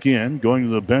comes back in. Going to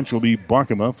the bench will be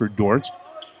Barkema for Dordt.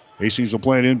 Hastings will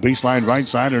play it in. Baseline right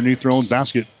side underneath their own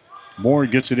basket. Moore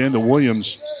gets it into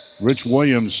Williams. Rich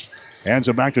Williams hands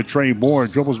it back to Trey Moore.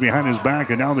 Dribbles behind his back,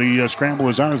 and now the scramble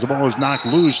is on as the ball is knocked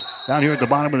loose. Down here at the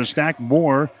bottom of the stack,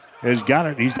 Moore has got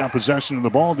it. He's got possession of the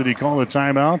ball. Did he call a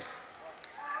timeout?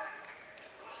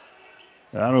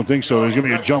 I don't think so. There's going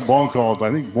to be a jump ball called.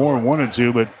 I think Moore wanted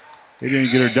to, but he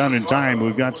didn't get her done in time.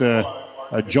 We've got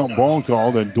a jump ball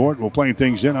called, and Dordt will play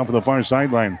things in off of the far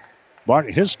sideline.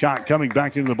 Bart Hiscock coming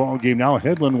back into the ball game now.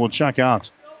 Hedlund will check out.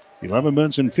 11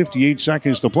 minutes and 58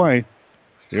 seconds to play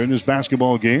here in this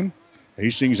basketball game.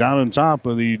 Hastings out on top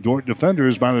of the Dordt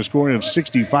defenders by the score of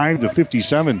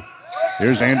 65-57.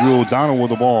 Here's Andrew O'Donnell with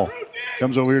the ball.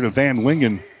 Comes over here to Van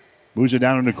Lingen. Moves it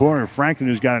down in the corner. Franken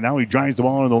has got it now. He drives the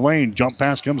ball in the lane. Jump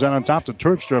pass comes out on top to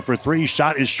Terpstra for 3.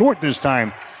 Shot is short this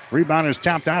time. Rebound is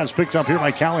tapped out. It's picked up here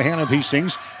by Callahan of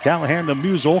Hastings. Callahan to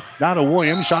Musel. Now to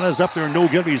Williams. Shot is up there. No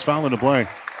good. He's fouling the play.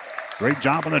 Great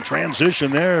job on the transition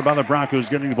there by the Broncos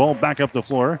getting the ball back up the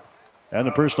floor. And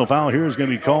the personal foul here is going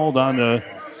to be called on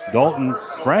Dalton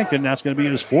Franken. That's going to be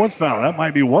his 4th foul. That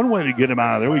might be one way to get him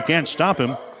out of there. We can't stop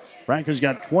him. Franken's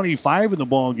got 25 in the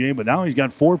ball game, but now he's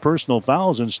got 4 personal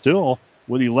fouls and still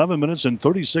with 11 minutes and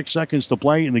 36 seconds to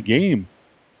play in the game.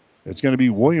 It's going to be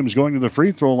Williams going to the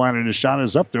free throw line, and the shot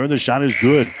is up there. The shot is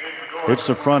good. Hits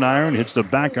the front iron, hits the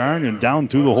back iron, and down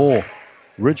through the hole.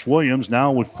 Rich Williams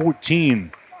now with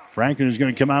 14. Franklin is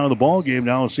going to come out of the ball game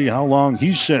now and see how long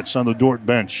he sits on the Dordt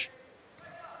bench.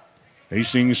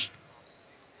 Hastings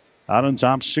out on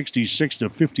top,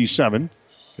 66-57.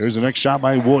 There's the next shot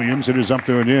by Williams. It is up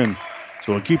there and in.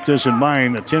 So we'll keep this in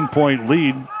mind, a 10-point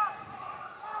lead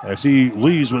as he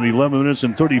leads with 11 minutes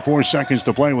and 34 seconds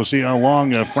to play. We'll see how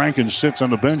long Franken sits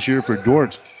on the bench here for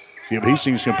Dordt. See if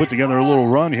Hastings can put together a little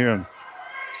run here.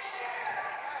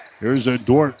 Here's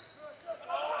Dordt.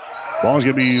 Ball's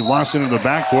going to be lost into the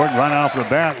backcourt. Right off the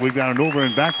bat, we've got an over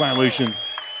and back violation.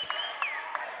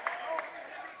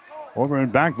 Over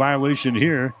and back violation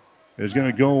here is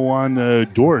going to go on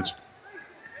Dordt.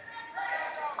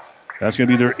 That's going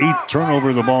to be their 8th turnover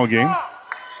of the ball game.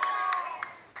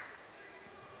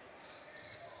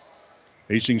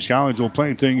 Hastings College will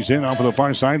play things in off of the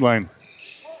far sideline.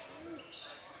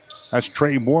 That's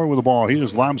Trey Moore with the ball. He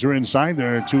just lobs her inside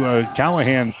there to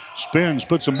Callahan. Spins,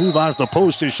 puts a move out at the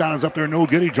post. His shot is up there, no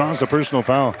good. He draws the personal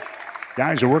foul.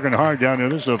 Guys are working hard down there.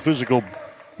 This is a physical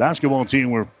basketball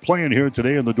team we're playing here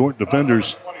today in the Dordt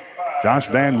defenders. Josh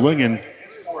Van Lingen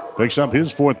picks up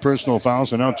his 4th personal foul.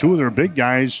 So now 2 of their big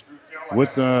guys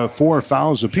with 4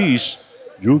 fouls apiece.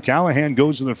 Drew Callahan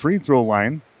goes to the free throw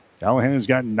line. Callahan has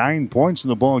got 9 points in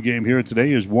the ball game here today.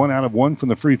 He is 1 out of 1 from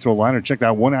the free throw line. Or check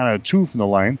out 1 out of 2 from the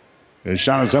line. His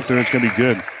shot is up there. It's going to be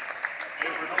good.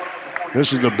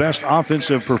 This is the best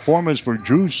offensive performance for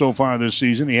Drew so far this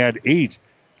season. He had 8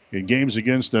 in games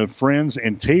against Friends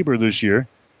and Tabor this year.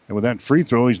 And with that free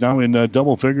throw, he's now in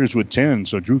double figures with 10.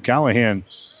 So Drew Callahan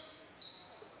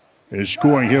is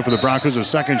scoring here for the Broncos. The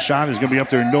second shot is going to be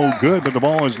up there, no good. But the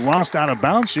ball is lost out of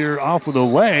bounds here off of the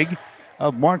leg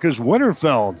of Marcus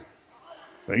Winterfeld.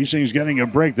 Hastings getting a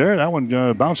break there. That one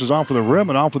bounces off of the rim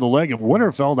and off of the leg of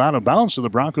Winterfeld out of bounds. So the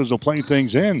Broncos will play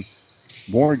things in.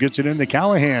 Moore gets it into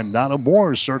Callahan. Now to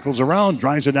Moore. Circles around.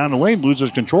 Drives it down the lane.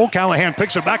 Loses control. Callahan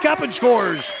picks it back up and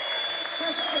scores.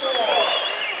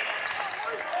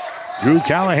 Drew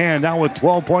Callahan now with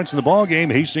 12 points in the ball game.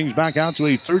 Hastings back out to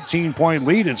a 13-point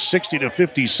lead. It's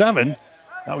 60-57.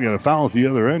 Now we got a foul at the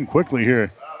other end quickly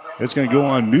here. It's going to go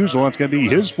on Musel. That's going to be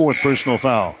his 4th personal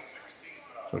foul.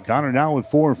 So Connor now with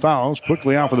 4 fouls.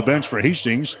 Quickly off of the bench for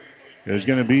Hastings. There's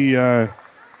going to be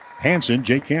Hansen.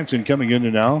 Jake Hansen coming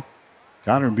in now.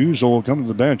 Connor Musel will come to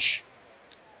the bench.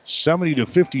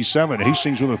 70-57.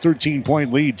 Hastings with a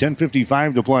 13-point lead.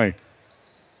 10:55 to play.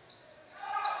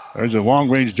 There's a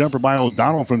long-range jumper by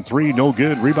O'Donnell from 3. No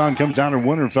good. Rebound comes down to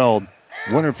Winterfeld.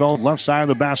 Winterfeld left side of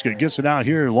the basket. Gets it out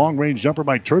here. Long-range jumper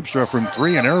by Terpstra from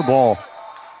 3. An air ball.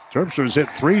 Terpstra's hit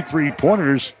 3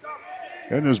 3-pointers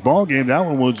in this ball game. That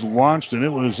one was launched, and it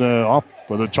was off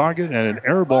for the target, and an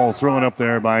air ball thrown up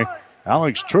there by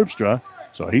Alex Terpstra.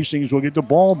 So Hastings will get the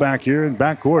ball back here in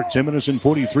backcourt. 10 minutes and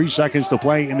 43 seconds to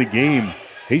play in the game.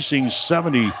 Hastings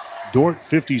 70, Dordt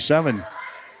 57.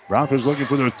 Broncos looking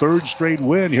for their 3rd straight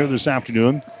win here this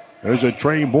afternoon. There's a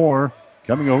Trey Moore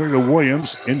coming over to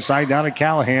Williams. Inside down to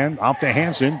Callahan. Off to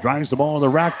Hansen. Drives the ball on the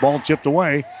rack. Ball tipped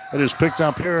away. It is picked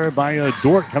up here by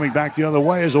Dordt coming back the other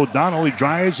way as O'Donnell. He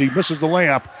drives. He misses the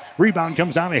layup. Rebound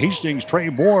comes down to Hastings. Trey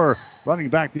Moore running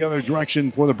back the other direction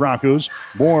for the Broncos.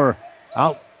 Moore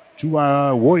out to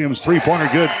Williams. 3-pointer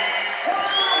good.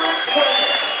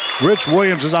 Rich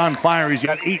Williams is on fire. He's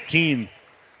got 18.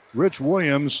 Rich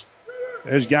Williams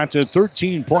has got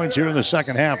 13 points here in the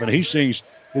second half, and Hastings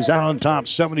is out on top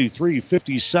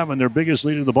 73-57, their biggest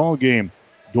lead of the ball game.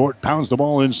 Dordt pounds the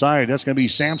ball inside. That's going to be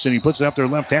Sampson. He puts it up there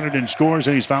left-handed and scores,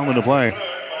 and he's fouled into play.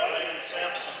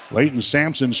 Leighton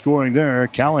Sampson scoring there.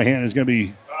 Callahan is going to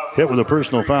be hit with a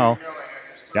personal foul.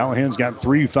 Callahan's got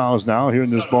 3 fouls now here in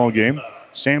this ball game.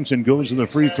 Sampson goes to the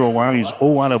free throw line. He's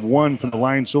 0 out of 1 from the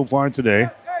line so far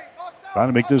today. Trying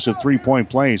to make this a 3-point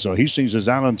play. So Hastings is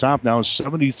out on top now,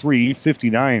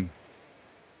 73-59.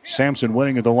 Sampson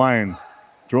waiting at the line.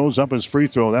 Throws up his free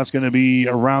throw. That's going to be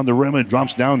around the rim. It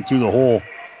drops down through the hole.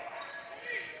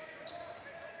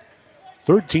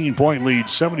 13-point lead,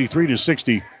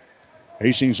 73-60.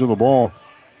 Hastings with the ball.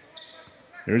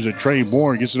 There's a Trey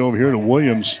Moore. Gets it over here to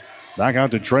Williams. Back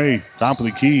out to Trey. Top of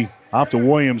the key. Off to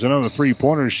Williams. Another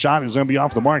 3-pointer. Shot is going to be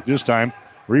off the mark this time.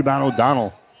 Rebound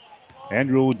O'Donnell.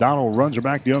 Andrew O'Donnell runs her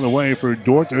back the other way for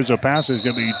Dordt. There's a pass that's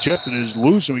going to be tipped. It is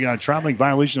loose, and we got a traveling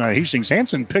violation on Hastings.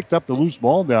 Hansen picked up the loose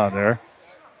ball down there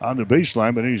on the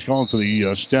baseline, but he's calling for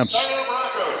the steps.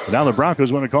 Now the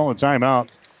Broncos want to call a timeout.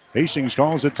 Hastings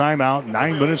calls a timeout.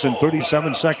 9 minutes and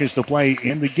 37 seconds to play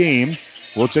in the game.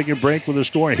 We'll take a break with the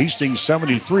score. Hastings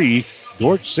 73,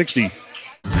 Dordt 60.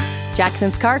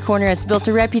 Jackson's Car Corner has built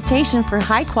a reputation for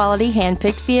high-quality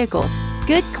hand-picked vehicles.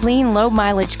 Good, clean,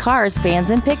 low-mileage cars, vans,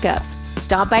 and pickups.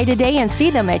 Stop by today and see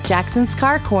them at Jackson's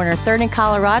Car Corner, 3rd and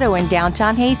Colorado in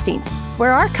downtown Hastings,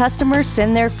 where our customers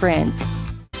send their friends.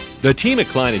 The team at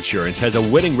Klein Insurance has a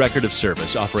winning record of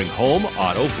service, offering home,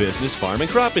 auto, business, farm, and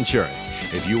crop insurance.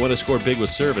 If you want to score big with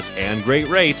service and great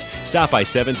rates, stop by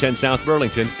 710 South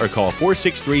Burlington or call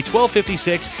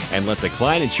 463-1256 and let the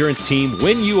Klein Insurance team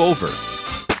win you over.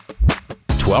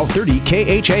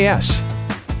 1230 KHAS.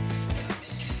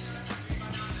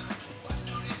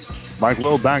 Mike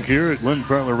Lowe back here at Lynn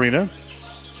Farrell Arena.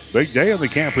 Big day on the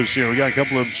campus here. We got a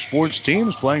couple of sports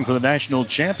teams playing for the national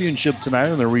championship tonight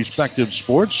in their respective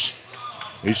sports.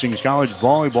 Hastings College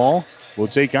volleyball will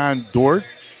take on Dordt,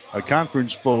 a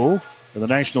conference foe, in the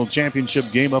national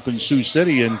championship game up in Sioux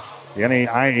City in the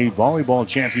NAIA volleyball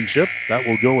championship. That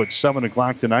will go at 7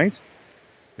 o'clock tonight.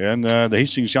 And the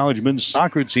Hastings College men's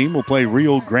soccer team will play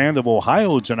Rio Grande of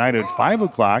Ohio tonight at 5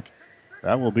 o'clock.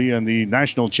 That will be in the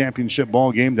national championship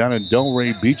ball game down in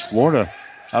Delray Beach, Florida.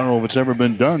 I don't know if it's ever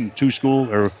been done.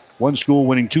 One school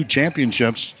winning 2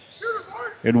 championships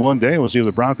in one day. We'll see if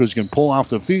the Broncos can pull off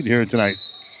the feet here tonight.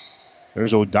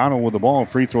 There's O'Donnell with the ball.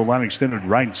 Free throw line extended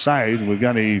right side. We've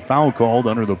got a foul called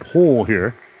under the pole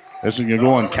here. This is going to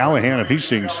go on Callahan of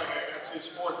Hastings.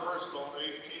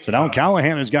 So now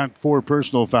Callahan has got 4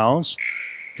 personal fouls.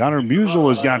 Connor Musel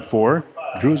has got 4.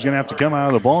 Drew's going to have to come out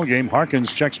of the ball game.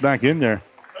 Harkins checks back in there.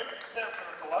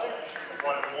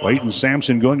 Leighton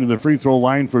Sampson going to the free throw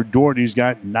line for Dordt. He's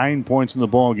got 9 points in the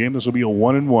ball game. This will be a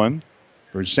 1-and-1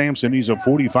 for Sampson. He's a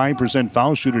 45%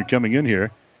 foul shooter coming in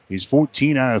here. He's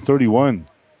 14 out of 31.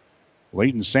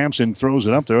 Leighton Sampson throws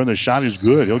it up there, and the shot is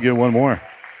good. He'll get one more.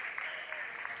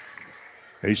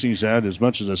 Hastings had as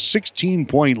much as a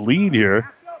 16-point lead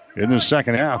here in the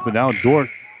second half, but now Dordt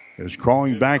is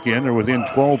crawling back in. They're within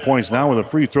 12 points now with a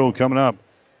free throw coming up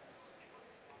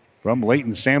from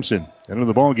Leighton Sampson. Into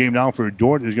the ball game now for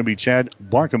Dordt is going to be Chad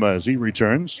Barkema as he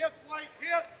returns.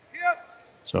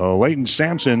 So Leighton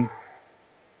Sampson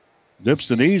dips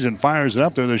the knees and fires it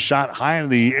up there. The shot high in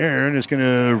the air, and it's going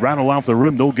to rattle off the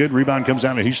rim. No good. Rebound comes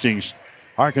down to Hastings.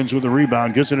 Harkins with the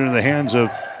rebound. Gets it into the hands of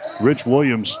Rich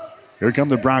Williams. Here come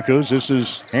the Broncos. This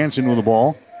is Hansen with the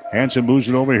ball. Hansen moves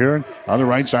it over here on the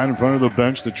right side in front of the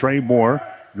bench to Trey Moore.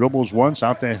 Dribbles once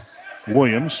out to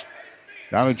Williams.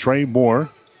 Down to Trey Moore.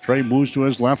 Trey moves to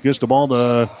his left. Gets the ball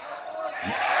to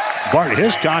Bart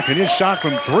Hiscock, and his shot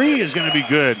from 3 is going to be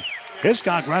good.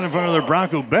 Hiscock right in front of the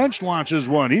Bronco bench launches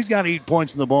one. He's got 8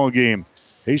 points in the ball game.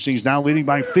 Hastings now leading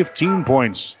by 15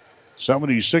 points.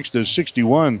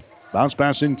 76-61. Bounce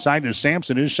pass inside to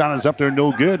Sampson. His shot is up there,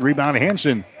 no good. Rebound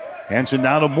Hansen. Hansen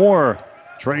now to Moore.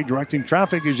 Trey directing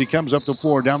traffic as he comes up the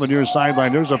floor down the near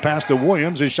sideline. There's a pass to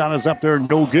Williams. His shot is up there,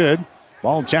 no good.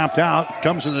 Ball tapped out.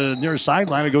 Comes to the near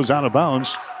sideline. It goes out of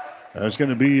bounds. It's going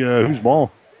to be whose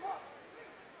ball?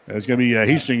 It's going to be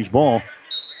Hastings' ball.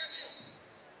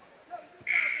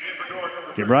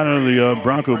 Get right out of the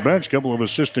Bronco bench. A couple of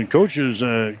assistant coaches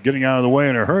getting out of the way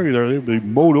in a hurry there. They'll be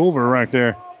mowed over right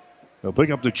there. They'll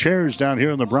pick up the chairs down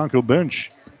here on the Bronco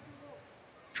bench.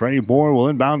 Trey Moore will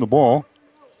inbound the ball.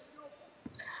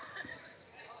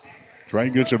 Trey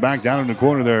gets it back down in the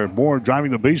corner there. Moore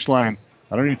driving the baseline.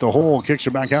 Underneath the hole, kicks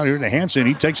it back out here to Hansen.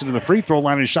 He takes it to the free throw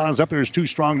line. His shot is up there. It's too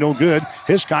strong, no good.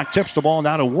 Hiscock tips the ball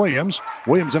down to Williams.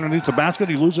 Williams underneath the basket.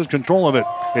 He loses control of it.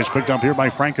 It's picked up here by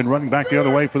Franken, running back the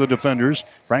other way for the defenders.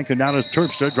 Franken down to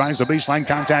Terpstra. Drives the baseline.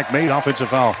 Contact made. Offensive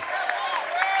foul.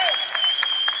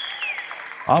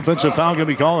 Offensive foul going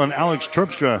to be called on Alex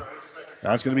Terpstra.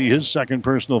 That's going to be his second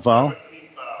personal foul.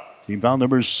 Team foul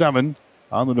number 7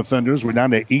 on the defenders. We're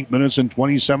down to 8 minutes and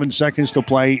 27 seconds to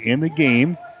play in the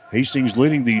game. Hastings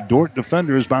leading the Dordt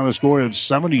defenders by the score of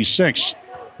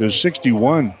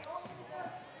 76-61.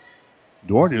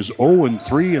 Dordt is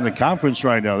 0-3 in the conference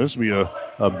right now. This will be a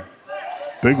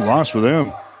big loss for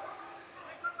them.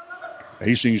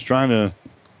 Hastings trying to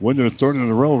win their third in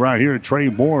a row right here. Trey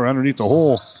Moore underneath the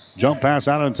hole. Jump pass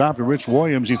out on top to Rich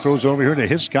Williams. He throws over here to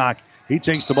Hiscock. He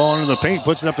takes the ball into the paint,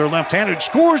 puts it up there left-handed,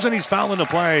 scores, and he's fouling the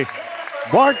play.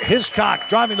 Bart Hiscock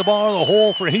driving the ball into the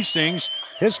hole for Hastings.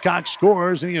 Hiscock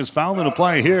scores, and he is fouled in the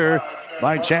play here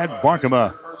by Chad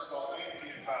Barkema.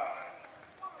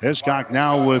 Hiscock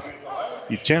now with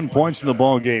 10 points in the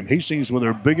ball game. Hastings with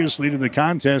their biggest lead in the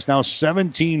contest, now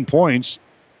 17 points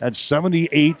at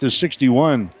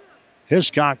 78-61.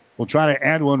 Hiscock will try to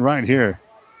add one right here.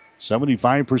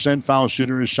 75% foul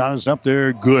shooter. His shot is up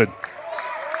there, good.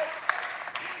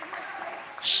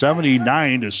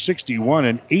 79-61,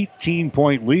 an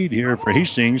 18-point lead here for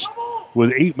Hastings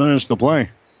with 8 minutes to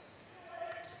play.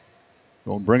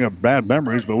 Don't bring up bad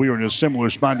memories, but we were in a similar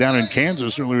spot down in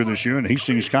Kansas earlier this year, and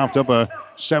Hastings coughed up a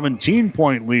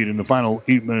 17-point lead in the final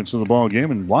 8 minutes of the ball game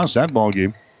and lost that ball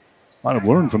game. Might have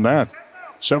learned from that.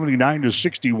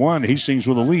 79-61, Hastings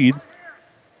with a lead.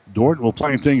 Dordt will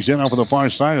play things in off of the far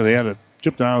side. They had it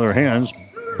tipped out of their hands.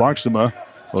 Barksema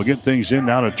will get things in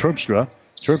now to Terpstra.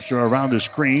 Terpstra around the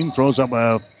screen, throws up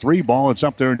a 3 ball. It's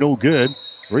up there, no good.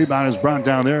 Rebound is brought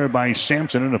down there by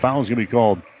Sampson, and the foul is going to be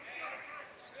called.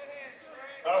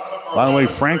 By the way,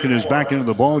 Franken is back into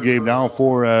the ball game now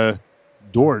for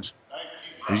Dordt.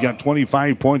 He's got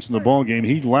 25 points in the ball game.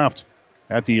 He left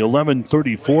at the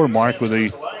 11:34 mark with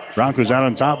the Broncos out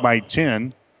on top by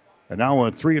 10. And now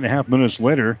 3.5 minutes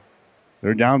later,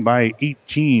 they're down by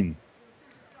 18.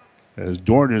 As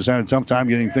Dordt has had a tough time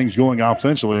getting things going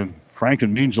offensively, and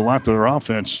Franken means a lot to their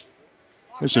offense.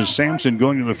 This is Sampson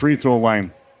going to the free throw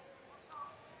line.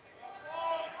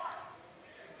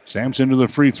 Sampson to the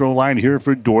free throw line here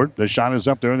for Dordt. The shot is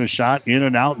up there, and the shot in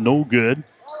and out, no good.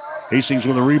 Hastings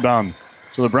with a rebound.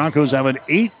 So the Broncos have an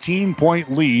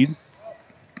 18-point lead.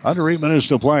 Under 8 minutes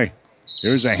to play.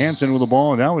 Here's a Hansen with the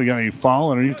ball, and now we got a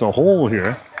foul underneath the hole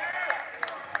here.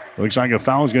 Looks like a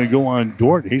foul is going to go on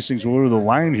Dordt. Hastings will over the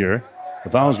line here. The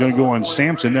foul is going to go on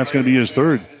Sampson. That's going to be his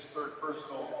third.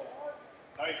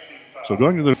 So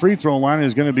going to the free throw line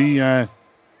is going to be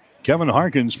Kevin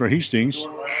Harkins for Hastings.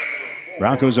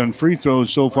 Broncos on free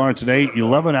throws so far today,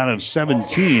 11 out of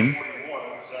 17.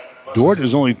 Dordt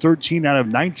is only 13 out of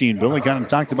 19. Billy kind of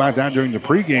talked about that during the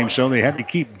pregame show. They had to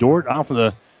keep Dordt off of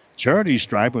the charity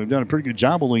stripe. They've done a pretty good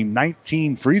job, only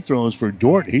 19 free throws for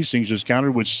Dordt. Hastings just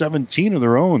countered with 17 of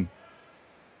their own.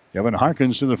 Kevin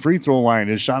Harkins to the free throw line.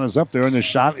 His shot is up there, and the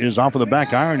shot is off of the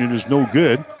back iron. It is no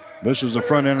good. Misses the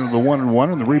front end of the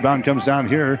 1-and-1, and the rebound comes down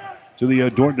here to the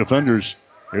Dordt defenders.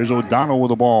 Here's O'Donnell with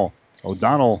the ball.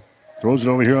 O'Donnell throws it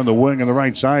over here on the wing on the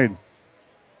right side.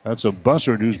 That's a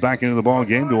Bussard who's back into the ball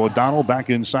game to O'Donnell back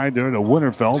inside there to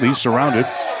Winterfeld. He's surrounded.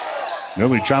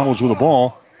 Nearly travels with the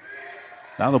ball.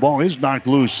 Now the ball is knocked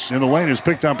loose. In the lane is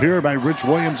picked up here by Rich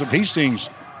Williams of Hastings.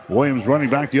 Williams running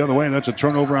back the other way. That's a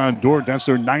turnover on Dordt. That's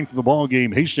their 9th of the ball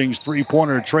game. Hastings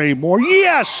three-pointer. Trey Moore.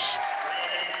 Yes!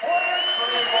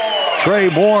 Trey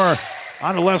Moore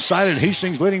on the left side, and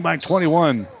Hastings leading by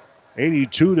 21.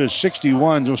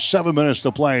 82-61, so 7 minutes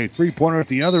to play. Three-pointer at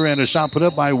the other end. A shot put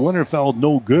up by Winterfeld,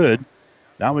 no good.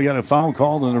 Now we got a foul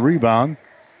called on the rebound.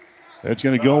 That's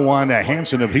going to go on to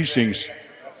Hansen of Hastings.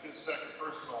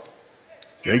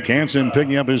 Jake Hansen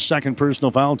picking up his second personal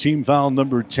foul, team foul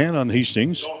number 10 on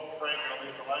Hastings.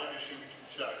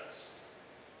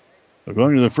 So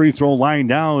going to the free throw line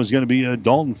now is going to be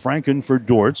Dalton Franken for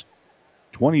Dordt.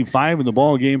 25 in the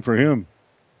ball game for him.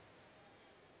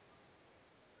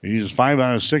 He's 5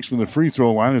 out of 6 from the free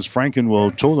throw line as Franken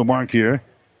will toe the mark here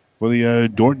for the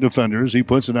Dordt defenders. He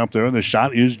puts it up there, and the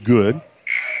shot is good.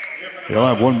 They'll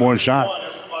have one more shot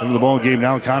into the ball game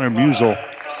now. Connor Musel.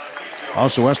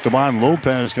 Also Esteban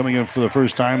Lopez coming in for the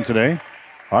first time today.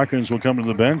 Harkins will come to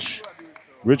the bench.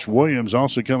 Rich Williams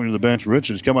also coming to the bench. Rich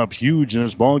has come up huge in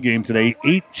this ball game today.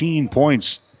 18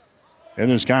 points in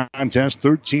this contest,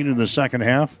 13 in the second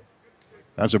half.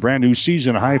 That's a brand new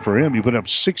season high for him. He put up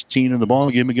 16 in the ball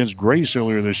game against Grace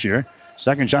earlier this year.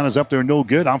 Second shot is up there, no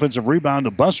good. Offensive rebound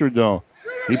to Bussard, though.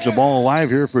 Keeps the ball alive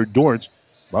here for Dordt.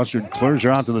 Bussard clears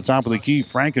her out to the top of the key.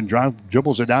 Franken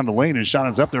dribbles it down the lane. His shot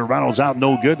is up there, rattles out,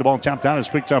 no good. The ball tapped out is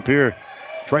picked up here.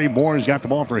 Trey Moore has got the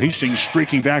ball for Hastings,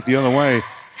 streaking back the other way.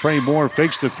 Trey Moore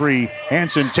fakes the three.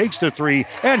 Hansen takes the three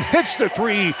and hits the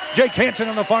three. Jake Hansen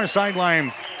on the far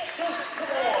sideline.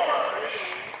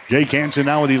 Jake Hansen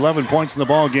now with 11 points in the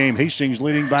ball game. Hastings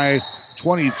leading by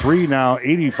 23 now,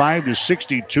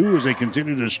 85-62 as they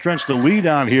continue to stretch the lead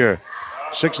out here.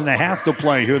 6.5 to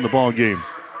play here in the ball game.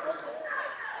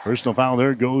 Personal foul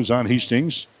there goes on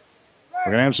Hastings.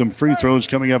 We're going to have some free throws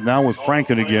coming up now with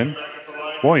Franken again.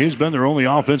 Boy, he's been their only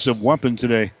offensive weapon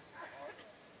today.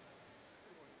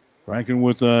 Franken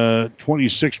with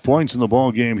 26 points in the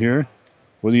ball game here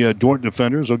with the Dordt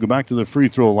defenders. They'll go back to the free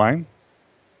throw line.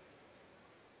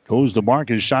 Goes the mark.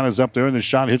 His shot is up there, and the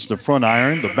shot hits the front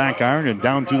iron, the back iron, and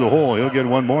down through the hole. He'll get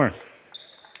one more.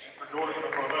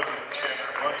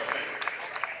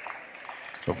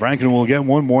 So Franken will get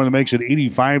one more, and that makes it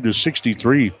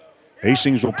 85-63.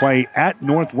 Hastings will play at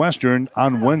Northwestern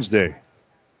on Wednesday.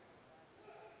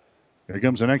 Here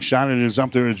comes the next shot. It is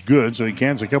up there. It's good, so he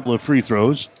cans a couple of free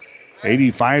throws.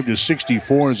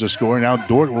 85-64 is the score. Now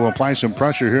Dordt will apply some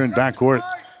pressure here in backcourt.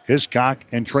 Hiscock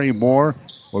and Trey Moore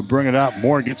will bring it up.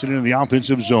 Moore gets it into the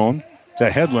offensive zone to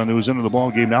Hedlund, who's into the ball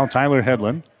game now. Tyler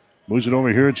Hedlund moves it over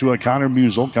here to Connor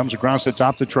Musel. Comes across the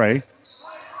top to Trey.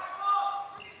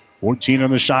 14 on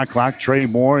the shot clock. Trey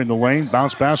Moore in the lane.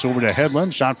 Bounce pass over to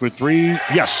Hedlund. Shot for three.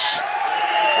 Yes.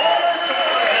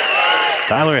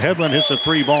 Tyler Hedlund hits a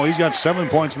three ball. He's got 7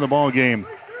 points in the ball game.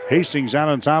 Hastings out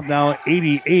on top now,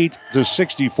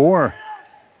 88-64.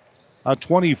 A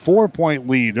 24-point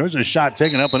lead. There's a shot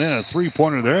taken up and in. A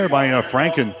three-pointer there by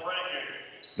Franken.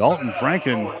 Dalton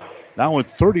Franken now with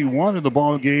 31 in the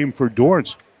ball game for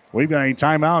Dordt. We've got a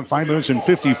timeout. 5 minutes and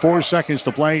 54 seconds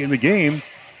to play in the game.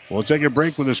 We'll take a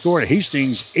break with the score.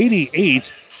 Hastings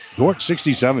 88, Dordt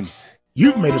 67.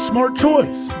 You've made a smart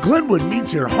choice. Glenwood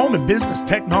meets your home and business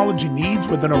technology needs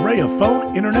with an array of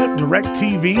phone, internet, direct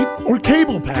TV, or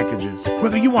cable packages.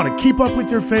 Whether you want to keep up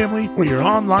with your family or your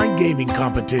online gaming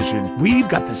competition, we've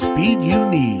got the speed you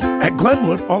need. At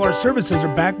Glenwood, all our services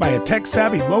are backed by a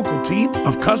tech-savvy local team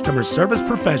of customer service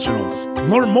professionals.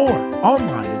 Learn more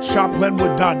online at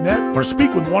shopglenwood.net or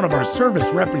speak with one of our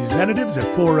service representatives at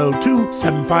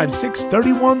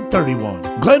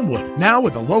 402-756-3131. Glenwood, now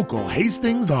with a local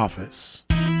Hastings office.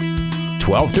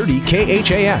 1230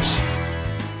 KHAS.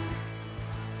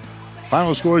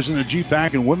 Final scores in the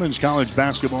GPAC and women's college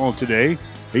basketball today.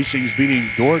 Hastings beating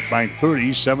Dordt by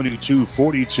 30,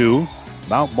 72-42.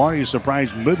 Mount Marty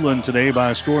surprised Midland today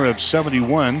by a score of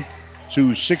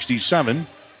 71-67.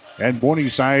 And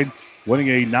Morningside winning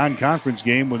a non-conference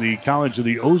game with the College of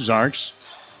the Ozarks,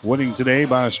 winning today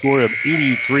by a score of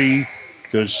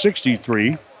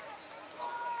 83-63.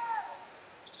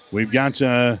 We've got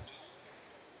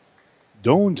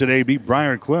Doane today beat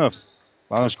Briar Cliff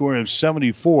by a score of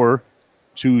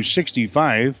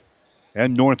 74-65.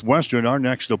 And Northwestern, our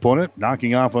next opponent,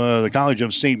 knocking off the College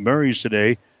of St. Mary's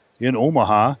today in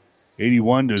Omaha,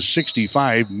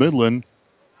 81-65. Midland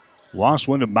lost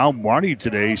one to Mount Marty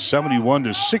today,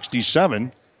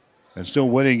 71-67. And still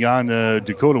waiting on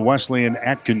Dakota Wesleyan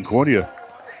at Concordia.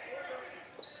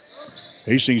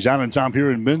 Hastings out on top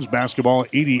here in men's basketball,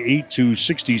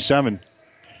 88-67.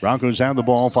 Broncos have the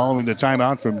ball following the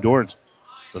timeout from Dordt.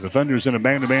 The defenders in a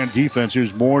man-to-man defense.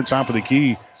 Here's Moore, top of the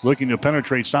key, looking to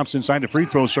penetrate. Stops inside the free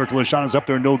throw circle. His shot is up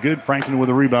there, no good. Franken with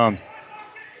a rebound.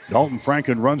 Dalton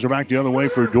Franken runs her back the other way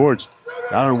for Dordt.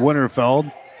 Down in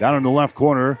Winterfeld, down in the left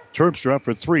corner. Terpstra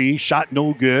for three. Shot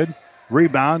no good.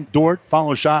 Rebound. Dordt,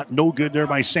 follow shot, no good there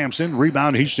by Sampson.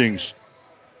 Rebound Hastings.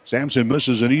 Sampson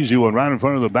misses an easy one right in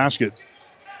front of the basket.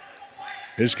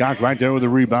 Hiscock right there with a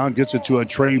rebound. Gets it to a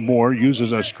Trey Moore.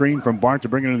 Uses a screen from Bart to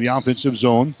bring it into the offensive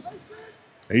zone.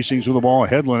 Hastings with the ball.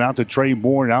 Hedlund out to Trey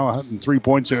Moore. Now in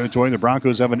 3-point territory. The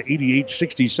Broncos have an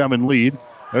 88-67 lead.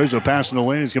 There's a pass in the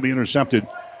lane. It's going to be intercepted.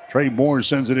 Trey Moore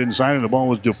sends it inside, and the ball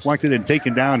was deflected and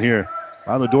taken down here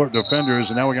by the Dordt defenders.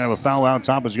 And now we're going to have a foul out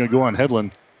top. It's going to go on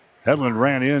Hedlund. Hedlund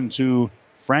ran into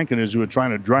Franken as he was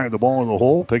trying to drive the ball in the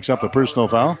hole. Picks up the personal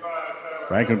foul.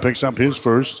 Franken picks up his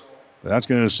first. That's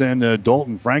going to send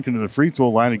Dalton Franken to the free throw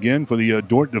line again for the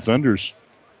Dordt defenders.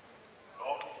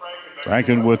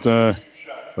 Franken with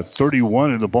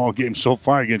 31 in the ball game so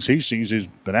far against Hastings. He's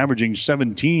been averaging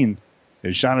 17.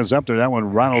 His shot is up there. That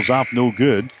one rattles off, no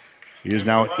good. He is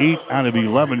now 8 out of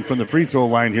 11 from the free throw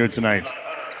line here tonight.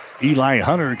 Eli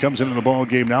Hunter comes into the ball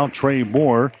game now. Trey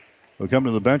Moore will come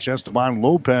to the bench. Esteban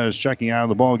Lopez checking out of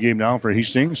the ball game now for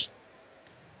Hastings.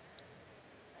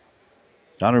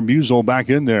 Connor Musel back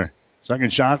in there.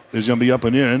 Second shot is going to be up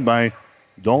and in by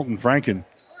Dalton Franken.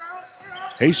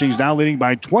 Hastings now leading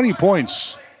by 20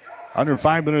 points. Under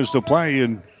 5 minutes to play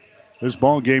in this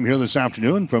ball game here this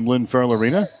afternoon from Lynn Farrell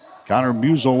Arena. Connor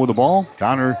Musel with the ball.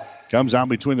 Connor comes out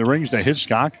between the rings to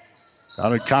Hiscock.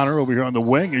 Connor over here on the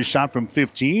wing. His shot from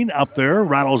 15 up there.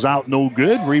 Rattles out, no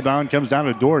good. Rebound comes down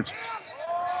to Dordt.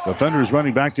 Defenders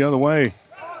running back the other way.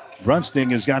 Brunsting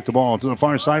has got the ball to the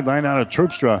far sideline out of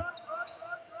Terpstra.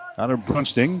 Out of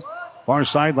Brunsting. Far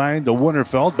sideline to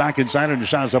Winterfeld. Back inside and the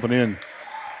shot is up and in.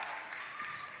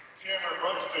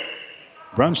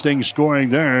 Brunsting scoring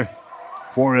there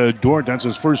for Dordt. That's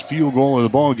his first field goal of the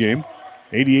ball game.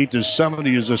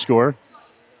 88-70 is the score.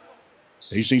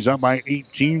 Hastings up by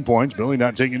 18 points. Billy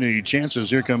not taking any chances.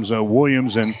 Here comes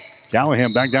Williams and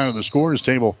Callahan back down to the scorer's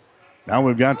table. Now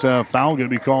we've got a foul going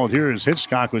to be called here as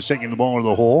Hitchcock was taking the ball into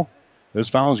the hole. This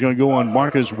foul is going to go on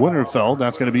Marcus Winterfeld.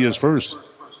 That's going to be his first.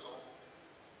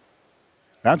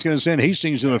 That's going to send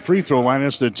Hastings to the free throw line.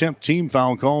 That's the 10th team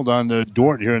foul called on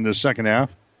Dordt here in the second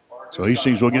half. So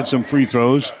Hastings will get some free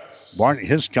throws. Bart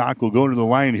Hiscock will go to the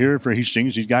line here for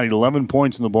Hastings. He's got 11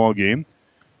 points in the ball game.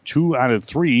 2 out of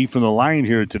 3 from the line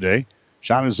here today.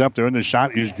 Shot is up there, and the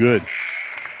shot is good.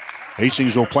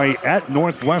 Hastings will play at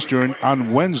Northwestern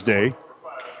on Wednesday.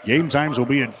 Game times will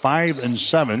be at 5 and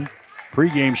 7.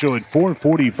 Pre-game show at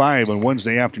 4:45 on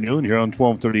Wednesday afternoon here on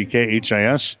 1230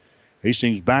 KHIS.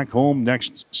 Hastings back home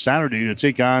next Saturday to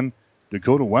take on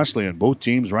Dakota Wesleyan. Both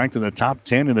teams ranked in the top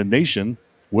 10 in the nation.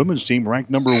 Women's team ranked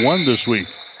number 1 this week.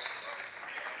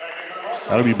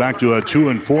 That'll be back to a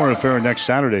 2-4 affair next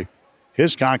Saturday.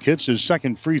 Hiscock hits his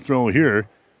second free throw here.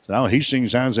 So now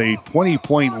Hastings has a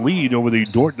 20-point lead over the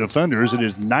Dordt defenders. It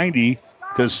is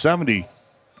 90-70.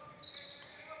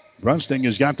 Brunsting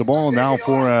has got the ball now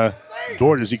for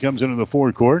Dordt as he comes into the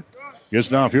forecourt. Gets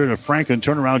it off here to Franken.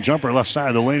 Turnaround jumper left side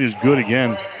of the lane is good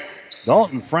again.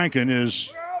 Dalton Franken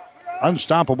is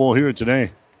unstoppable here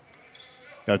today.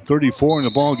 Got 34 in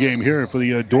the ball game here for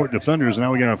the Dordt defenders.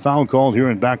 Now we got a foul called here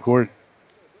in backcourt.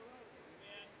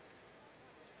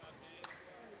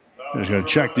 Just going to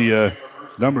check the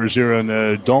numbers here on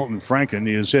Dalton Franken.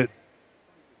 He is hit.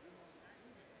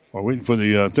 We're waiting for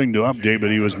the thing to update, but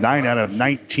he was 9 out of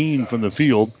 19 from the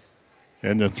field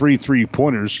and the 3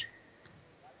 3-pointers.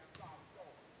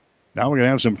 Now we're going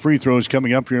to have some free throws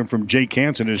coming up here from Jake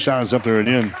Hansen. His shot is up there and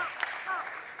in.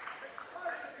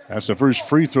 That's the first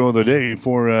free throw of the day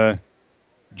for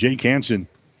Jake Hansen.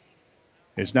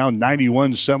 It's now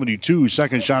 91-72.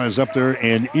 Second shot is up there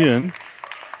and in.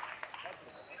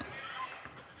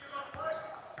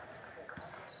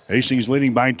 Hastings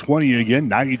leading by 20 again,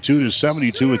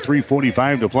 92-72 with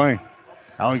 3:45 to play.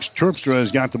 Alex Terpstra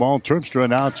has got the ball. Terpstra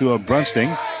now to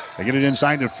Brunsting. They get it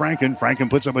inside to Franken. Franken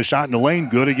puts up a shot in the lane.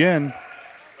 Good again.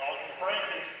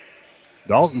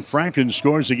 Dalton Franken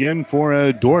scores again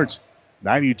for Dordt.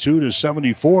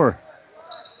 92-74.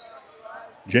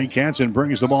 Jake Hansen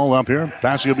brings the ball up here.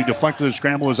 Pass will be deflected. The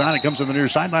scramble is on. It comes to the near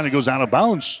sideline. It goes out of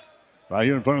bounds. Right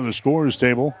here in front of the scorer's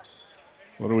table.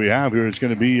 What do we have here? It's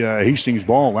going to be Hastings'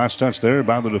 ball. Last touch there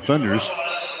by the defenders.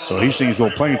 So Hastings will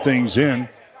play things in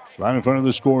right in front of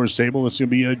the scorer's table. It's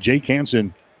going to be Jake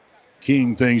Hansen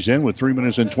keying things in with 3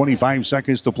 minutes and 25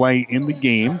 seconds to play in the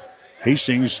game.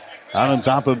 Hastings out on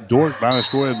top of Dordt by a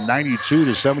score of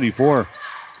 92-74.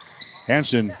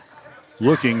 Hansen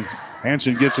looking.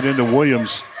 Hansen gets it into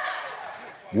Williams.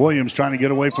 Williams trying to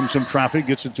get away from some traffic.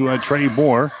 Gets it to Trey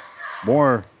Moore.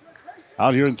 Moore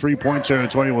out here in three-point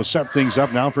territory will set things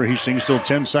up now for Hastings. Still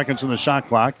 10 seconds on the shot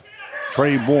clock.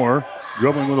 Trey Moore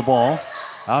dribbling with the ball.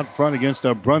 Out front against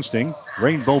Brunsting.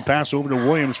 Rainbow pass over to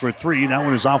Williams for 3. That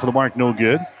one is off of the mark, no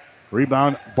good.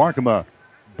 Rebound, Barkema.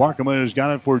 Barkema has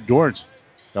got it for Dordt.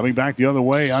 Coming back the other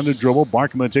way on the dribble.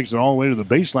 Barkema takes it all the way to the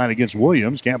baseline against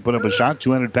Williams. Can't put up a shot.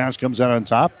 Two-handed pass comes out on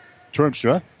top.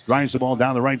 Terpstra grinds the ball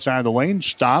down the right side of the lane.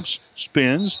 Stops,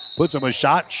 spins, puts up a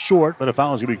shot. Short, but a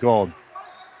foul is going to be called.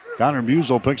 Connor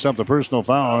Musel picks up the personal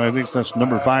foul. I think that's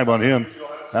number 5 on him.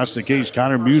 That's the case.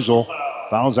 Connor Musel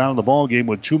fouls out of the ball game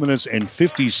with 2 minutes and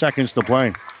 50 seconds to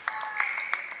play.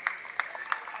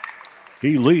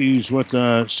 He leaves with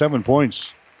 7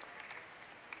 points.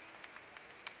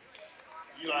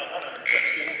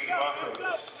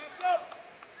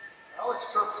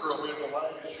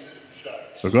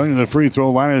 So going to the free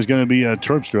throw line is going to be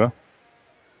Terpstra.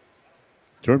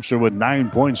 Terpstra with 9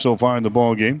 points so far in the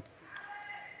ball game.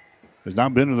 Has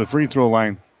not been to the free throw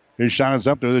line. His shot is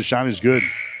up there. The shot is good.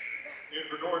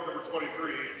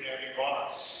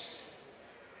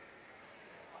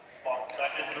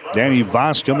 Danny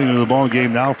Voss coming into the ball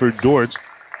game now for Dordt.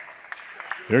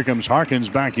 Here comes Harkins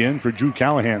back in for Drew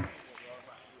Callahan.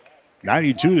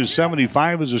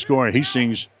 92-75 is the score.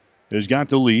 Hastings has got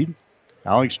the lead.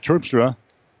 Alex Terpstra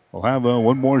will have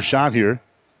one more shot here.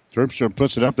 Terpstra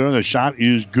puts it up there. The shot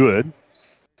is good.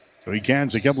 So he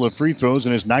cans a couple of free throws,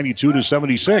 and it's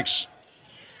 92-76.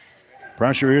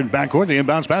 Pressure here in backcourt. The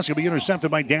inbounds pass will be intercepted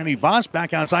by Danny Voss.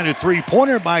 Back outside a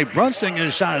three-pointer by Brunsting.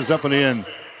 His shot is up and in.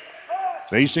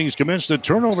 So Hastings commits the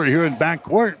turnover here in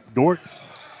backcourt. Dordt,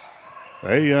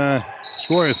 they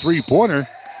score a three-pointer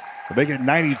to make it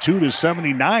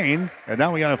 92-79. And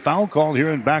now we got a foul called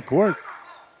here in backcourt.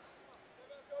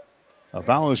 A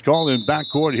foul is called in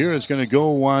backcourt here. It's going to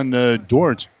go on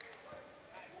Dordt.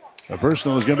 The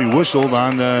personal is going to be whistled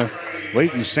on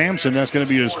Leighton Sampson. That's going to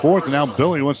be his 4th. And now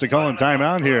Billy wants to call a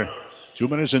timeout here. 2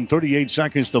 minutes and 38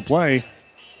 seconds to play.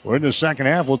 We're in the second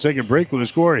half. We'll take a break with a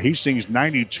score. Hastings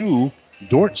 92,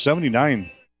 Dordt 79.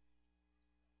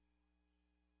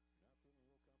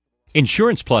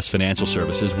 Insurance Plus Financial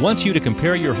Services wants you to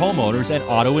compare your homeowners and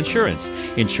auto insurance.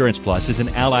 Insurance Plus is an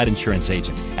Allied insurance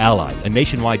agent. Allied, a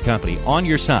nationwide company, on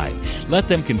your side. Let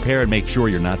them compare and make sure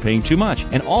you're not paying too much,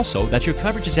 and also that your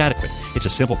coverage is adequate. It's a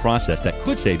simple process that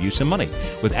could save you some money.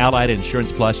 With Allied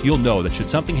Insurance Plus, you'll know that should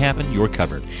something happen, you're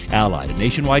covered. Allied, a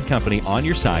nationwide company on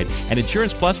your side, and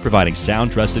Insurance Plus providing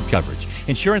sound, trusted coverage.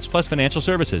 Insurance Plus Financial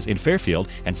Services in Fairfield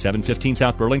and 715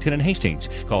 South Burlington and Hastings.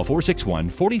 Call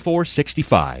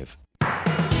 461-4465.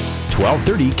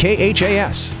 1230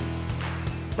 KHAS.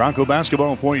 Bronco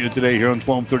basketball for you today here on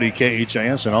 1230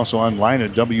 KHIS and also online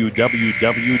at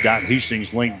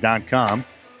www.hastingslink.com.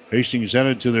 Hastings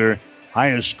headed to their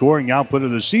highest scoring output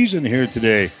of the season here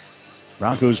today.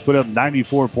 Broncos put up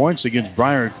 94 points against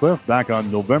Briar Cliff back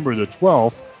on November the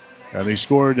 12th. And they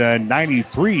scored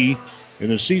 93 in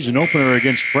the season opener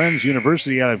against Friends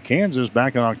University out of Kansas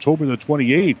back on October the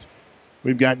 28th.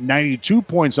 We've got 92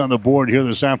 points on the board here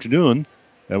this afternoon.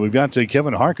 And we've got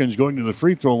Kevin Harkins going to the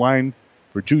free throw line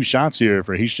for 2 shots here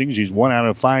for Hastings. He's 1 out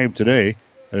of 5 today.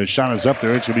 And his shot is up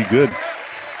there. It's going to be good.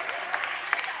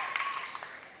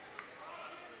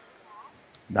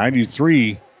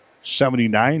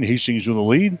 93-79. Hastings with the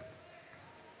lead.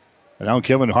 And now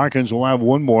Kevin Harkins will have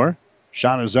one more.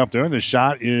 Shot is up there. The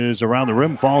shot is around the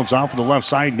rim. Falls off to the left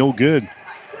side. No good.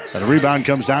 And the rebound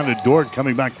comes down to Dordt.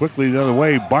 Coming back quickly the other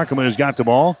way. Barkman has got the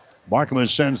ball. Barkman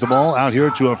sends the ball out here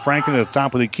to Franken at the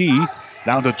top of the key.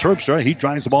 Down to Terpstra. He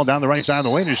drives the ball down the right side of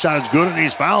the lane. His shot is good, and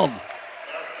he's fouled.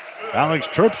 Alex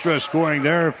Terpstra scoring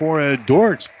there for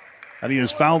Dordt. And he is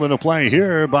fouled in the play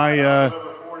here by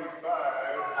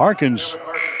Harkins.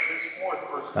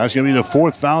 That's going to be the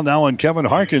 4th foul now on Kevin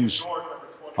Harkins.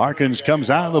 Harkins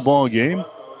comes out of the ball game.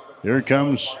 Here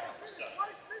comes,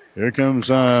 let's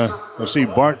see,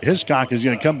 Bart Hiscock is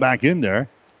going to come back in there.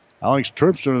 Alex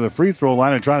Terpstra to the free throw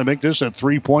line and trying to make this a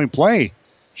 3-point play.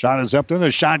 Shot is up there, and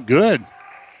the shot good.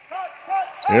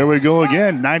 Here we go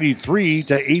again.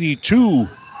 93-82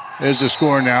 is the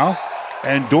score now.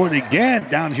 And Dordt again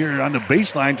down here on the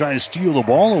baseline trying to steal the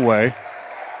ball away.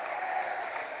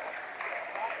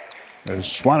 They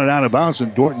swatted out of bounds,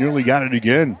 and Dordt nearly got it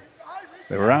again.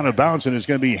 They were out of bounds, and it's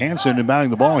going to be Hansen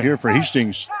inbounding the ball here for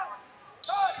Hastings.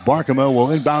 Barkema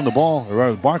will inbound the ball,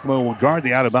 or Barkema will guard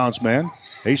the out-of-bounds man.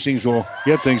 Hastings will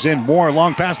get things in. Moore,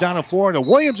 long pass down the floor to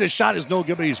Williams. His shot is no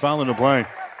good, but he's fouling the play.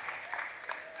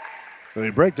 So they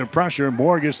break the pressure.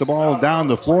 Moore gets the ball down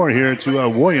the floor here to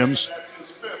Williams.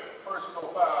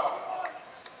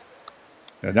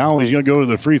 And now he's going to go to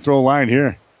the free throw line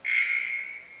here.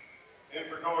 In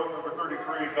for Dordt, number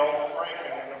 33, Dalton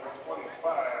Franken, and number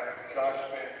 25, Josh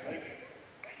Van Lincoln.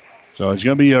 So it's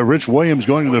going to be Rich Williams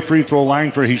going to the free throw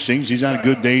line for Hastings. He's had a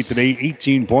good day today,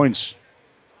 18 points.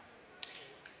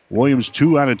 Williams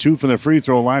 2 out of 2 from the free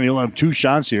throw line. He'll have 2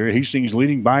 shots here. Hastings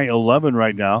leading by 11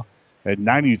 right now at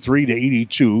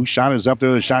 93-82. Shot is up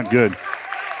there. The shot good.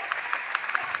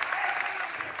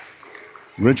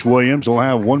 Rich Williams will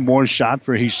have one more shot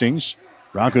for Hastings.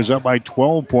 Broncos up by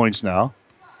 12 points now.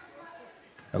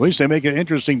 At least they make it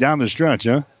interesting down the stretch,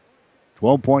 huh?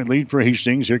 12-point lead for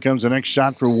Hastings. Here comes the next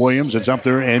shot for Williams. It's up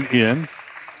there and in.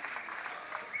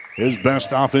 His best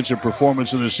offensive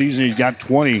performance of the season. He's got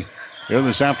 20 here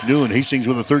this afternoon. Hastings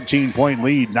with a 13-point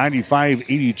lead,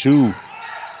 95-82.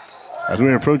 As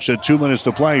we approach the 2 minutes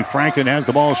to play, Franken has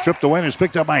the ball stripped away and it's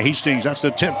picked up by Hastings. That's the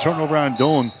 10th turnover on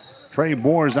Doan. Trey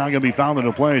Moore is now going to be fouled in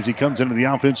the play as he comes into the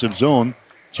offensive zone.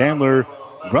 Chandler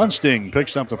Brunsting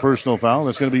picks up the personal foul.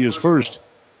 That's going to be his first.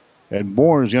 And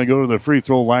Moore is going to go to the free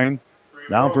throw line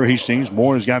now for Hastings.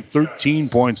 Moore has got 13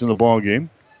 points in the ball game.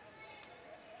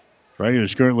 Trey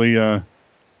is currently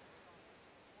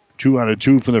 2 out of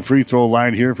 2 from the free throw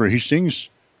line here for Hastings.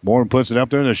 Moore puts it up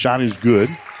there. The shot is good.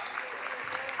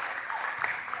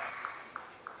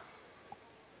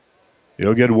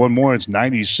 He'll get one more. It's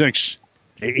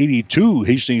 96-82.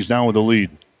 Hastings now with the lead.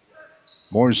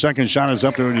 Moore's second shot is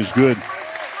up there and is good.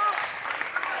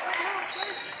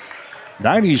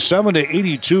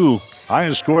 97-82.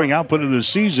 Highest scoring output of the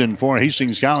season for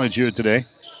Hastings College here today.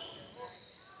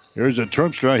 Here's a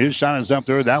Terpstra. His shot is up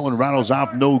there. That one rattles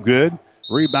off. No good.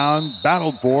 Rebound.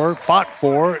 Battled for. Fought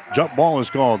for. Jump ball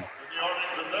is called.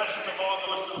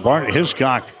 Bart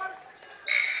Hiscock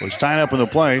was tied up in the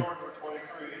play.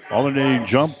 Alternating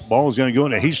jump. Ball is going to go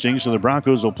into Hastings, so the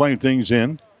Broncos will play things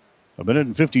in. 1 minute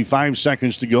and 55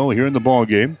 seconds to go here in the ball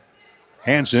game.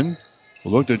 Hansen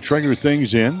will look to trigger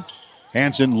things in.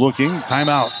 Hansen looking.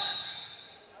 Timeout.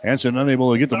 Hansen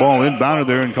unable to get the ball inbounded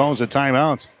there and calls a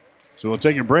timeout. So we'll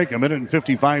take a break. 1 minute and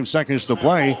 55 seconds to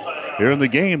play here in the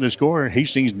game. The score,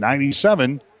 Hastings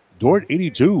 97, Dordt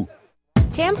 82.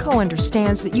 Tamco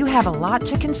understands that you have a lot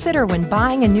to consider when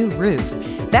buying a new roof.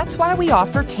 That's why we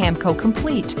offer Tamco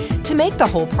Complete, to make the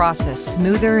whole process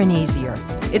smoother and easier.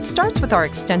 It starts with our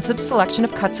extensive selection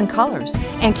of cuts and colors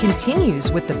and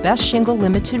continues with the best shingle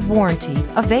limited warranty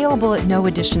available at no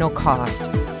additional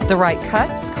cost. The right cut,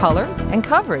 color, and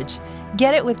coverage.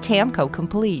 Get it with Tamco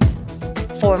Complete.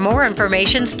 For more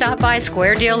information, stop by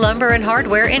Square Deal Lumber and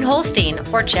Hardware in Holstein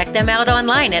or check them out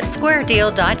online at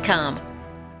squaredeal.com.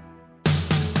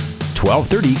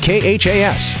 1230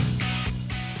 KHAS.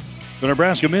 The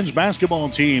Nebraska men's basketball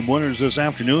team winners this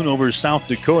afternoon over South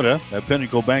Dakota at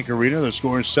Pinnacle Bank Arena. The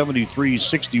score is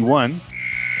 73-61.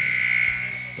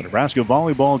 The Nebraska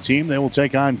volleyball team, they will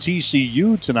take on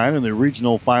TCU tonight in the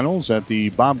regional finals at the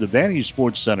Bob Devaney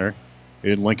Sports Center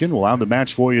in Lincoln. We'll have the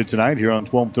match for you tonight here on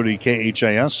 1230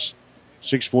 KHIS.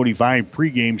 6:45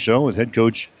 pregame show with head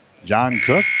coach John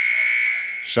Cook.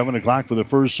 7 o'clock for the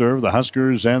first serve. The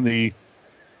Huskers and the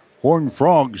Horned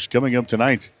Frogs coming up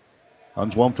tonight on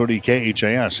 1230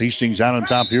 KHIS. Hastings out on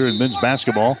top here in men's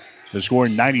basketball. The score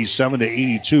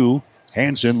 97-82.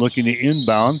 Hansen looking to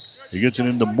inbound. He gets it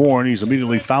into Moore, and he's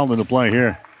immediately fouled into play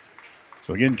here.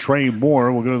 So again, Trey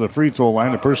Moore will go to the free throw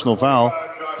line. A personal foul.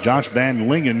 Josh Van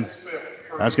Lingen,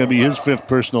 that's going to be his 5th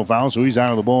personal foul, so he's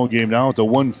out of the ball game now at the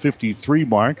 1:53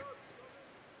 mark.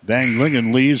 Van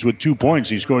Lingen leaves with 2 points.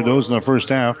 He scored those in the first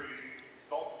half.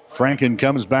 Franken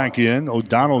comes back in.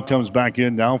 O'Donnell comes back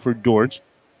in now for Dordt.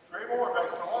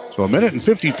 So 1 minute and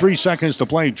 53 seconds to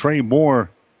play. Trey Moore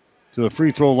to the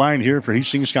free throw line here for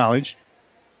Hastings College.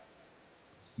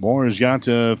 Moore has got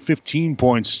 15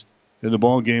 points in the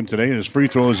ball game today. His free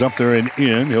throw is up there and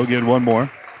in. He'll get one more.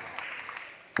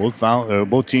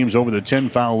 Both teams over the 10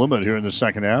 foul limit here in the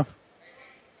second half.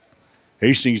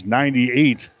 Hastings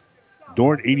 98,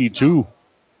 Dordt 82.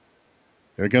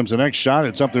 Here comes the next shot.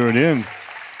 It's up there and in.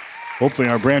 Hopefully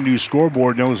our brand new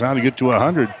scoreboard knows how to get to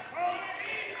 100.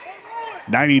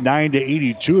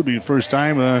 99-82 would be the first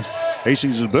time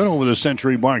Hastings has been over the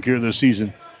century mark here this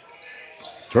season.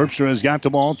 Terpstra has got the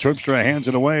ball. Terpstra hands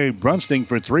it away. Brunsting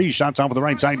for 3. Shots off of the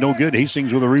right side. No good.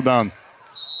 Hastings with a rebound.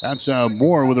 That's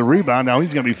Moore with a rebound. Now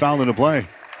he's going to be fouled into play.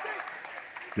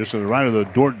 Just to the right of the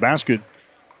Dordt basket.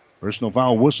 Personal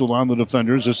foul whistled on the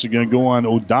defenders. This is going to go on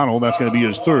O'Donnell. That's going to be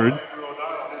his 3rd.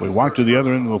 We walk to the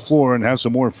other end of the floor and have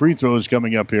some more free throws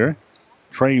coming up here.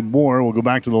 Trey Moore will go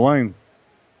back to the line.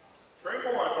 Trey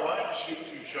Moore at the line to shoot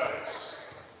 2 shots.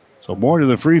 So Moore to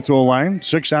the free throw line.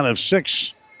 6 out of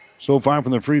 6 so far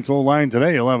from the free throw line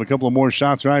today. He'll have a couple of more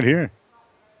shots right here.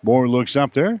 Moore looks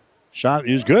up there. Shot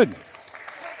is good.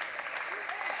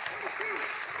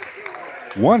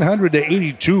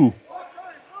 100-82.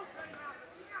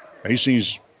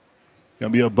 Hastings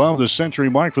going to be above the century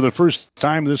mark for the first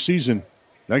time this season.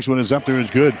 Next one is up there. Is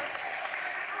good.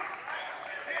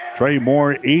 Trey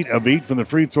Moore, 8 of 8 from the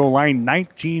free throw line.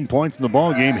 19 points in the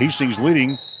ball game. Hastings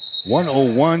leading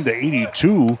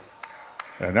 101-82.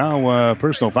 And now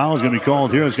personal foul is going to be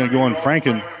called here. It's going to go on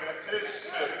Franken.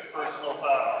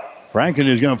 Franken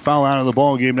is going to foul out of the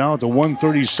ball game now at the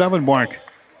 137 mark.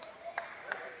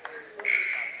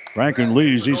 Franken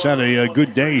leads. He's had a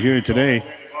good day here today.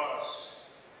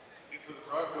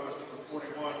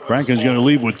 Franken's going to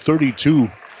leave with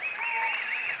 32.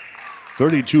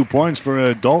 32 points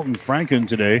for Dalton Franken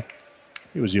today.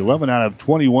 He was 11 out of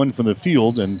 21 from the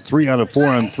field and 3 out of 4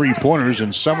 on 3-pointers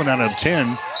and 7 out of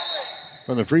 10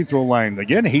 from the free throw line.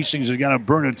 Again, Hastings has got to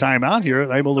burn a timeout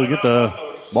here. Able to get the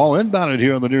ball inbounded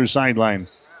here on the near sideline.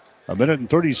 1 minute and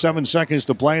 37 seconds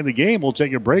to play in the game. We'll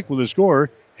take a break with the score.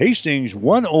 Hastings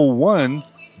 101,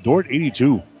 Dordt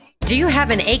 82. Do you have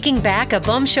an aching back, a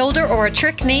bum shoulder, or a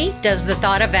trick knee? Does the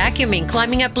thought of vacuuming,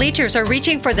 climbing up bleachers, or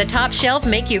reaching for the top shelf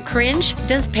make you cringe?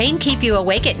 Does pain keep you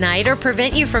awake at night or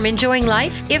prevent you from enjoying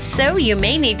life? If so, you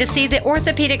may need to see the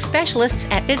orthopedic specialists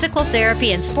at Physical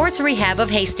Therapy and Sports Rehab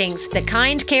of Hastings. The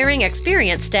kind, caring,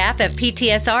 experienced staff of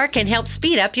PTSR can help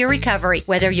speed up your recovery.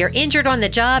 Whether you're injured on the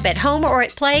job, at home, or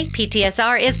at play,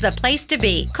 PTSR is the place to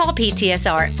be. Call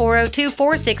PTSR at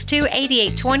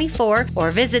 402-462-8824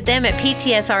 or visit them at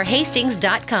PTSRHastings.com.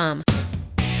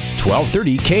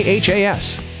 1230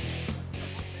 KHAS.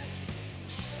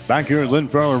 Back here at Lynn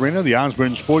Farrell Arena, the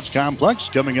Osborne Sports Complex.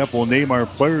 Coming up, we'll name our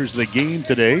players of the game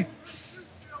today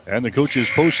and the coach's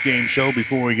post-game show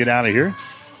before we get out of here.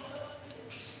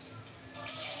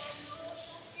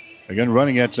 Again,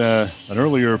 running at an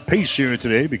earlier pace here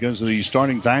today because of the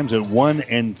starting times at 1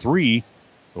 and 3.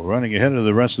 We're running ahead of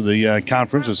the rest of the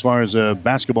conference as far as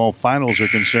basketball finals are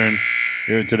concerned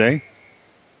here today.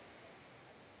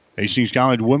 Hastings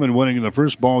College women winning in the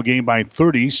first ball game by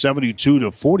 30,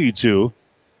 72-42.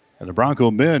 And the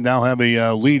Bronco men now have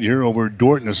a lead here over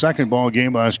Dordt in the second ball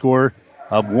game by a score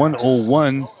of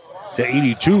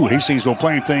 101-82. Hastings will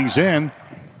play things in.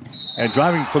 And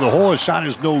driving for the hole, a shot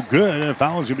is no good, and a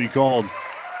foul is going to be called.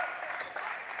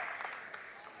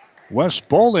 Wes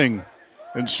Spaulding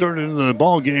inserted into the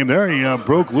ball game there. He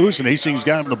broke loose, and Hastings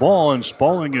got him the ball, and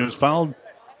Spaulding is fouled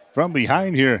from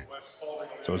behind here.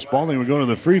 So Spaulding will go to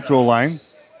the free throw line.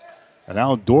 And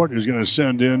now Dordt is going to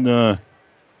send in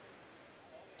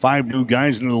 5 new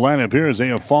guys into the lineup here as they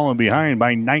have fallen behind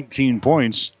by 19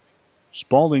 points.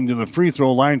 Spalding to the free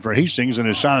throw line for Hastings, and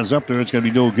his shot is up there. It's going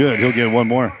to be no good. He'll get one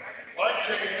more.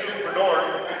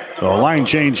 So a line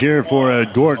change here for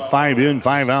Dordt. 5 in,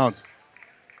 5 out.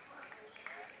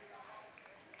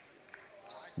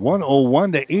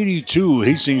 101-82.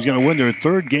 Hastings going to win their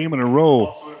 3rd game in a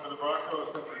row.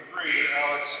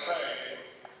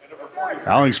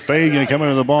 Alex Fay going to come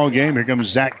into the ball game. Here comes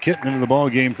Zach Kitten into the ball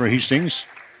game for Hastings.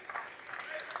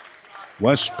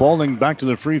 Wes Spalding back to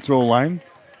the free throw line.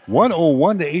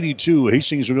 101-82.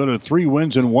 Hastings will go to 3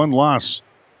 wins and 1 loss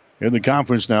in the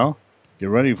conference now. Get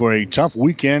ready for a tough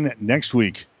weekend next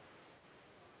week.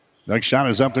 Next shot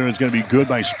is up there. It's going to be good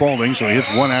by Spalding, so he hits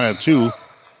 1 out of 2.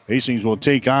 Hastings will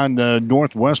take on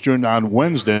Northwestern on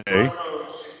Wednesday.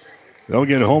 They'll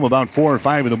get home about 4 or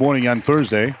 5 in the morning on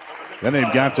Thursday. Then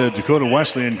they've got Dakota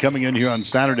Wesleyan coming in here on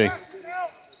Saturday.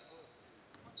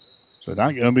 So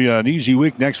not going to be an easy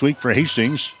week next week for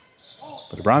Hastings.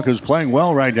 But the Broncos playing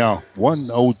well right now.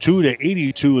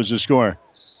 102-82 is the score.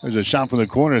 There's a shot from the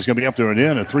corner. It's going to be up there and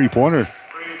in. A 3-pointer.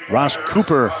 Ross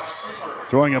Cooper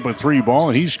throwing up a 3 ball,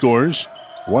 and he scores.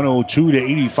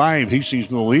 102-85. Hastings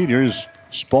in the lead. Here's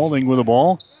Spalding with the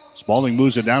ball. Spalding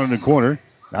moves it down in the corner.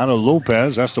 Down to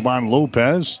Lopez. Esteban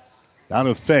Lopez. Down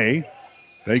to Fay.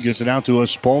 Fay gets it out to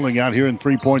Spalding out here in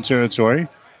 3-point territory.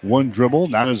 1 dribble.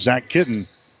 Now to Zach Kitten.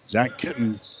 Zach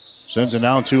Kitten sends it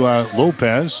out to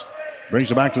Lopez. Brings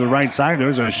it back to the right side.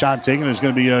 There's a shot taken. It's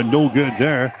going to be no good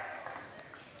there.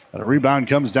 And a rebound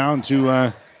comes down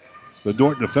to the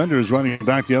Dordt defenders running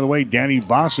back the other way. Danny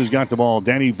Voss has got the ball.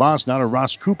 Danny Voss now to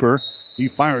Ross Cooper. He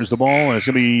fires the ball, and it's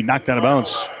going to be knocked out of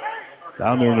bounds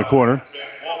down there in the corner.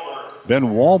 Ben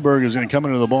Wahlberg is going to come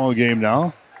into the ball game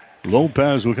now.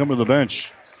 Lopez will come to the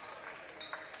bench.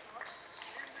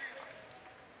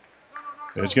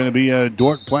 It's going to be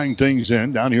Dordt playing things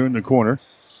in down here in the corner.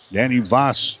 Danny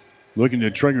Voss looking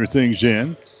to trigger things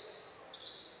in.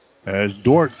 As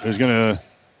Dordt is going to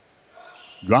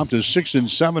drop to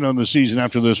 6-7 on the season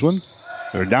after this one.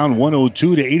 They're down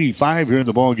 102-85 here in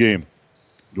the ball game.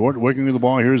 Dordt working with the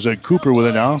ball. Here's Cooper with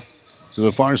it now. To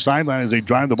the far sideline as they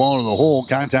drive the ball into the hole.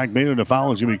 Contact made and a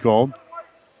foul is going to be called.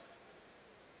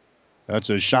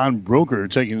 That's Sean Broker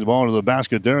taking the ball to the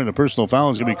basket there, and the personal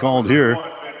foul is going to be called here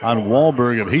on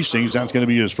Wahlberg of Hastings. That's going to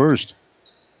be his first.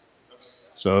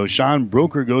 So Sean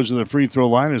Broker goes to the free throw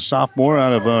line, a sophomore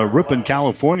out of Ripon,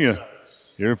 California.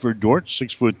 Here for Dordt,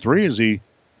 6'3" as he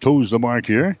toes the mark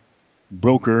here.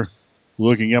 Broker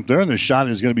looking up there, and the shot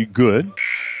is going to be good.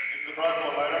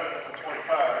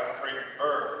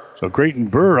 So Creighton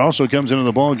Burr also comes into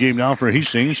the ball game now for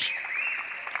Hastings.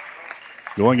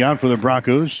 Going out for the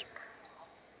Broncos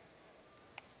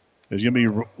is going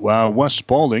to be Wes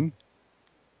Spalding.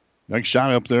 Next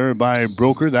shot up there by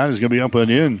Broker. That is going to be up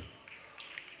and in.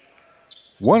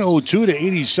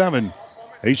 102-87.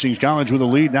 Hastings College with a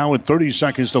lead now with 30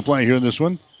 seconds to play here in this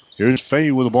one. Here's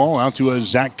Fay with the ball out to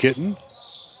Zach Kitten.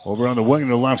 Over on the wing on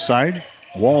the left side.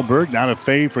 Wahlberg now to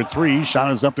Fay for 3.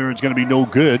 Shot is up there. It's going to be no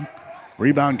good.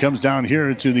 Rebound comes down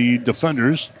here to the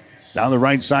defenders. Down the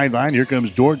right sideline. Here comes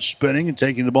Dordt spinning and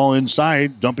taking the ball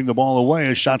inside. Dumping the ball away.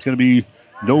 A shot's going to be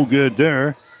no good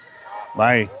there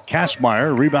by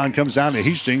Kastmeyer. Rebound comes down to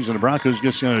Hastings, and the Broncos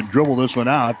just going to dribble this one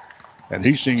out. And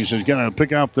Hastings is going to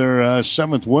pick up their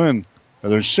 7th win, or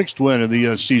their 6th win of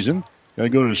the season.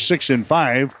 Going to go to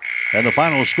 6-5. And the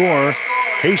final score,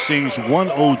 Hastings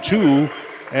 102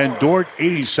 and Dordt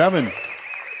 87.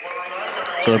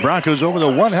 So the Broncos over the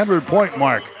 100-point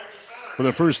mark for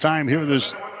the first time here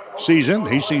this season.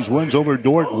 Hastings wins over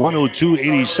Dordt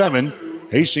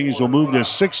 102-87. Hastings will move to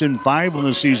 6-5 on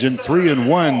the season,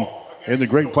 3-1 in the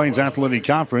Great Plains Athletic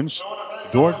Conference.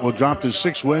 Dordt will drop to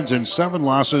 6 wins and 7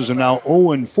 losses and now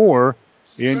 0-4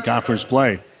 in conference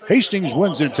play. Hastings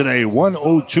wins it today,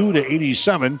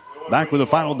 102-87. Back with the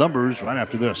final numbers right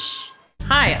after this.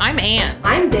 Hi, I'm Ann.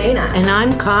 I'm Dana. And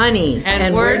I'm Connie.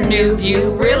 And we're New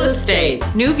View Real Estate.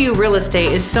 New View Real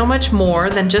Estate is so much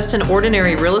more than just an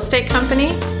ordinary real estate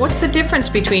company. What's the difference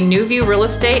between New View Real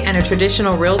Estate and a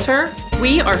traditional realtor?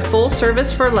 We are full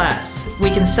service for less.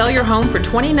 We can sell your home for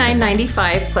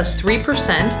 $29.95 plus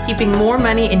 3%, keeping more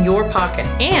money in your pocket.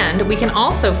 And we can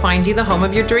also find you the home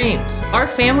of your dreams. Our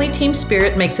family team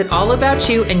spirit makes it all about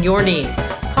you and your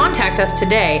needs. Contact us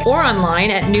today or online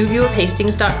at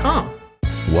newviewofhastings.com.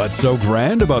 What's so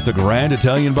grand about the Grand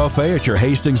Italian Buffet at your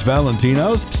Hastings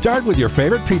Valentino's? Start with your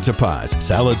favorite pizza pies,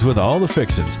 salads with all the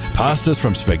fixins, pastas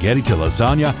from spaghetti to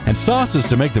lasagna, and sauces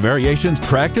to make the variations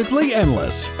practically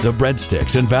endless. The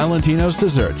breadsticks and Valentino's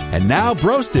desserts, and now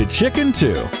broasted chicken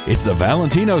too. It's the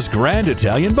Valentino's Grand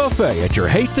Italian Buffet at your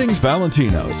Hastings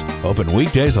Valentino's. Open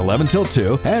weekdays 11 till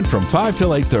 2 and from 5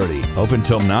 till 8:30. Open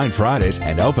till 9 Fridays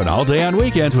and open all day on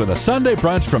weekends with a Sunday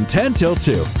brunch from 10 till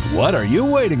 2. What are you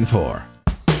waiting for?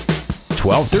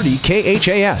 1230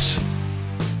 KHAS.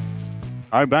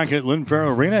 All right, back at Lynn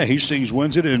Farrell Arena. Hastings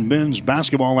wins it in men's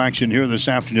basketball action here this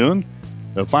afternoon.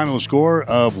 The final score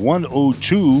of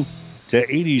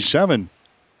 102-87.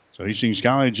 So Hastings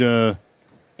College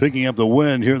picking up the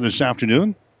win here this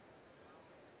afternoon.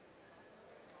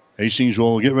 Hastings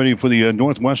will get ready for the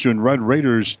Northwestern Red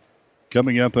Raiders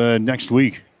coming up next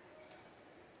week.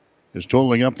 Just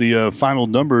totaling up the final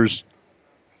numbers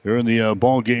here in the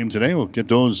ball game today. We'll get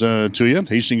those to you.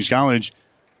 Hastings College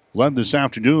led this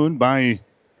afternoon by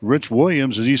Rich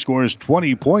Williams as he scores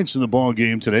 20 points in the ball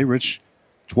game today. Rich,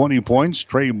 20 points.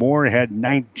 Trey Moore had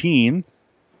 19.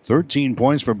 13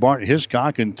 points for Bart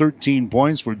Hiscock and 13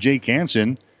 points for Jake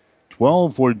Hansen.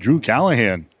 12 for Drew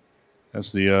Callahan.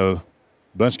 That's the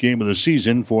best game of the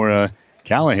season for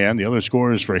Callahan. The other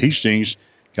scorers for Hastings,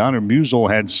 Connor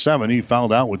Musel had 7. He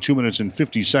fouled out with 2 minutes and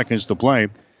 50 seconds to play.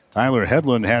 Tyler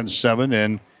Hedlund had 7,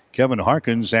 and Kevin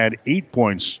Harkins had 8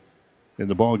 points in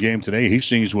the ball game today.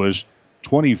 Hastings was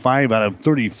 25 out of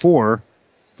 34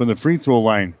 from the free throw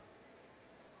line.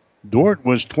 Dordt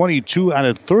was 22 out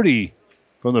of 30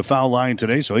 from the foul line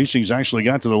today, so Hastings actually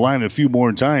got to the line a few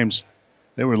more times.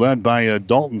 They were led by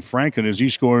Dalton Franken as he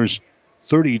scores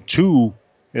 32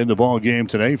 in the ball game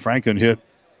today. Franken hit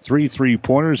 3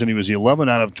 3-pointers, and he was 11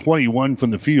 out of 21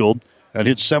 from the field and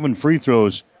hit 7 free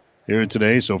throws here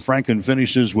today. So Franken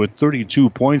finishes with 32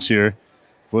 points here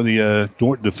for the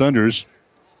Dordt defenders.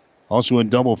 Also in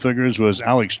double figures was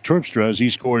Alex Terpstra as he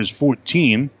scores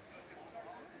 14.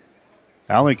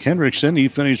 Alec Hendrickson, he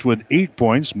finished with 8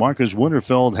 points. Marcus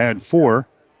Winterfeld had 4.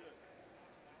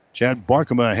 Chad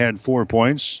Barkema had 4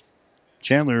 points.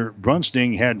 Chandler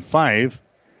Brunsting had 5.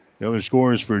 The other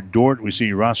scorers for Dordt, we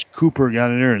see Ross Cooper got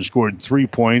in there and scored 3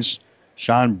 points.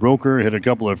 Sean Broker hit a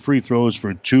couple of free throws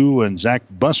for 2, and Zach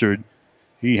Bussard,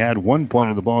 he had 1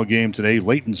 point of the ball game today.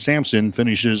 Leighton Sampson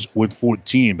finishes with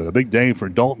 14, but a big day for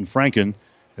Dalton Franken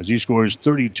as he scores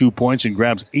 32 points and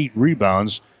grabs 8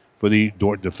 rebounds for the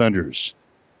Dordt defenders.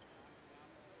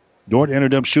 Dordt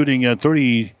ended up shooting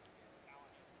 30.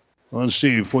 Let's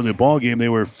see, for the ball game they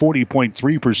were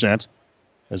 40.3%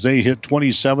 as they hit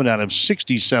 27 out of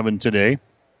 67 today.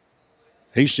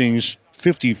 Hastings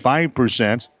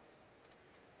 55%.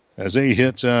 As they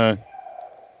hit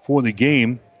for the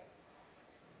game,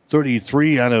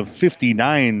 33 out of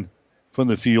 59 from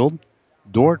the field.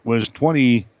 Dordt was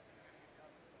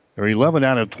 11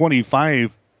 out of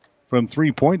 25 from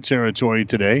three-point territory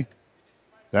today.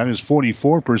 That is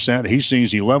 44%.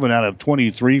 Hastings 11 out of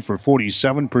 23 for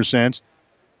 47%.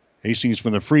 Hastings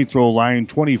from the free throw line,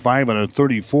 25 out of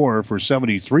 34 for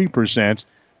 73%.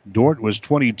 Dordt was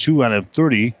 22 out of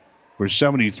 30 for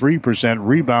 73%.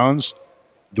 Rebounds,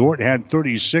 Dordt had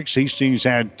 36, Hastings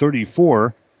had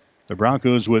 34. The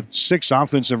Broncos with 6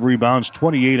 offensive rebounds,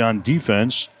 28 on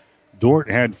defense. Dordt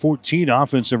had 14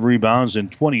 offensive rebounds and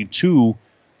 22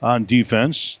 on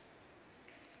defense.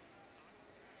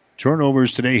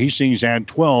 Turnovers today, Hastings had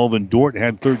 12 and Dordt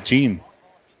had 13.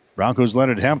 Broncos led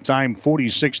at halftime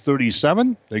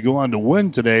 46-37. They go on to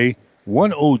win today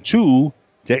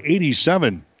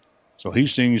 102-87. So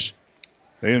Hastings,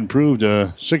 they improved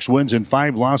 6 wins and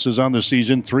 5 losses on the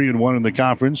season, 3-1 in the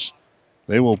conference.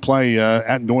 They will play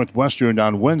at Northwestern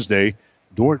on Wednesday.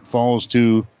 Dordt falls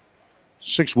to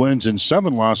 6 wins and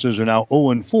 7 losses, are now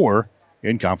 0-4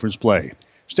 in conference play.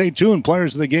 Stay tuned,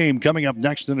 players of the game coming up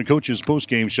next in the coach's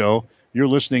postgame show. You're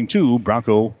listening to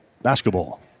Bronco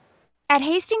Basketball. At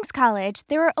Hastings College,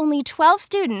 there are only 12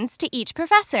 students to each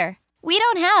professor. We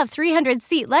don't have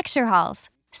 300-seat lecture halls,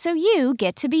 so you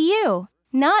get to be you,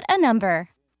 not a number.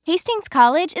 Hastings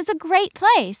College is a great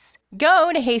place.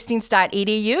 Go to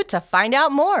hastings.edu to find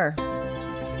out more.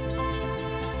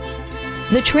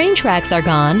 The train tracks are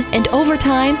gone, and over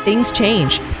time, things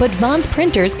change. But Vaughn's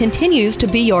Printers continues to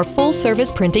be your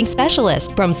full-service printing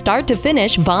specialist. From start to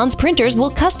finish, Vaughn's Printers will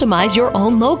customize your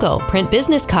own logo, print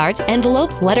business cards,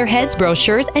 envelopes, letterheads,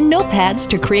 brochures, and notepads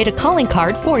to create a calling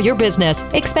card for your business.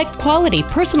 Expect quality,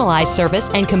 personalized service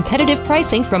and competitive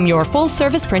pricing from your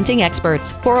full-service printing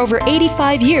experts. For over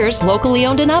 85 years, locally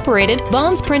owned and operated,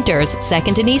 Vaughn's Printers,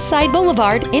 2nd and East Side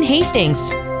Boulevard in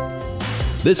Hastings.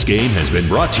 This game has been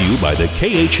brought to you by the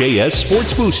KHAS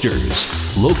Sports Boosters,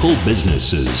 local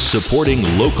businesses supporting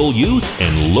local youth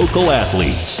and local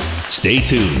athletes. Stay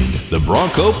tuned. The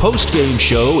Bronco postgame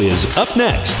show is up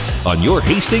next on your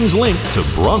Hastings link to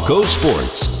Bronco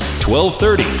Sports,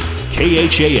 1230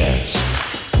 KHAS.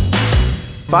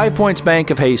 5 Points Bank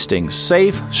of Hastings,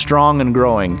 safe, strong, and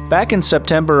growing. Back in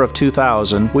September of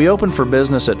 2000, we opened for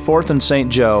business at 4th and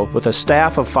St. Joe with a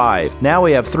staff of 5. Now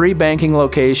we have 3 banking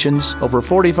locations, over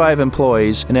 45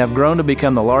 employees, and have grown to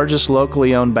become the largest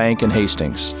locally owned bank in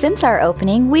Hastings. Since our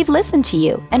opening, we've listened to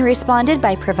you and responded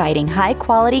by providing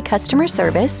high-quality customer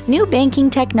service, new banking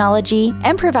technology,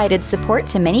 and provided support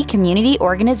to many community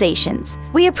organizations.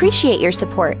 We appreciate your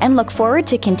support and look forward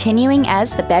to continuing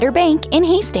as the better bank in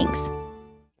Hastings.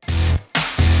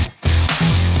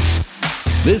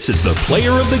 This is the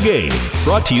Player of the Game,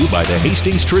 brought to you by the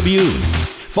Hastings Tribune.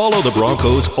 Follow the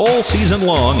Broncos all season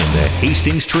long in the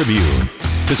Hastings Tribune.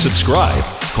 To subscribe,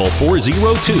 call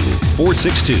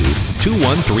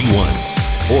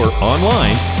 402-462-2131 or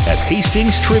online at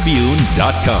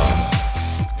hastingstribune.com.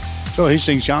 So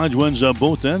Hastings College wins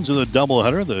both ends of the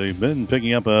doubleheader. They've been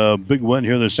picking up a big win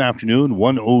here this afternoon,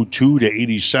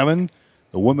 102-87.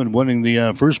 The women winning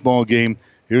the first ball game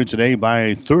here today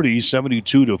by 30,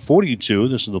 72-42.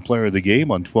 This is the Player of the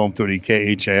Game on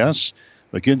 1230 KHAS.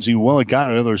 Mackenzie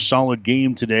Willicott, another solid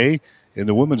game today in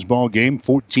the women's ball game,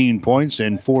 14 points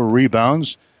and 4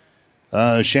 rebounds.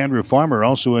 Chandra Farmer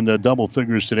also in the double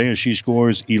figures today as she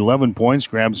scores 11 points,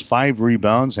 grabs 5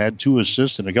 rebounds, had 2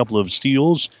 assists and a couple of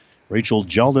steals. Rachel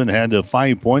Jeldon had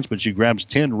 5 points, but she grabs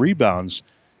 10 rebounds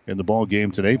in the ball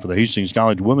game today for the Hastings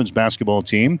College women's basketball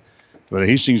team. For the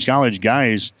Hastings College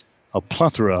guys, a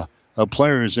plethora of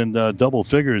players in double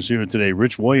figures here today.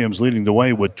 Rich Williams leading the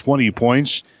way with 20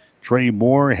 points. Trey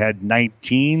Moore had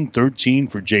 19, 13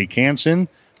 for Jake Hansen,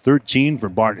 13 for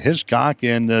Bart Hiscock,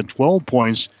 and 12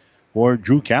 points for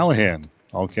Drew Callahan.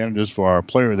 All candidates for our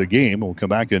Player of the Game. We'll come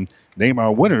back and name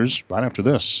our winners right after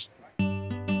this.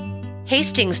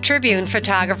 Hastings Tribune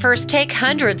photographers take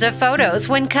hundreds of photos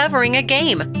when covering a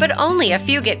game, but only a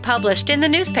few get published in the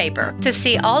newspaper. To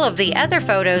see all of the other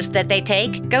photos that they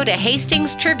take, go to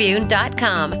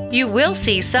hastingstribune.com. You will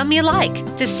see some you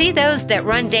like. To see those that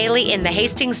run daily in the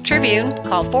Hastings Tribune,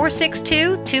 call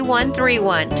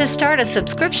 462-2131 to start a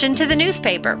subscription to the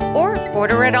newspaper, or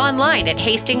order it online at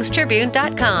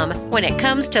hastingstribune.com. When it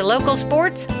comes to local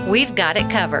sports, we've got it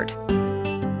covered.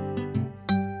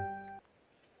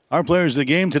 Our players of the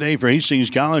game today for Hastings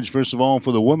College. First of all,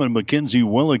 for the woman, Mackenzie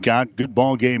Willicott. Good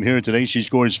ball game here today. She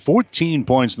scores 14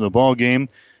 points in the ball game.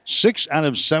 6 out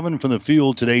of 7 from the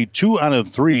field today. 2 out of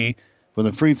 3 from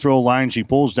the free throw line. She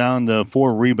pulls down the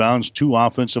 4 rebounds, 2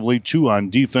 offensively, 2 on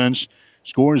defense.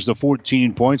 Scores the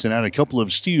 14 points and had a couple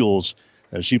of steals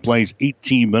as she plays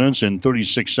 18 minutes and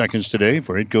 36 seconds today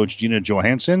for head coach Gina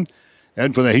Johansson.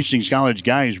 And for the Hastings College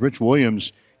guys, Rich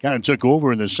Williams kind of took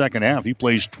over in the second half. He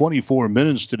plays 24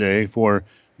 minutes today for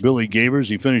Billy Gavers.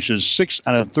 He finishes 6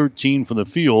 out of 13 from the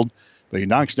field, but he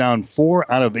knocks down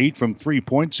 4 out of 8 from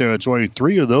three-point territory,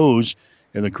 3 of those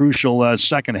in the crucial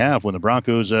second half when the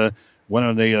Broncos went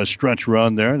on a stretch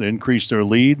run there to increase their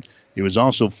lead. He was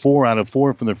also 4 out of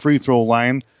 4 from the free throw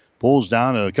line, pulls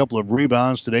down a couple of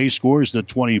rebounds today, scores the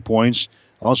 20 points,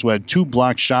 also had 2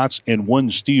 blocked shots and 1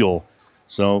 steal.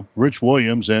 So Rich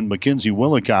Williams and Mackenzie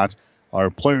Willicott are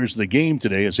players of the game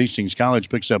today as Hastings College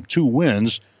picks up 2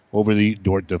 wins over the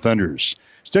Dordt defenders.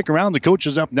 Stick around. The coach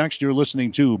is up next. You're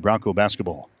listening to Bronco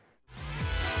Basketball.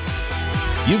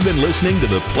 You've been listening to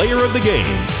the Player of the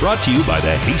Game, brought to you by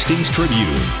the Hastings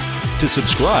Tribune. To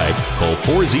subscribe, call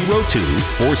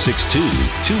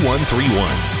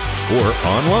 402-462-2131 or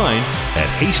online at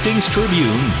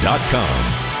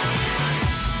hastingstribune.com.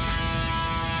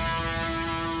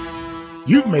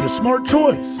 You've made a smart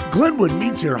choice. Glenwood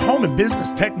meets your home and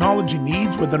business technology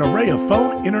needs with an array of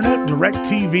phone, internet, direct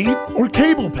TV, or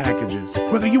cable packages.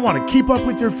 Whether you want to keep up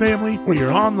with your family or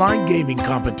your online gaming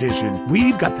competition,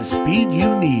 we've got the speed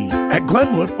you need. At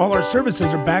Glenwood, all our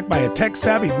services are backed by a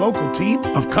tech-savvy local team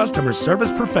of customer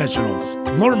service professionals.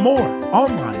 Learn more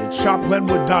online at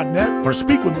shopglenwood.net or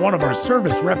speak with one of our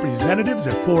service representatives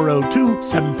at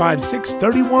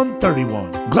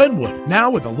 402-756-3131. Glenwood, now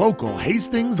with a local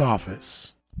Hastings office.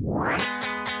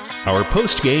 Our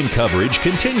post-game coverage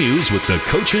continues with the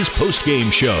Coach's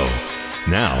Post-Game Show.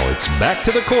 Now it's back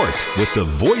to the court with the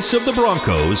voice of the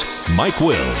Broncos, Mike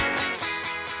Will.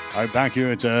 All right, back here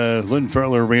at Lynn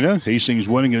Farrell Arena. Hastings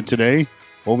winning it today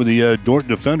over the Dordt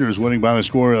defenders, winning by the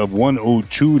score of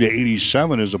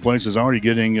 102-87 as the place is already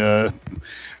getting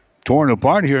torn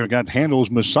apart here. Got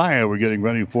Handel's Messiah we're getting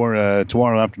ready for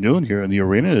tomorrow afternoon here in the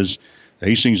arena as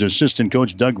Hastings assistant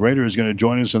coach Doug Rader is going to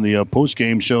join us on the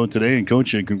post-game show today. And,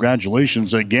 Coach,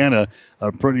 congratulations again.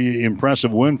 A pretty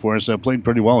impressive win for us. Played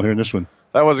pretty well here in this one.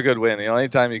 That was a good win.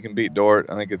 Anytime you can beat Dordt,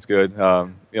 I think it's good.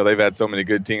 They've had so many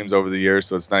good teams over the years,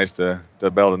 so it's nice to be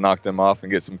able to knock them off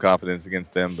and get some confidence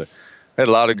against them. But we had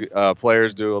a lot of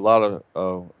players do a lot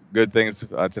of good things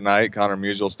tonight. Connor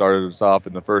Musial started us off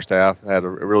in the first half, had a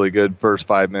really good first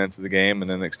 5 minutes of the game, and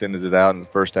then extended it out in the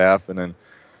first half. And then,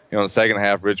 in the second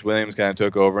half, Rich Williams kind of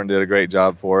took over and did a great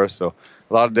job for us. So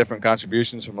a lot of different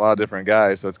contributions from a lot of different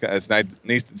guys. So it's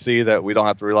nice to see that we don't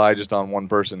have to rely just on one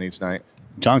person each night.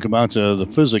 Talk about the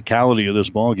physicality of this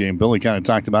ball game. Billy kind of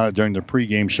talked about it during the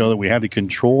pregame show that we had to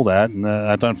control that, and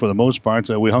I thought for the most part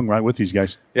we hung right with these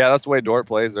guys. Yeah, that's the way Dordt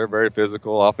plays. They're very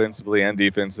physical, offensively and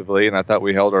defensively, and I thought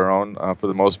we held our own for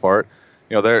the most part.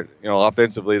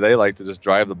 Offensively they like to just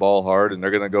drive the ball hard, and they're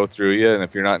going to go through you, and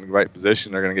if you're not in the right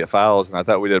position, they're going to get fouls. And I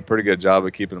thought we did a pretty good job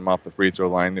of keeping them off the free throw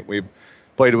line. We've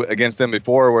played against them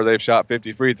before where they've shot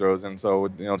 50 free throws, and so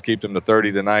to keep them to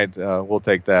 30 tonight, we'll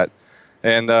take that.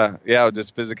 And,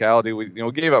 just physicality.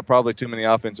 We gave up probably too many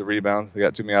offensive rebounds. They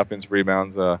got too many offensive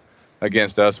rebounds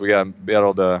against us. We got to be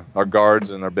able to – our guards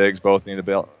and our bigs both need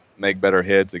to make better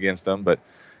hits against them. But,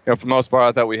 for the most part,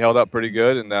 I thought we held up pretty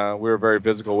good, and we were very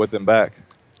physical with them back.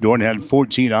 Dordt had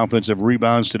 14 offensive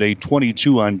rebounds today,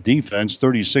 22 on defense,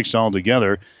 36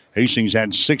 altogether. Hastings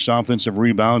had 6 offensive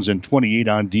rebounds and 28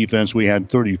 on defense. We had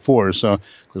 34. So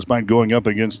despite going up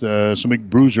against some big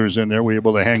bruisers in there, we were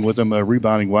able to hang with them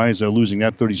rebounding-wise, losing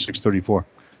that 36-34.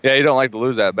 Yeah, you don't like to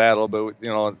lose that battle, but,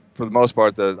 for the most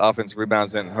part, the offensive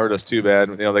rebounds didn't hurt us too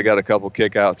bad. They got a couple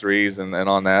kick-out threes and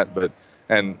on that,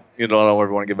 and you don't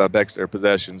ever want to give up extra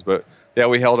possessions. But, yeah,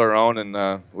 we held our own,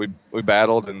 and we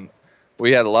battled, and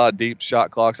we had a lot of deep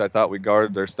shot clocks. I thought we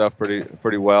guarded their stuff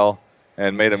pretty well.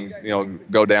 And made them,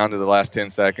 go down to the last 10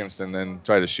 seconds and then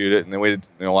try to shoot it. And then we,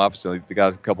 obviously they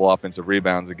got a couple offensive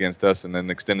rebounds against us and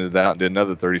then extended it out and did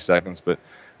another 30 seconds. But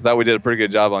I thought we did a pretty good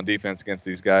job on defense against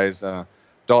these guys.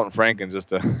 Dalton Franken's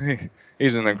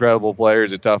he's an incredible player.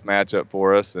 He's a tough matchup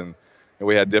for us, and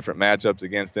we had different matchups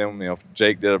against him.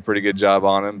 Jake did a pretty good job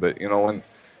on him, but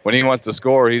when he wants to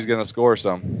score, he's going to score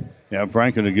some. Yeah,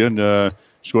 Franken again.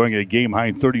 Scoring a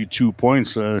game-high 32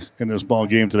 points in this ball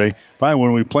game today. Probably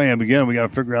when we play him again, we got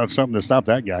to figure out something to stop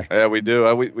that guy. Yeah, we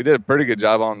do. We did a pretty good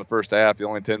job on the first half.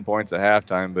 Only 10 points at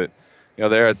halftime, but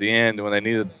there at the end when they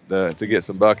needed to get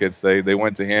some buckets, they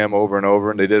went to him over and over,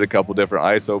 and they did a couple different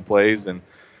ISO plays. And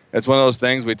it's one of those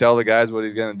things we tell the guys what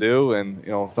he's going to do.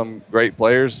 And some great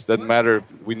players, doesn't matter if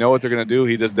we know what they're going to do,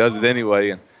 he just does it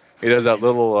anyway. And he does that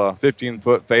little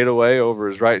 15-foot fadeaway over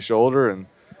his right shoulder, and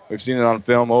we've seen it on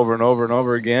film over and over and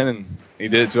over again, and he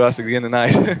did it to us again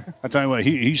tonight. I'll tell you what,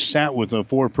 he sat with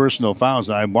 4 personal fouls.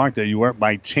 I marked that you were up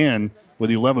by 10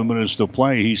 with 11 minutes to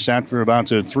play. He sat for about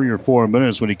 3 or 4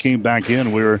 minutes. When he came back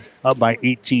in, we were up by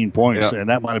 18 points, and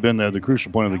that might have been the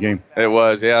crucial point of the game. It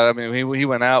was, yeah. I mean, he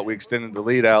went out. We extended the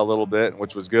lead out a little bit,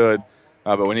 which was good.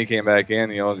 But when he came back in,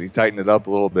 he tightened it up a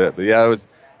little bit. But, yeah, it was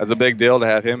a big deal to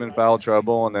have him in foul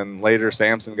trouble, and then later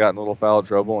Sampson got in a little foul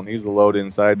trouble, and he's the load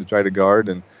inside to try to guard,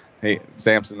 and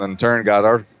Sampson in turn got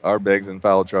our bigs in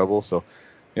foul trouble. So,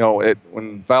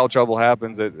 when foul trouble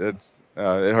happens, it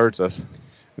hurts us.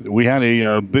 We had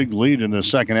a big lead in the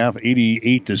second half,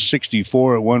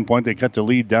 88-64 at one point. They cut the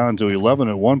lead down to 11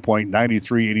 at one point,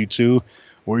 93-82.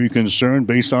 Were you concerned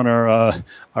based on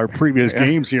our previous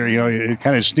games here? It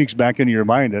kind of sneaks back into your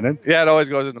mind, doesn't it? Yeah, it always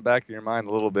goes in the back of your mind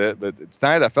a little bit. But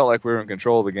tonight I felt like we were in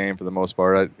control of the game for the most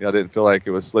part. I didn't feel like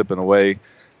it was slipping away.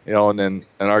 And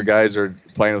our guys are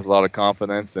playing with a lot of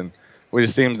confidence, and we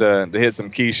just seemed to hit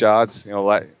some key shots.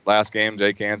 Last game,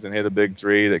 Jake Hansen hit a big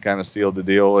 3 that kind of sealed the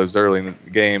deal. It was early in the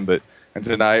game, and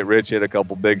tonight Rich hit a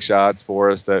couple big shots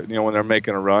for us that, when they're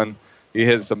making a run, he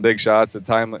hit some big shots at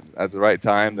the right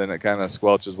time, then it kind of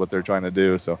squelches what they're trying to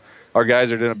do. So our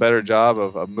guys are doing a better job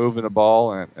of moving the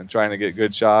ball and trying to get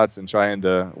good shots and trying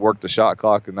to work the shot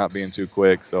clock and not being too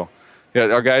quick. So, yeah,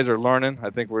 our guys are learning. I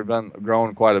think we've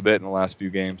grown quite a bit in the last few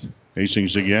games.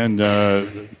 Hastings again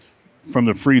from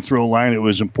the free throw line. It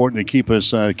was important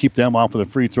to keep them off of the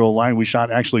free throw line. We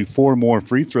shot actually 4 more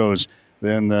free throws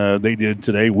than they did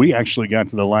today. We actually got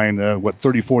to the line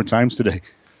 34 times today.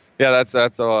 Yeah,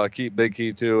 that's a big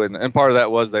key too, and part of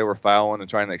that was they were fouling and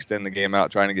trying to extend the game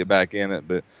out, trying to get back in it.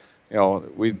 But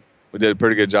we did a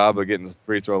pretty good job of getting the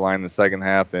free throw line in the second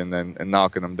half and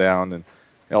knocking them down. And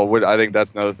I think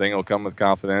that's another thing. It'll come with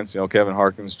confidence. Kevin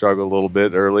Harkins struggled a little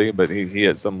bit early, but he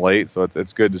hit some late, so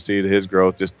it's good to see his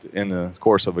growth just in the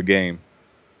course of a game.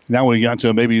 Now we got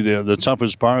to maybe the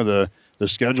toughest part of the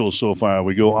schedule so far.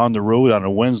 We go on the road on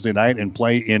a Wednesday night and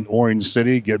play in Orange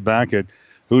City, get back at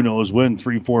who knows when,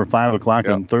 3, 4, 5 o'clock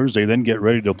on Thursday, then get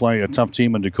ready to play a tough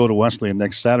team in Dakota Wesleyan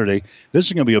next Saturday. This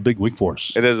is going to be a big week for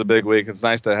us. It is a big week. It's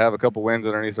nice to have a couple wins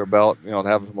underneath our belt, to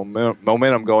have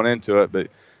momentum going into it. But,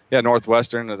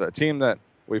 Northwestern is a team that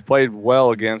we've played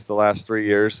well against the last 3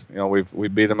 years.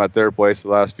 We've beat them at their place the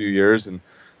last few years, and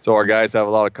so our guys have a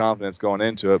lot of confidence going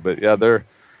into it. But, they're,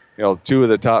 two of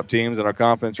the top teams in our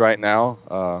conference right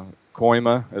now.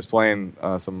 Koima is playing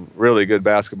some really good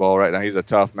basketball right now. He's a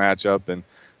tough matchup, and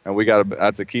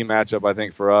that's a key matchup, I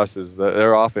think, for us is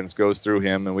their offense goes through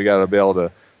him, and we got to be able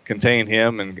to contain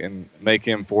him and make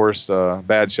him force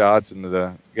bad shots.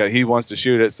 And he wants to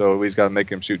shoot it, so we just got to make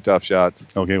him shoot tough shots.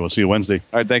 Okay, we'll see you Wednesday.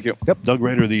 All right, thank you. Yep, Doug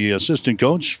Rader, the assistant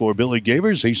coach for Billy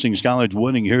Gavers. Hastings College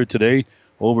winning here today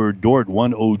over Dordt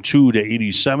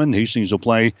 102-87. Hastings will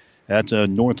play at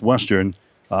Northwestern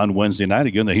on Wednesday night.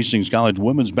 Again, the Hastings College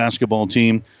women's basketball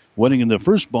team winning in the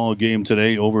first ball game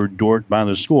today over Dordt by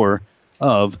the score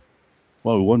of,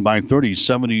 we won by 30,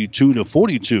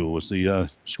 72-42 was the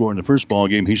score in the first ball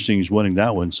game. Hastings winning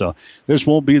that one. So this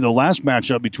won't be the last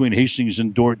matchup between Hastings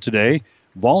and Dordt today.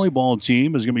 Volleyball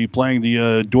team is going to be playing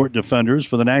the Dordt Defenders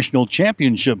for the national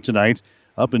championship tonight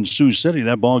up in Sioux City.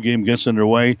 That ball game gets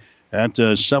underway at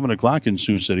 7 o'clock in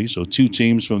Sioux City. So two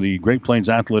teams from the Great Plains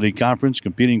Athletic Conference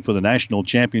competing for the national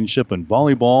championship in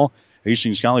volleyball.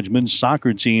 Hastings College men's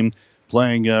soccer team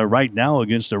playing right now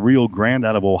against the Rio Grande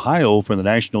out of Ohio for the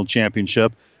national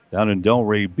championship down in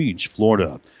Delray Beach,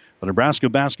 Florida. The Nebraska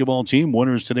basketball team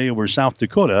winners today over South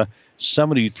Dakota,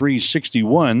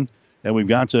 73-61. And we've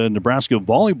got Nebraska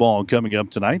volleyball coming up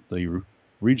tonight, the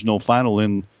regional final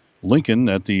in Lincoln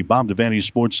at the Bob Devaney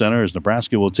Sports Center as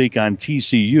Nebraska will take on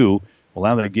TCU. We'll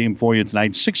have that game for you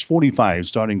tonight, 6:45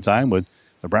 starting time with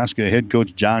Nebraska head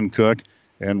coach John Cook.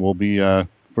 And we'll be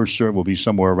first serve will be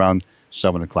somewhere around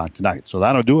 7 o'clock tonight. So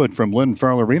that'll do it from Lynn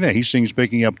Farrell Arena. Hastings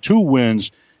picking up 2 wins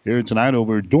here tonight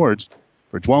over Dordt.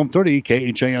 For 1230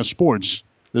 KHAS Sports,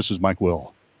 this is Mike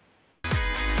Will.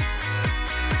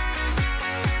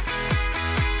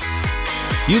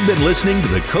 You've been listening to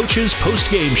the Coach's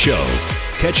Post-Game Show.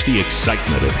 Catch the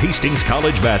excitement of Hastings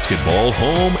College basketball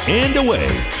home and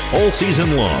away all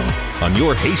season long on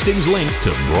your Hastings link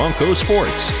to Bronco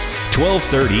Sports,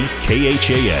 1230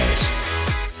 KHAS.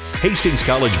 Hastings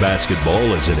College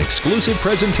basketball is an exclusive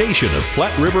presentation of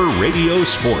Platte River Radio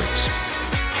Sports.